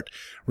start.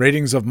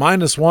 Ratings of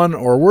 -1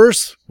 or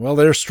worse, well,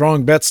 they're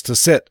strong bets to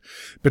sit.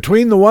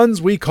 Between the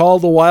ones we call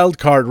the wild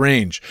card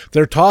range,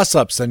 they're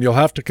toss-ups, and you'll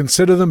have to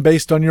consider them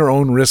based on your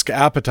own risk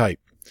appetite.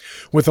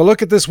 With a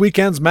look at this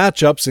weekend's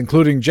matchups,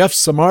 including Jeff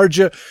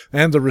Samardzija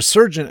and the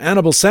resurgent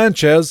Anibal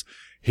Sanchez,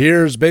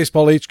 here's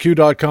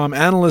BaseballHQ.com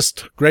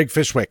analyst Greg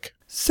Fishwick.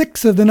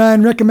 6 of the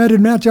 9 recommended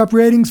matchup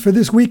ratings for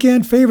this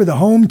weekend favor the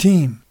home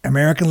team.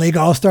 American League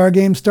All-Star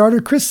Game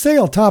starter Chris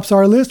Sale tops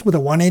our list with a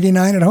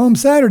 189 at home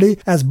Saturday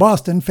as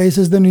Boston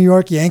faces the New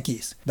York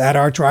Yankees. That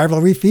arch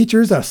rivalry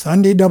features a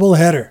Sunday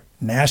doubleheader.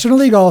 National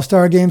League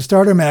All-Star Game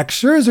starter Max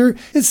Scherzer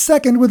is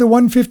second with a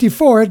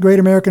 154 at Great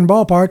American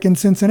Ballpark in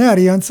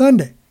Cincinnati on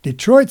Sunday.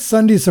 Detroit's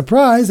Sunday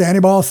surprise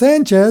Anibal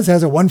Sanchez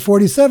has a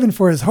 147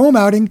 for his home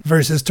outing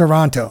versus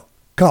Toronto.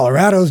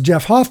 Colorado's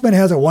Jeff Hoffman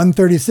has a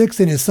 136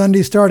 in his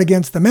Sunday start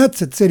against the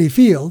Mets at Citi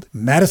Field.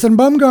 Madison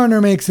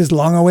Bumgarner makes his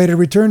long-awaited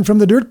return from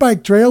the dirt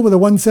bike trail with a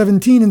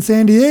 117 in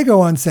San Diego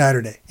on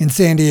Saturday. In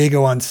San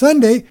Diego on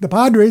Sunday, the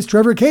Padres'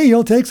 Trevor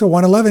Cahill takes a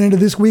 111 into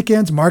this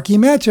weekend's marquee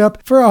matchup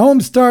for a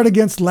home start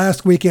against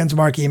last weekend's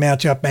marquee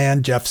matchup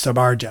man Jeff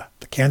Samardzija.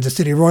 The Kansas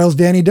City Royals'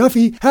 Danny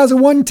Duffy has a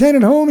 110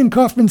 at home in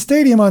Kauffman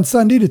Stadium on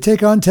Sunday to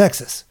take on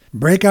Texas.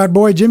 Breakout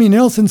boy Jimmy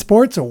Nelson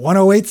sports a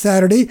 108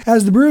 Saturday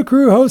as the Brew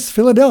Crew hosts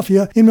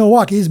Philadelphia in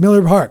Milwaukee's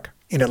Miller Park.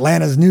 In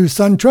Atlanta's new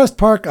SunTrust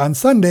Park on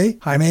Sunday,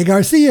 Jaime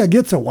Garcia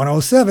gets a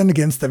 107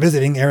 against the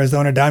visiting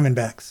Arizona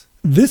Diamondbacks.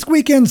 This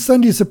weekend's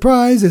Sunday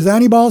surprise is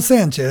Anibal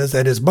Sanchez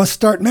at his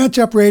must-start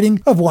matchup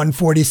rating of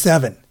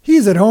 147.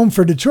 He's at home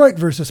for Detroit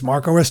versus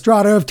Marco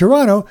Estrada of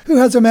Toronto, who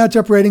has a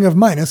matchup rating of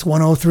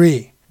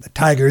 -103. The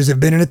Tigers have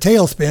been in a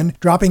tailspin,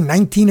 dropping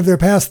 19 of their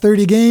past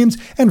 30 games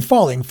and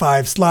falling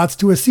 5 slots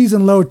to a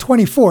season-low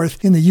 24th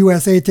in the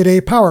USA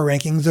Today Power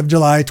Rankings of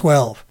July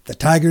 12. The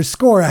Tigers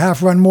score a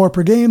half-run more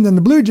per game than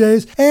the Blue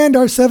Jays and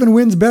are 7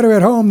 wins better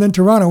at home than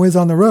Toronto is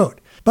on the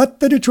road. But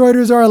the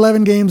Detroiters are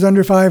 11 games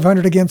under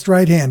 500 against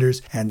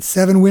right-handers and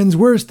 7 wins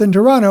worse than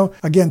Toronto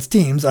against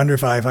teams under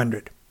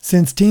 500.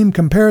 Since team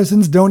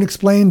comparisons don't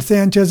explain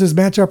Sanchez's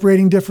matchup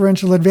rating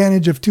differential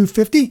advantage of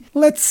 250,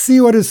 let's see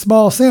what his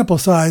small sample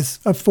size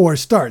of 4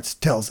 starts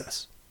tells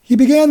us. He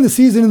began the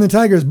season in the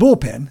Tigers'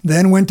 bullpen,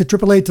 then went to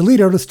AAA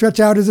Toledo to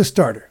stretch out as a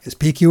starter. His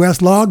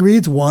PQS log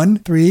reads 1,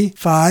 3,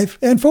 5,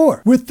 and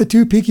 4, with the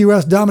 2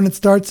 PQS dominant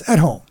starts at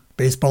home.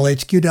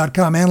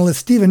 BaseballHQ.com analyst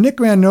Stephen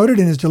Nickran noted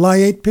in his July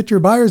 8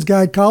 Pitcher Buyer's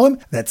Guide column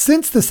that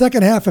since the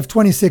second half of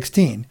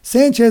 2016,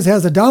 Sanchez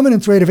has a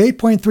dominance rate of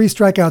 8.3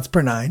 strikeouts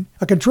per 9,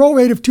 a control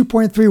rate of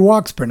 2.3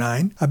 walks per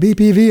 9, a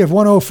BPV of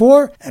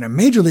 104, and a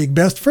Major League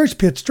best first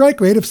pitch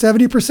strike rate of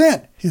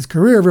 70%. His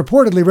career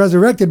reportedly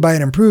resurrected by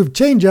an improved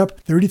changeup,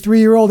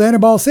 33-year-old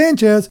Anibal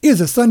Sanchez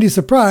is a Sunday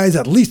surprise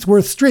at least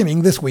worth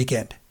streaming this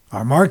weekend.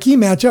 Our marquee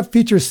matchup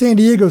features San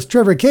Diego's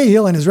Trevor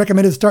Cahill and his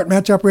recommended start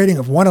matchup rating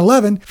of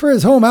 111 for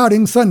his home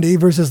outing Sunday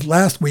versus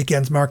last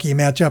weekend's marquee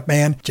matchup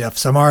man, Jeff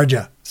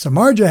Samardzija.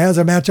 Samardzija has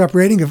a matchup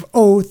rating of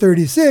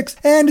 0.36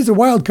 and is a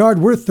wild card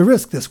worth the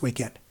risk this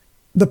weekend.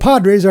 The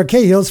Padres are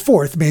Cahill's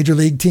 4th Major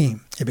League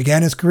team. He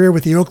began his career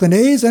with the Oakland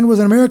A's and was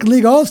an American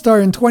League All-Star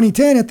in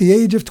 2010 at the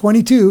age of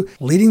 22,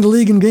 leading the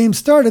league in games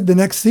started the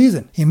next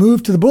season. He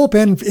moved to the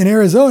bullpen in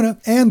Arizona,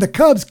 and the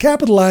Cubs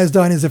capitalized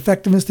on his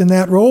effectiveness in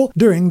that role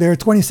during their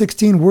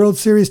 2016 World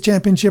Series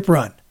championship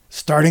run.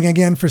 Starting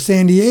again for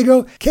San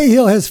Diego,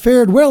 Cahill has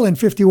fared well in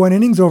 51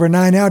 innings over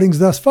 9 outings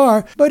thus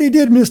far, but he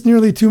did miss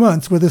nearly 2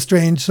 months with a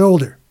strained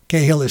shoulder.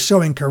 Cahill is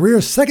showing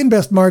career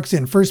second-best marks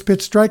in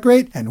first-pitch strike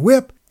rate and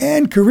whip,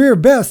 and career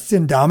bests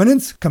in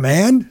dominance,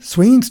 command,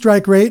 swinging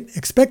strike rate,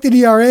 expected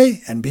ERA,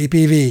 and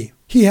BPV.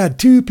 He had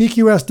 2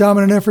 PQS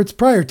dominant efforts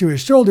prior to his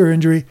shoulder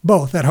injury,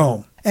 both at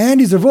home. And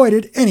he's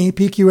avoided any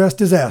PQS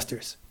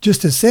disasters.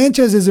 Just as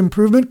Sanchez's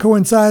improvement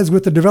coincides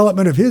with the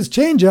development of his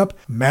changeup,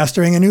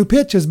 mastering a new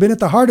pitch has been at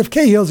the heart of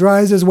Cahill's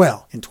rise as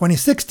well. In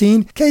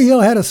 2016,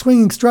 Cahill had a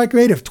swinging strike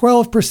rate of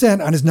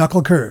 12% on his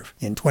knuckle curve.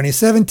 In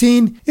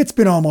 2017, it's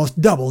been almost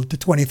doubled to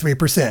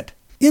 23%.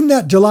 In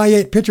that July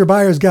 8 Pitcher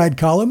Buyer's Guide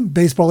column,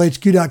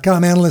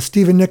 BaseballHQ.com analyst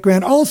Stephen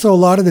Nickran also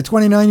lauded the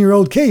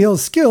 29-year-old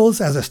Cahill's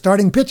skills as a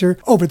starting pitcher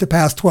over the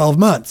past 12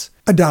 months.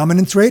 A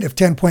dominance rate of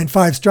 10.5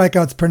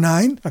 strikeouts per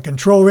 9, a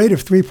control rate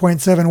of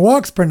 3.7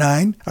 walks per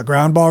 9, a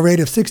ground ball rate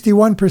of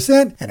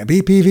 61%, and a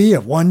BPV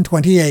of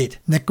 128.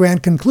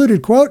 Nickran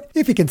concluded, quote,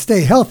 "If he can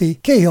stay healthy,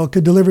 Cahill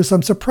could deliver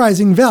some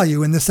surprising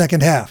value in the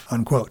second half,"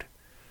 unquote.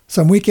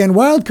 Some weekend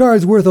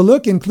wildcards worth a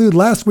look include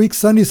last week's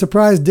Sunday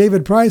surprise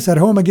David Price at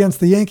home against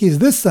the Yankees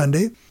this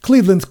Sunday,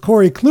 Cleveland's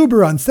Corey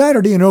Kluber on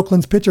Saturday in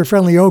Oakland's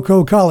pitcher-friendly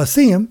Oco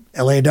Coliseum,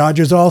 LA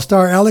Dodgers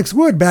All-Star Alex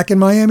Wood back in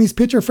Miami's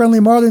pitcher-friendly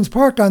Marlins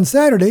Park on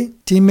Saturday,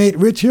 teammate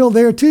Rich Hill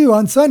there too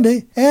on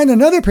Sunday, and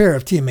another pair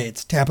of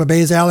teammates, Tampa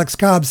Bay's Alex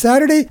Cobb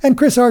Saturday and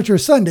Chris Archer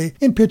Sunday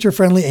in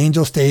pitcher-friendly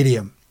Angel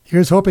Stadium.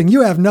 Here's hoping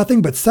you have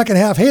nothing but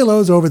second-half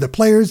halos over the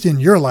players in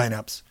your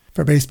lineups.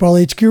 For Baseball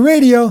HQ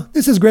Radio,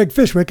 this is Greg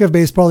Fishwick of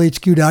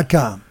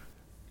BaseballHQ.com.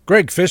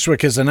 Greg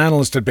Fishwick is an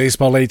analyst at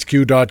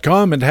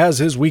BaseballHQ.com and has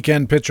his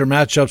weekend pitcher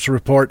matchups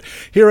report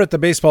here at the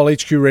Baseball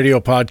HQ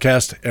Radio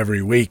podcast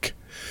every week.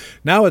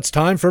 Now it's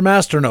time for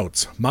Master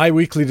Notes, my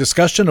weekly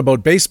discussion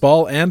about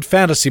baseball and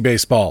fantasy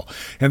baseball.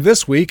 And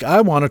this week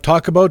I want to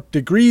talk about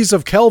degrees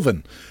of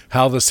Kelvin,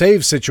 how the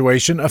save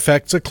situation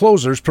affects a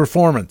closer's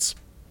performance.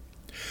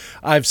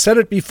 I've said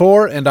it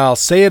before and I'll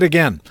say it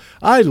again.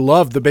 I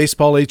love the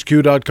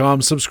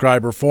BaseballHQ.com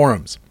subscriber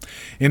forums.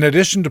 In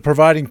addition to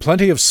providing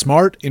plenty of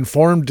smart,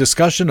 informed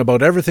discussion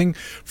about everything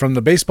from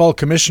the baseball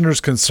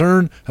commissioner's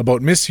concern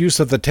about misuse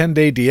of the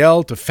 10-day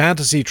DL to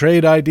fantasy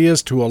trade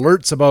ideas to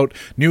alerts about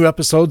new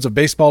episodes of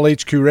Baseball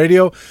HQ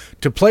Radio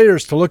to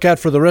players to look at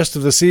for the rest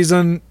of the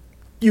season,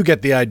 you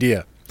get the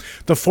idea.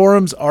 The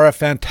forums are a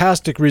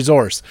fantastic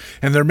resource,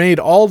 and they're made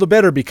all the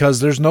better because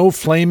there's no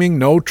flaming,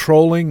 no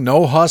trolling,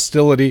 no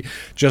hostility,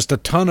 just a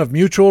ton of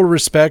mutual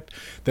respect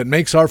that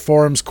makes our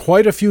forums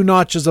quite a few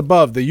notches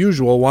above the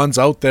usual ones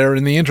out there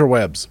in the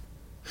interwebs.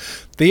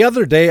 The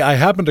other day, I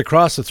happened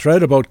across a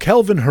thread about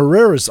Kelvin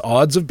Herrera's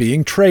odds of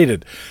being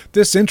traded.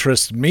 This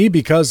interests me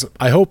because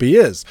I hope he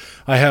is.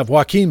 I have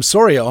Joaquim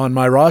Soria on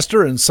my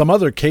roster, and some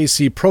other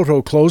KC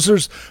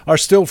proto-closers are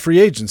still free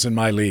agents in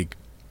my league.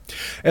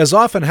 As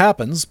often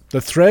happens,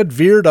 the thread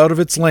veered out of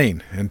its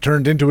lane and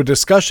turned into a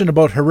discussion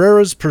about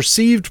Herrera's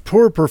perceived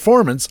poor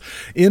performance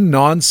in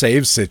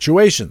non-save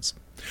situations.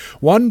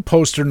 One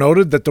poster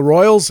noted that the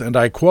Royals, and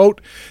I quote,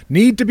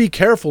 "need to be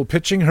careful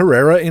pitching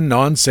Herrera in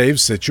non-save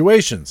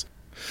situations."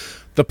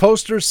 The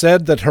poster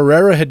said that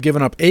Herrera had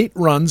given up 8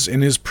 runs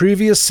in his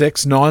previous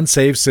 6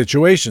 non-save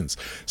situations,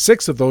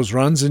 6 of those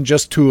runs in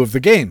just 2 of the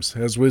games,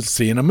 as we'll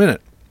see in a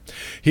minute.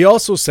 He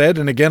also said,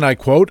 and again I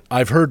quote,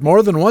 "I've heard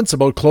more than once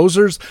about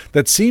closers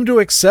that seem to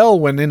excel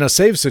when in a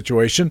save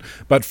situation,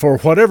 but for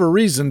whatever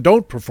reason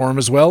don't perform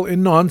as well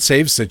in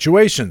non-save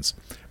situations.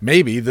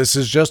 Maybe this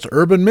is just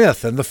urban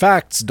myth and the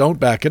facts don't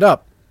back it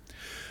up."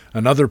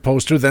 Another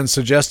poster then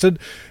suggested,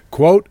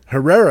 quote,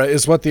 "Herrera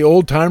is what the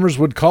old-timers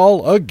would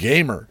call a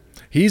gamer.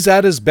 He's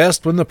at his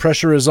best when the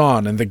pressure is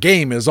on and the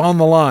game is on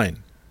the line.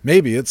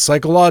 Maybe it's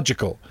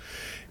psychological."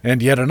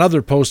 And yet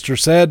another poster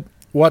said,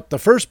 "What the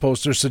first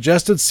poster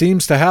suggested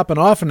seems to happen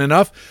often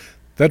enough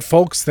that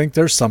folks think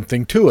there's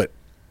something to it."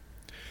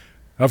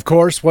 Of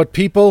course, what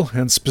people,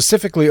 and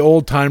specifically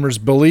old-timers,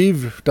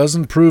 believe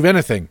doesn't prove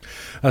anything.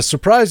 A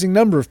surprising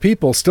number of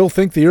people still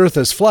think the earth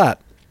is flat.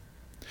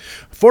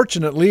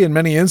 Fortunately, in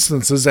many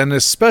instances, and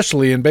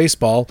especially in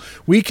baseball,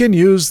 we can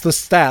use the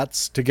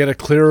stats to get a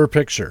clearer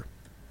picture.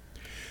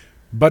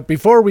 But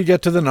before we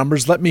get to the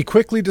numbers, let me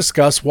quickly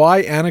discuss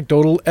why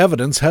anecdotal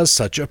evidence has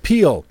such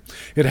appeal.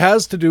 It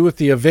has to do with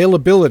the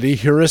availability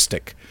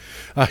heuristic.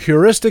 A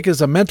heuristic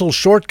is a mental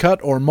shortcut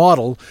or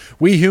model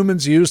we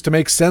humans use to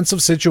make sense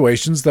of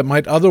situations that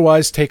might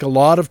otherwise take a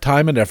lot of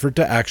time and effort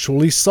to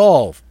actually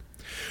solve.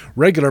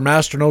 Regular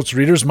Masternotes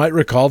readers might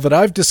recall that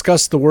I've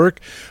discussed the work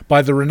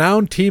by the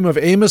renowned team of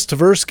Amos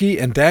Tversky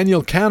and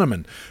Daniel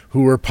Kahneman,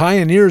 who were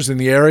pioneers in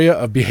the area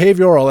of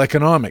behavioral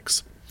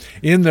economics.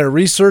 In their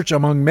research,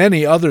 among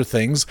many other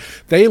things,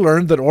 they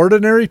learned that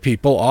ordinary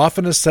people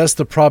often assess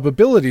the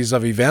probabilities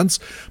of events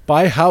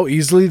by how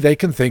easily they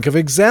can think of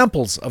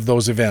examples of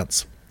those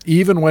events,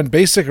 even when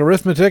basic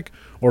arithmetic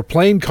or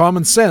plain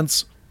common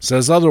sense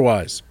says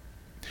otherwise.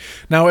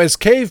 Now, as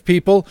cave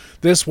people,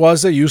 this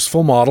was a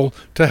useful model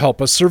to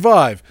help us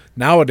survive.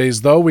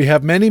 Nowadays, though, we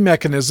have many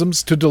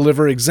mechanisms to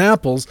deliver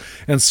examples,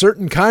 and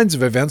certain kinds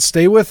of events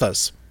stay with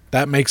us.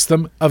 That makes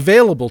them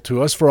available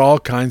to us for all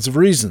kinds of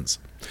reasons.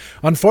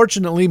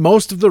 Unfortunately,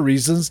 most of the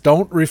reasons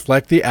don't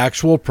reflect the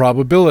actual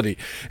probability,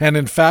 and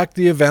in fact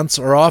the events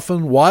are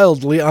often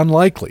wildly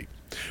unlikely.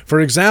 For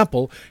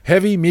example,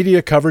 heavy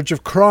media coverage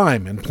of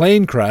crime and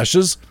plane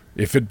crashes,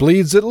 if it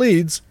bleeds it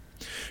leads,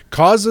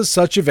 causes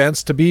such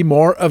events to be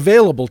more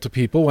available to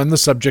people when the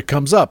subject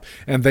comes up,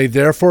 and they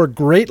therefore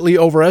greatly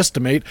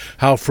overestimate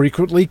how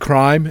frequently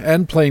crime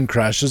and plane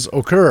crashes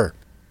occur.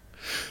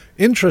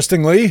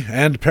 Interestingly,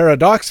 and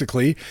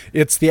paradoxically,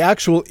 it's the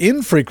actual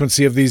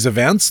infrequency of these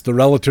events, the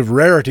relative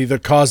rarity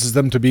that causes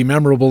them to be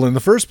memorable in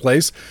the first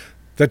place,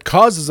 that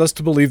causes us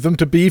to believe them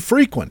to be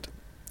frequent.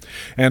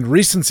 And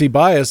recency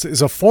bias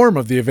is a form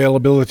of the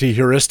availability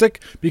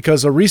heuristic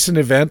because a recent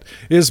event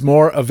is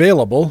more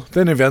available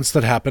than events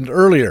that happened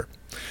earlier.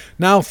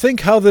 Now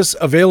think how this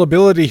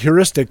availability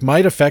heuristic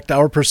might affect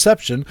our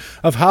perception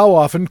of how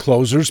often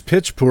closers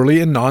pitch poorly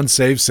in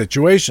non-save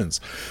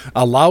situations.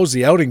 A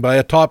lousy outing by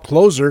a top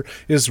closer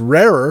is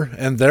rarer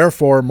and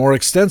therefore more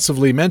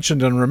extensively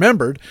mentioned and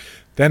remembered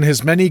than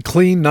his many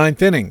clean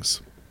ninth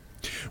innings.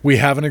 We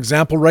have an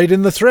example right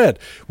in the thread,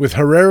 with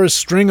Herrera's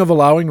string of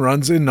allowing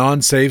runs in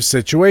non-save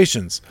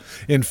situations.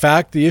 In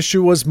fact, the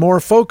issue was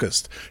more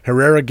focused.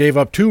 Herrera gave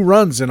up 2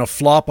 runs in a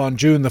flop on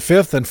June the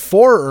 5th and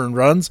 4 earned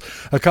runs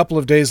a couple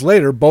of days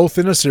later, both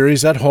in a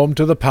series at home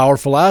to the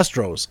powerful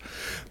Astros.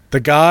 The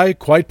guy,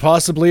 quite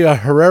possibly a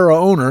Herrera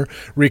owner,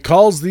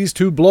 recalls these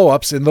 2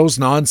 blow-ups in those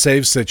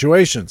non-save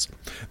situations.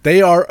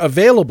 They are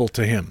available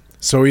to him,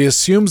 so he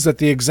assumes that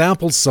the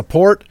examples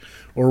support,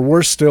 or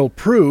worse still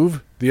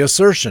prove, the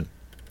assertion.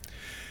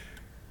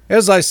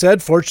 As I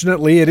said,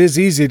 fortunately, it is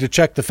easy to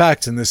check the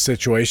facts in these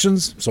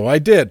situations, so I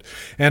did.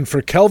 And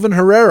for Kelvin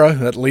Herrera,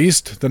 at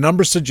least, the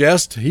numbers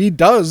suggest he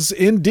does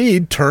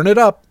indeed turn it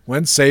up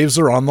when saves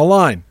are on the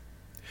line.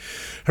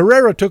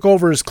 Herrera took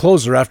over as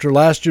closer after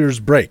last year's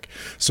break,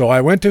 so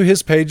I went to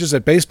his pages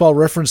at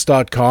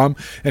baseballreference.com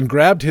and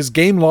grabbed his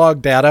game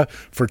log data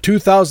for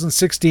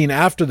 2016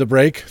 after the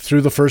break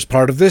through the first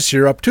part of this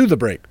year up to the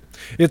break.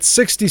 It's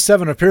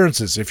 67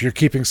 appearances if you're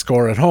keeping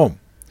score at home.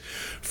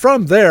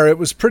 From there, it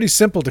was pretty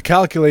simple to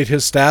calculate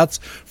his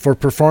stats for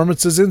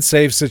performances in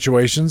save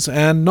situations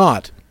and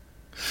not.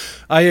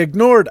 I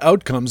ignored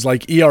outcomes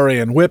like ERA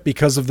and WHIP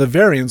because of the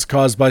variance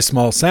caused by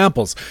small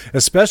samples,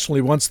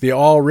 especially once the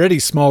already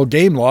small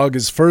game log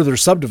is further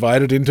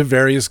subdivided into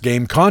various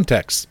game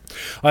contexts.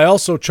 I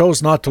also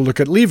chose not to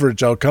look at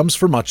leverage outcomes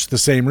for much the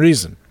same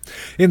reason.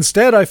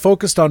 Instead, I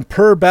focused on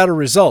per-batter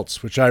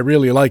results, which I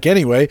really like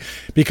anyway,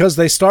 because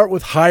they start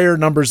with higher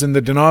numbers in the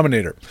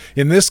denominator.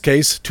 In this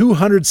case,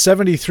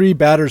 273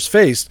 batters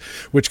faced,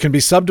 which can be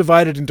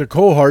subdivided into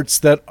cohorts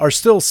that are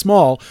still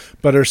small,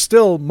 but are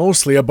still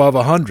mostly above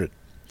 100.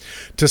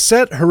 To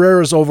set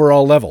Herrera's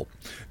overall level,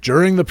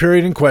 during the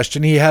period in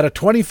question, he had a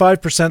 25%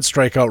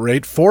 strikeout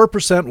rate,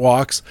 4%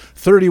 walks,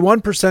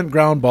 31%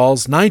 ground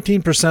balls,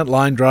 19%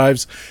 line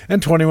drives,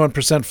 and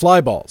 21%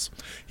 fly balls.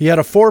 He had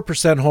a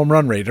 4% home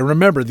run rate, and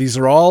remember, these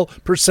are all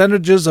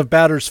percentages of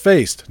batters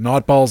faced,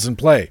 not balls in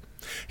play.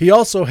 He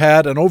also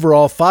had an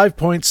overall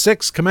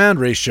 5.6 command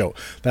ratio.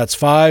 That's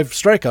 5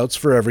 strikeouts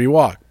for every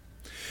walk.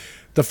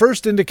 The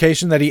first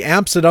indication that he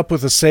amps it up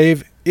with a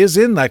save is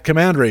in that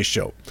command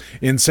ratio.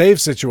 In save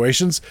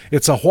situations,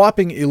 it's a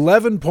whopping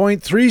 11.3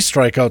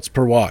 strikeouts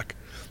per walk.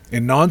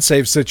 In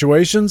non-save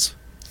situations,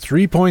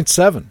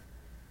 3.7.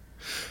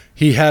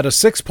 He had a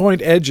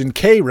 6-point edge in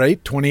K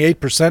rate,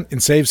 28% in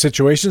save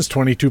situations,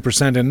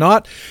 22% in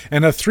not,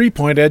 and a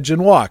 3-point edge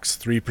in walks,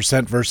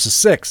 3% versus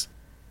 6.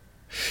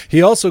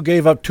 He also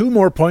gave up 2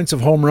 more points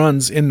of home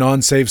runs in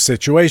non-save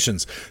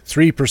situations,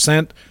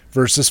 3%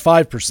 versus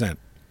 5%.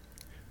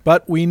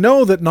 But we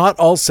know that not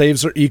all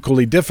saves are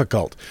equally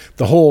difficult.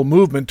 The whole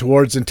movement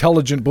towards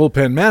intelligent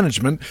bullpen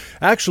management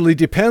actually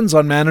depends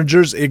on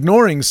managers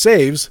ignoring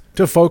saves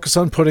to focus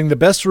on putting the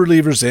best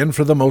relievers in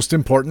for the most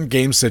important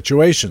game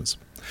situations.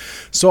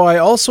 So I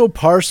also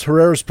parsed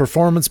Herrera's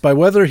performance by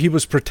whether he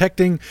was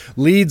protecting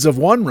leads of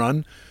 1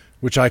 run,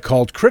 which I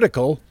called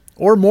critical,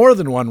 or more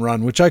than 1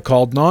 run, which I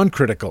called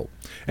non-critical.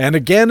 And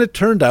again, it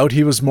turned out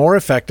he was more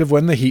effective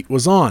when the heat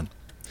was on.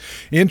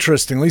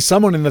 Interestingly,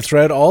 someone in the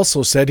thread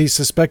also said he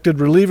suspected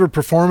reliever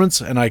performance,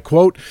 and I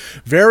quote,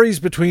 varies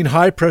between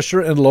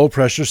high-pressure and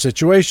low-pressure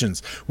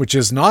situations, which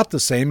is not the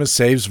same as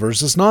saves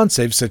versus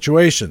non-save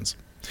situations.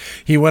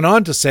 He went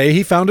on to say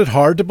he found it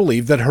hard to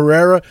believe that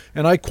Herrera,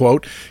 and I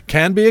quote,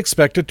 can be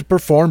expected to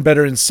perform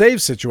better in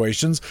save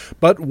situations,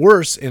 but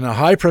worse in a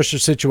high-pressure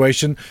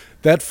situation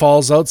that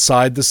falls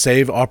outside the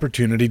save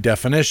opportunity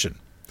definition.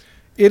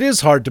 It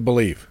is hard to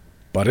believe,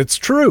 but it's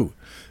true.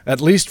 At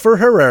least for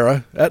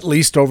Herrera, at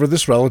least over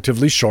this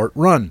relatively short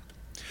run.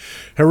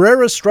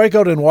 Herrera's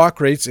strikeout and walk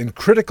rates in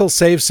critical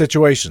save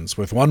situations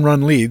with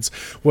 1-run leads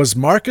was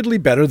markedly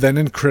better than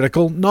in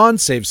critical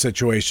non-save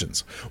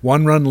situations,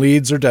 1-run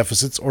leads or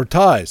deficits or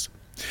ties.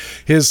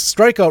 His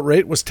strikeout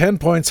rate was 10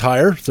 points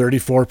higher,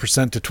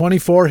 34% to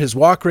 24, his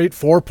walk rate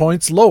 4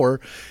 points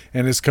lower,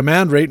 and his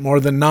command rate more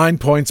than 9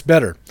 points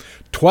better.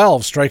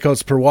 12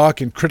 strikeouts per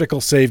walk in critical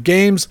save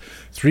games,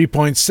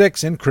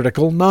 3.6 in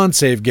critical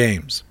non-save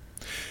games.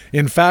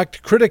 In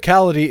fact,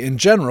 criticality in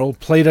general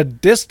played a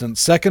distant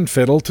second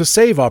fiddle to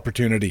save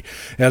opportunity,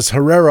 as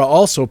Herrera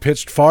also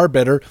pitched far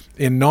better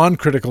in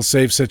non-critical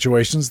save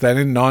situations than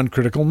in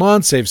non-critical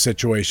non-save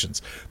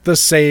situations. The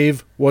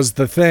save was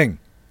the thing.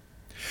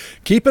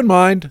 Keep in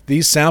mind,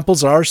 these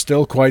samples are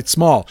still quite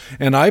small,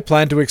 and I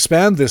plan to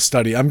expand this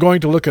study. I'm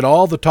going to look at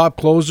all the top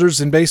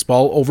closers in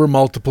baseball over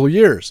multiple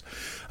years.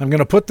 I'm going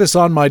to put this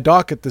on my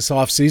docket this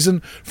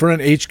offseason for an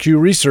HQ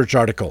research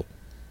article.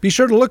 Be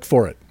sure to look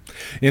for it.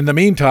 In the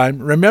meantime,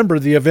 remember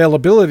the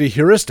availability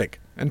heuristic,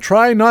 and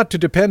try not to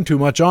depend too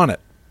much on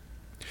it.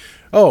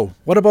 Oh,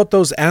 what about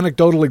those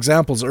anecdotal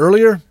examples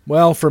earlier?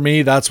 Well, for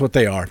me, that's what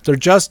they are. They're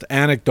just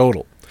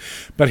anecdotal.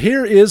 But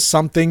here is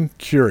something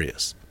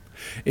curious.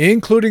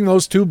 Including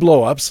those 2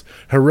 blow-ups,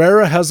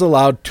 Herrera has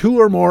allowed 2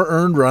 or more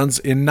earned runs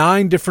in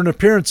 9 different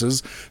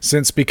appearances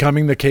since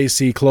becoming the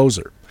KC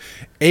closer.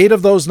 8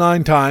 of those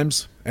 9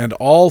 times, and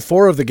all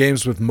 4 of the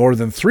games with more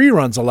than 3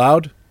 runs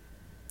allowed,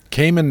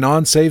 came in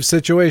non-save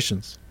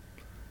situations.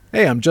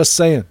 Hey, I'm just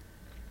saying.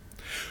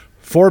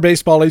 For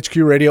Baseball HQ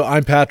Radio,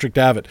 I'm Patrick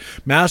Davitt,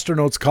 Master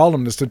Notes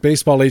columnist at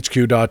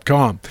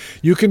BaseballHQ.com.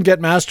 You can get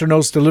Master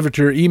Notes delivered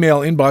to your email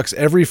inbox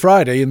every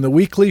Friday in the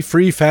weekly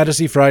free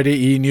Fantasy Friday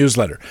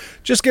e-newsletter.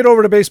 Just get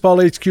over to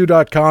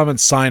BaseballHQ.com and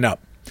sign up.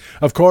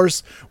 Of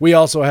course, we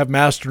also have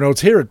Master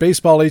Notes here at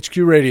Baseball HQ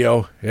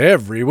Radio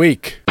every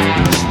week.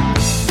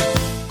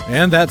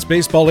 And that's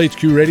Baseball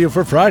HQ Radio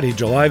for Friday,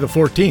 July the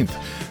 14th.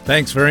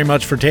 Thanks very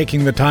much for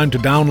taking the time to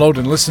download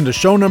and listen to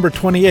show number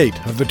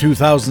 28 of the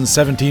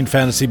 2017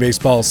 fantasy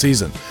baseball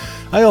season.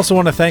 I also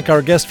want to thank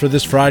our guest for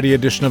this Friday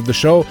edition of the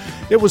show.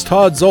 It was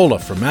Todd Zola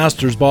from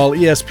Masters Ball,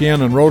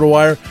 ESPN, and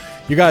RotoWire.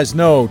 You guys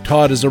know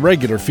Todd is a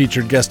regular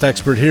featured guest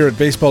expert here at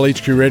Baseball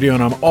HQ Radio,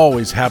 and I'm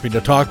always happy to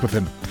talk with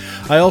him.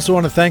 I also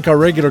want to thank our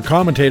regular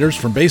commentators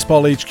from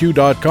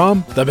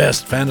BaseballHQ.com, the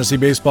best fantasy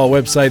baseball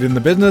website in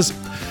the business.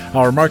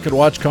 Our Market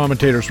Watch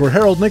commentators were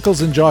Harold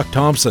Nichols and Jock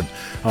Thompson.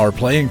 Our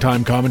Playing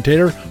Time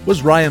commentator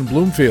was Ryan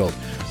Bloomfield.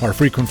 Our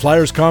Frequent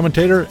Flyers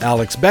commentator,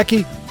 Alex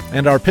Becky.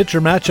 And our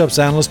pitcher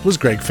matchups analyst was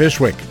Greg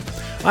Fishwick.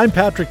 I'm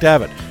Patrick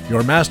Davitt,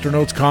 your Master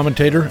Notes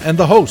commentator and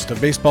the host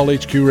of Baseball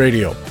HQ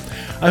Radio.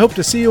 I hope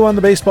to see you on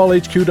the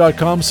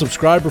BaseballHQ.com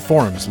subscriber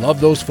forums. Love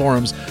those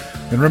forums.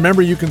 And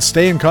remember, you can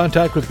stay in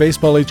contact with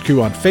Baseball HQ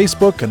on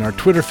Facebook and our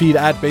Twitter feed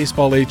at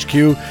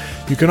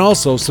BaseballHQ. You can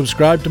also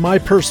subscribe to my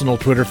personal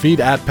Twitter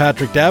feed at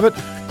Patrick Davitt.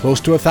 Close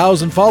to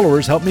 1,000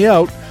 followers. Help me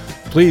out.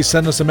 Please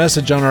send us a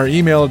message on our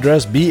email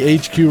address,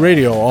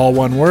 bhqradio, all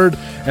one word,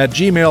 at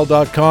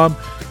gmail.com.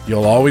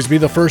 You'll always be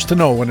the first to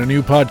know when a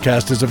new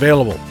podcast is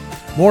available.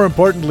 More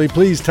importantly,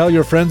 please tell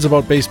your friends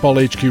about Baseball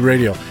HQ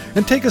Radio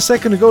and take a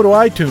second to go to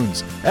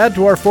iTunes. Add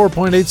to our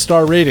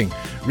 4.8-star rating.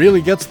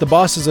 Really gets the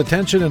boss's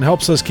attention and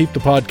helps us keep the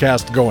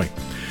podcast going.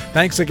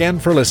 Thanks again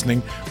for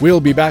listening. We'll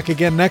be back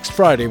again next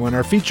Friday when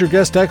our featured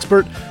guest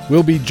expert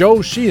will be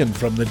Joe Sheehan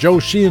from the Joe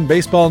Sheehan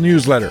Baseball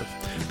Newsletter.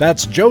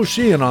 That's Joe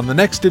Sheehan on the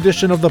next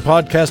edition of the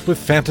podcast with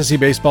fantasy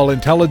baseball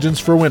intelligence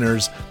for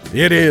winners.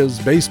 It is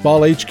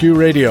Baseball HQ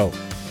Radio.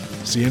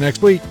 See you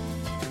next week.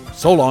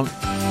 So long.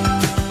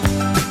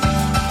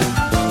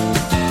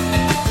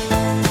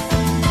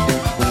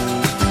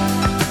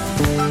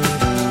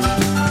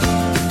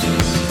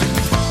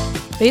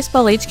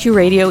 Baseball HQ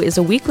Radio is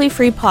a weekly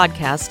free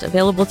podcast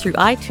available through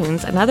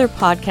iTunes and other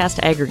podcast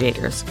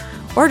aggregators,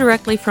 or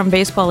directly from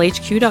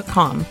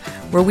BaseballHQ.com,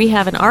 where we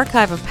have an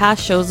archive of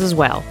past shows as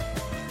well.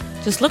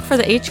 Just look for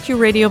the HQ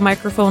Radio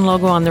microphone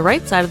logo on the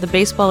right side of the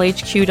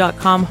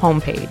BaseballHQ.com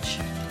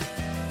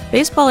homepage.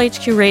 Baseball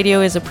HQ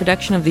Radio is a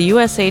production of the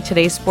USA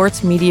Today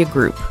Sports Media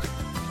Group.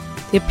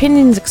 The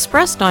opinions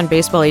expressed on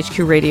Baseball HQ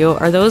Radio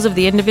are those of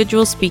the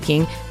individual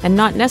speaking and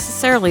not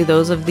necessarily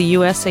those of the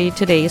USA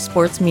Today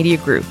Sports Media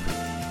Group.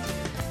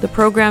 The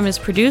program is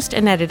produced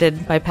and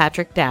edited by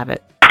Patrick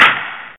Davitt.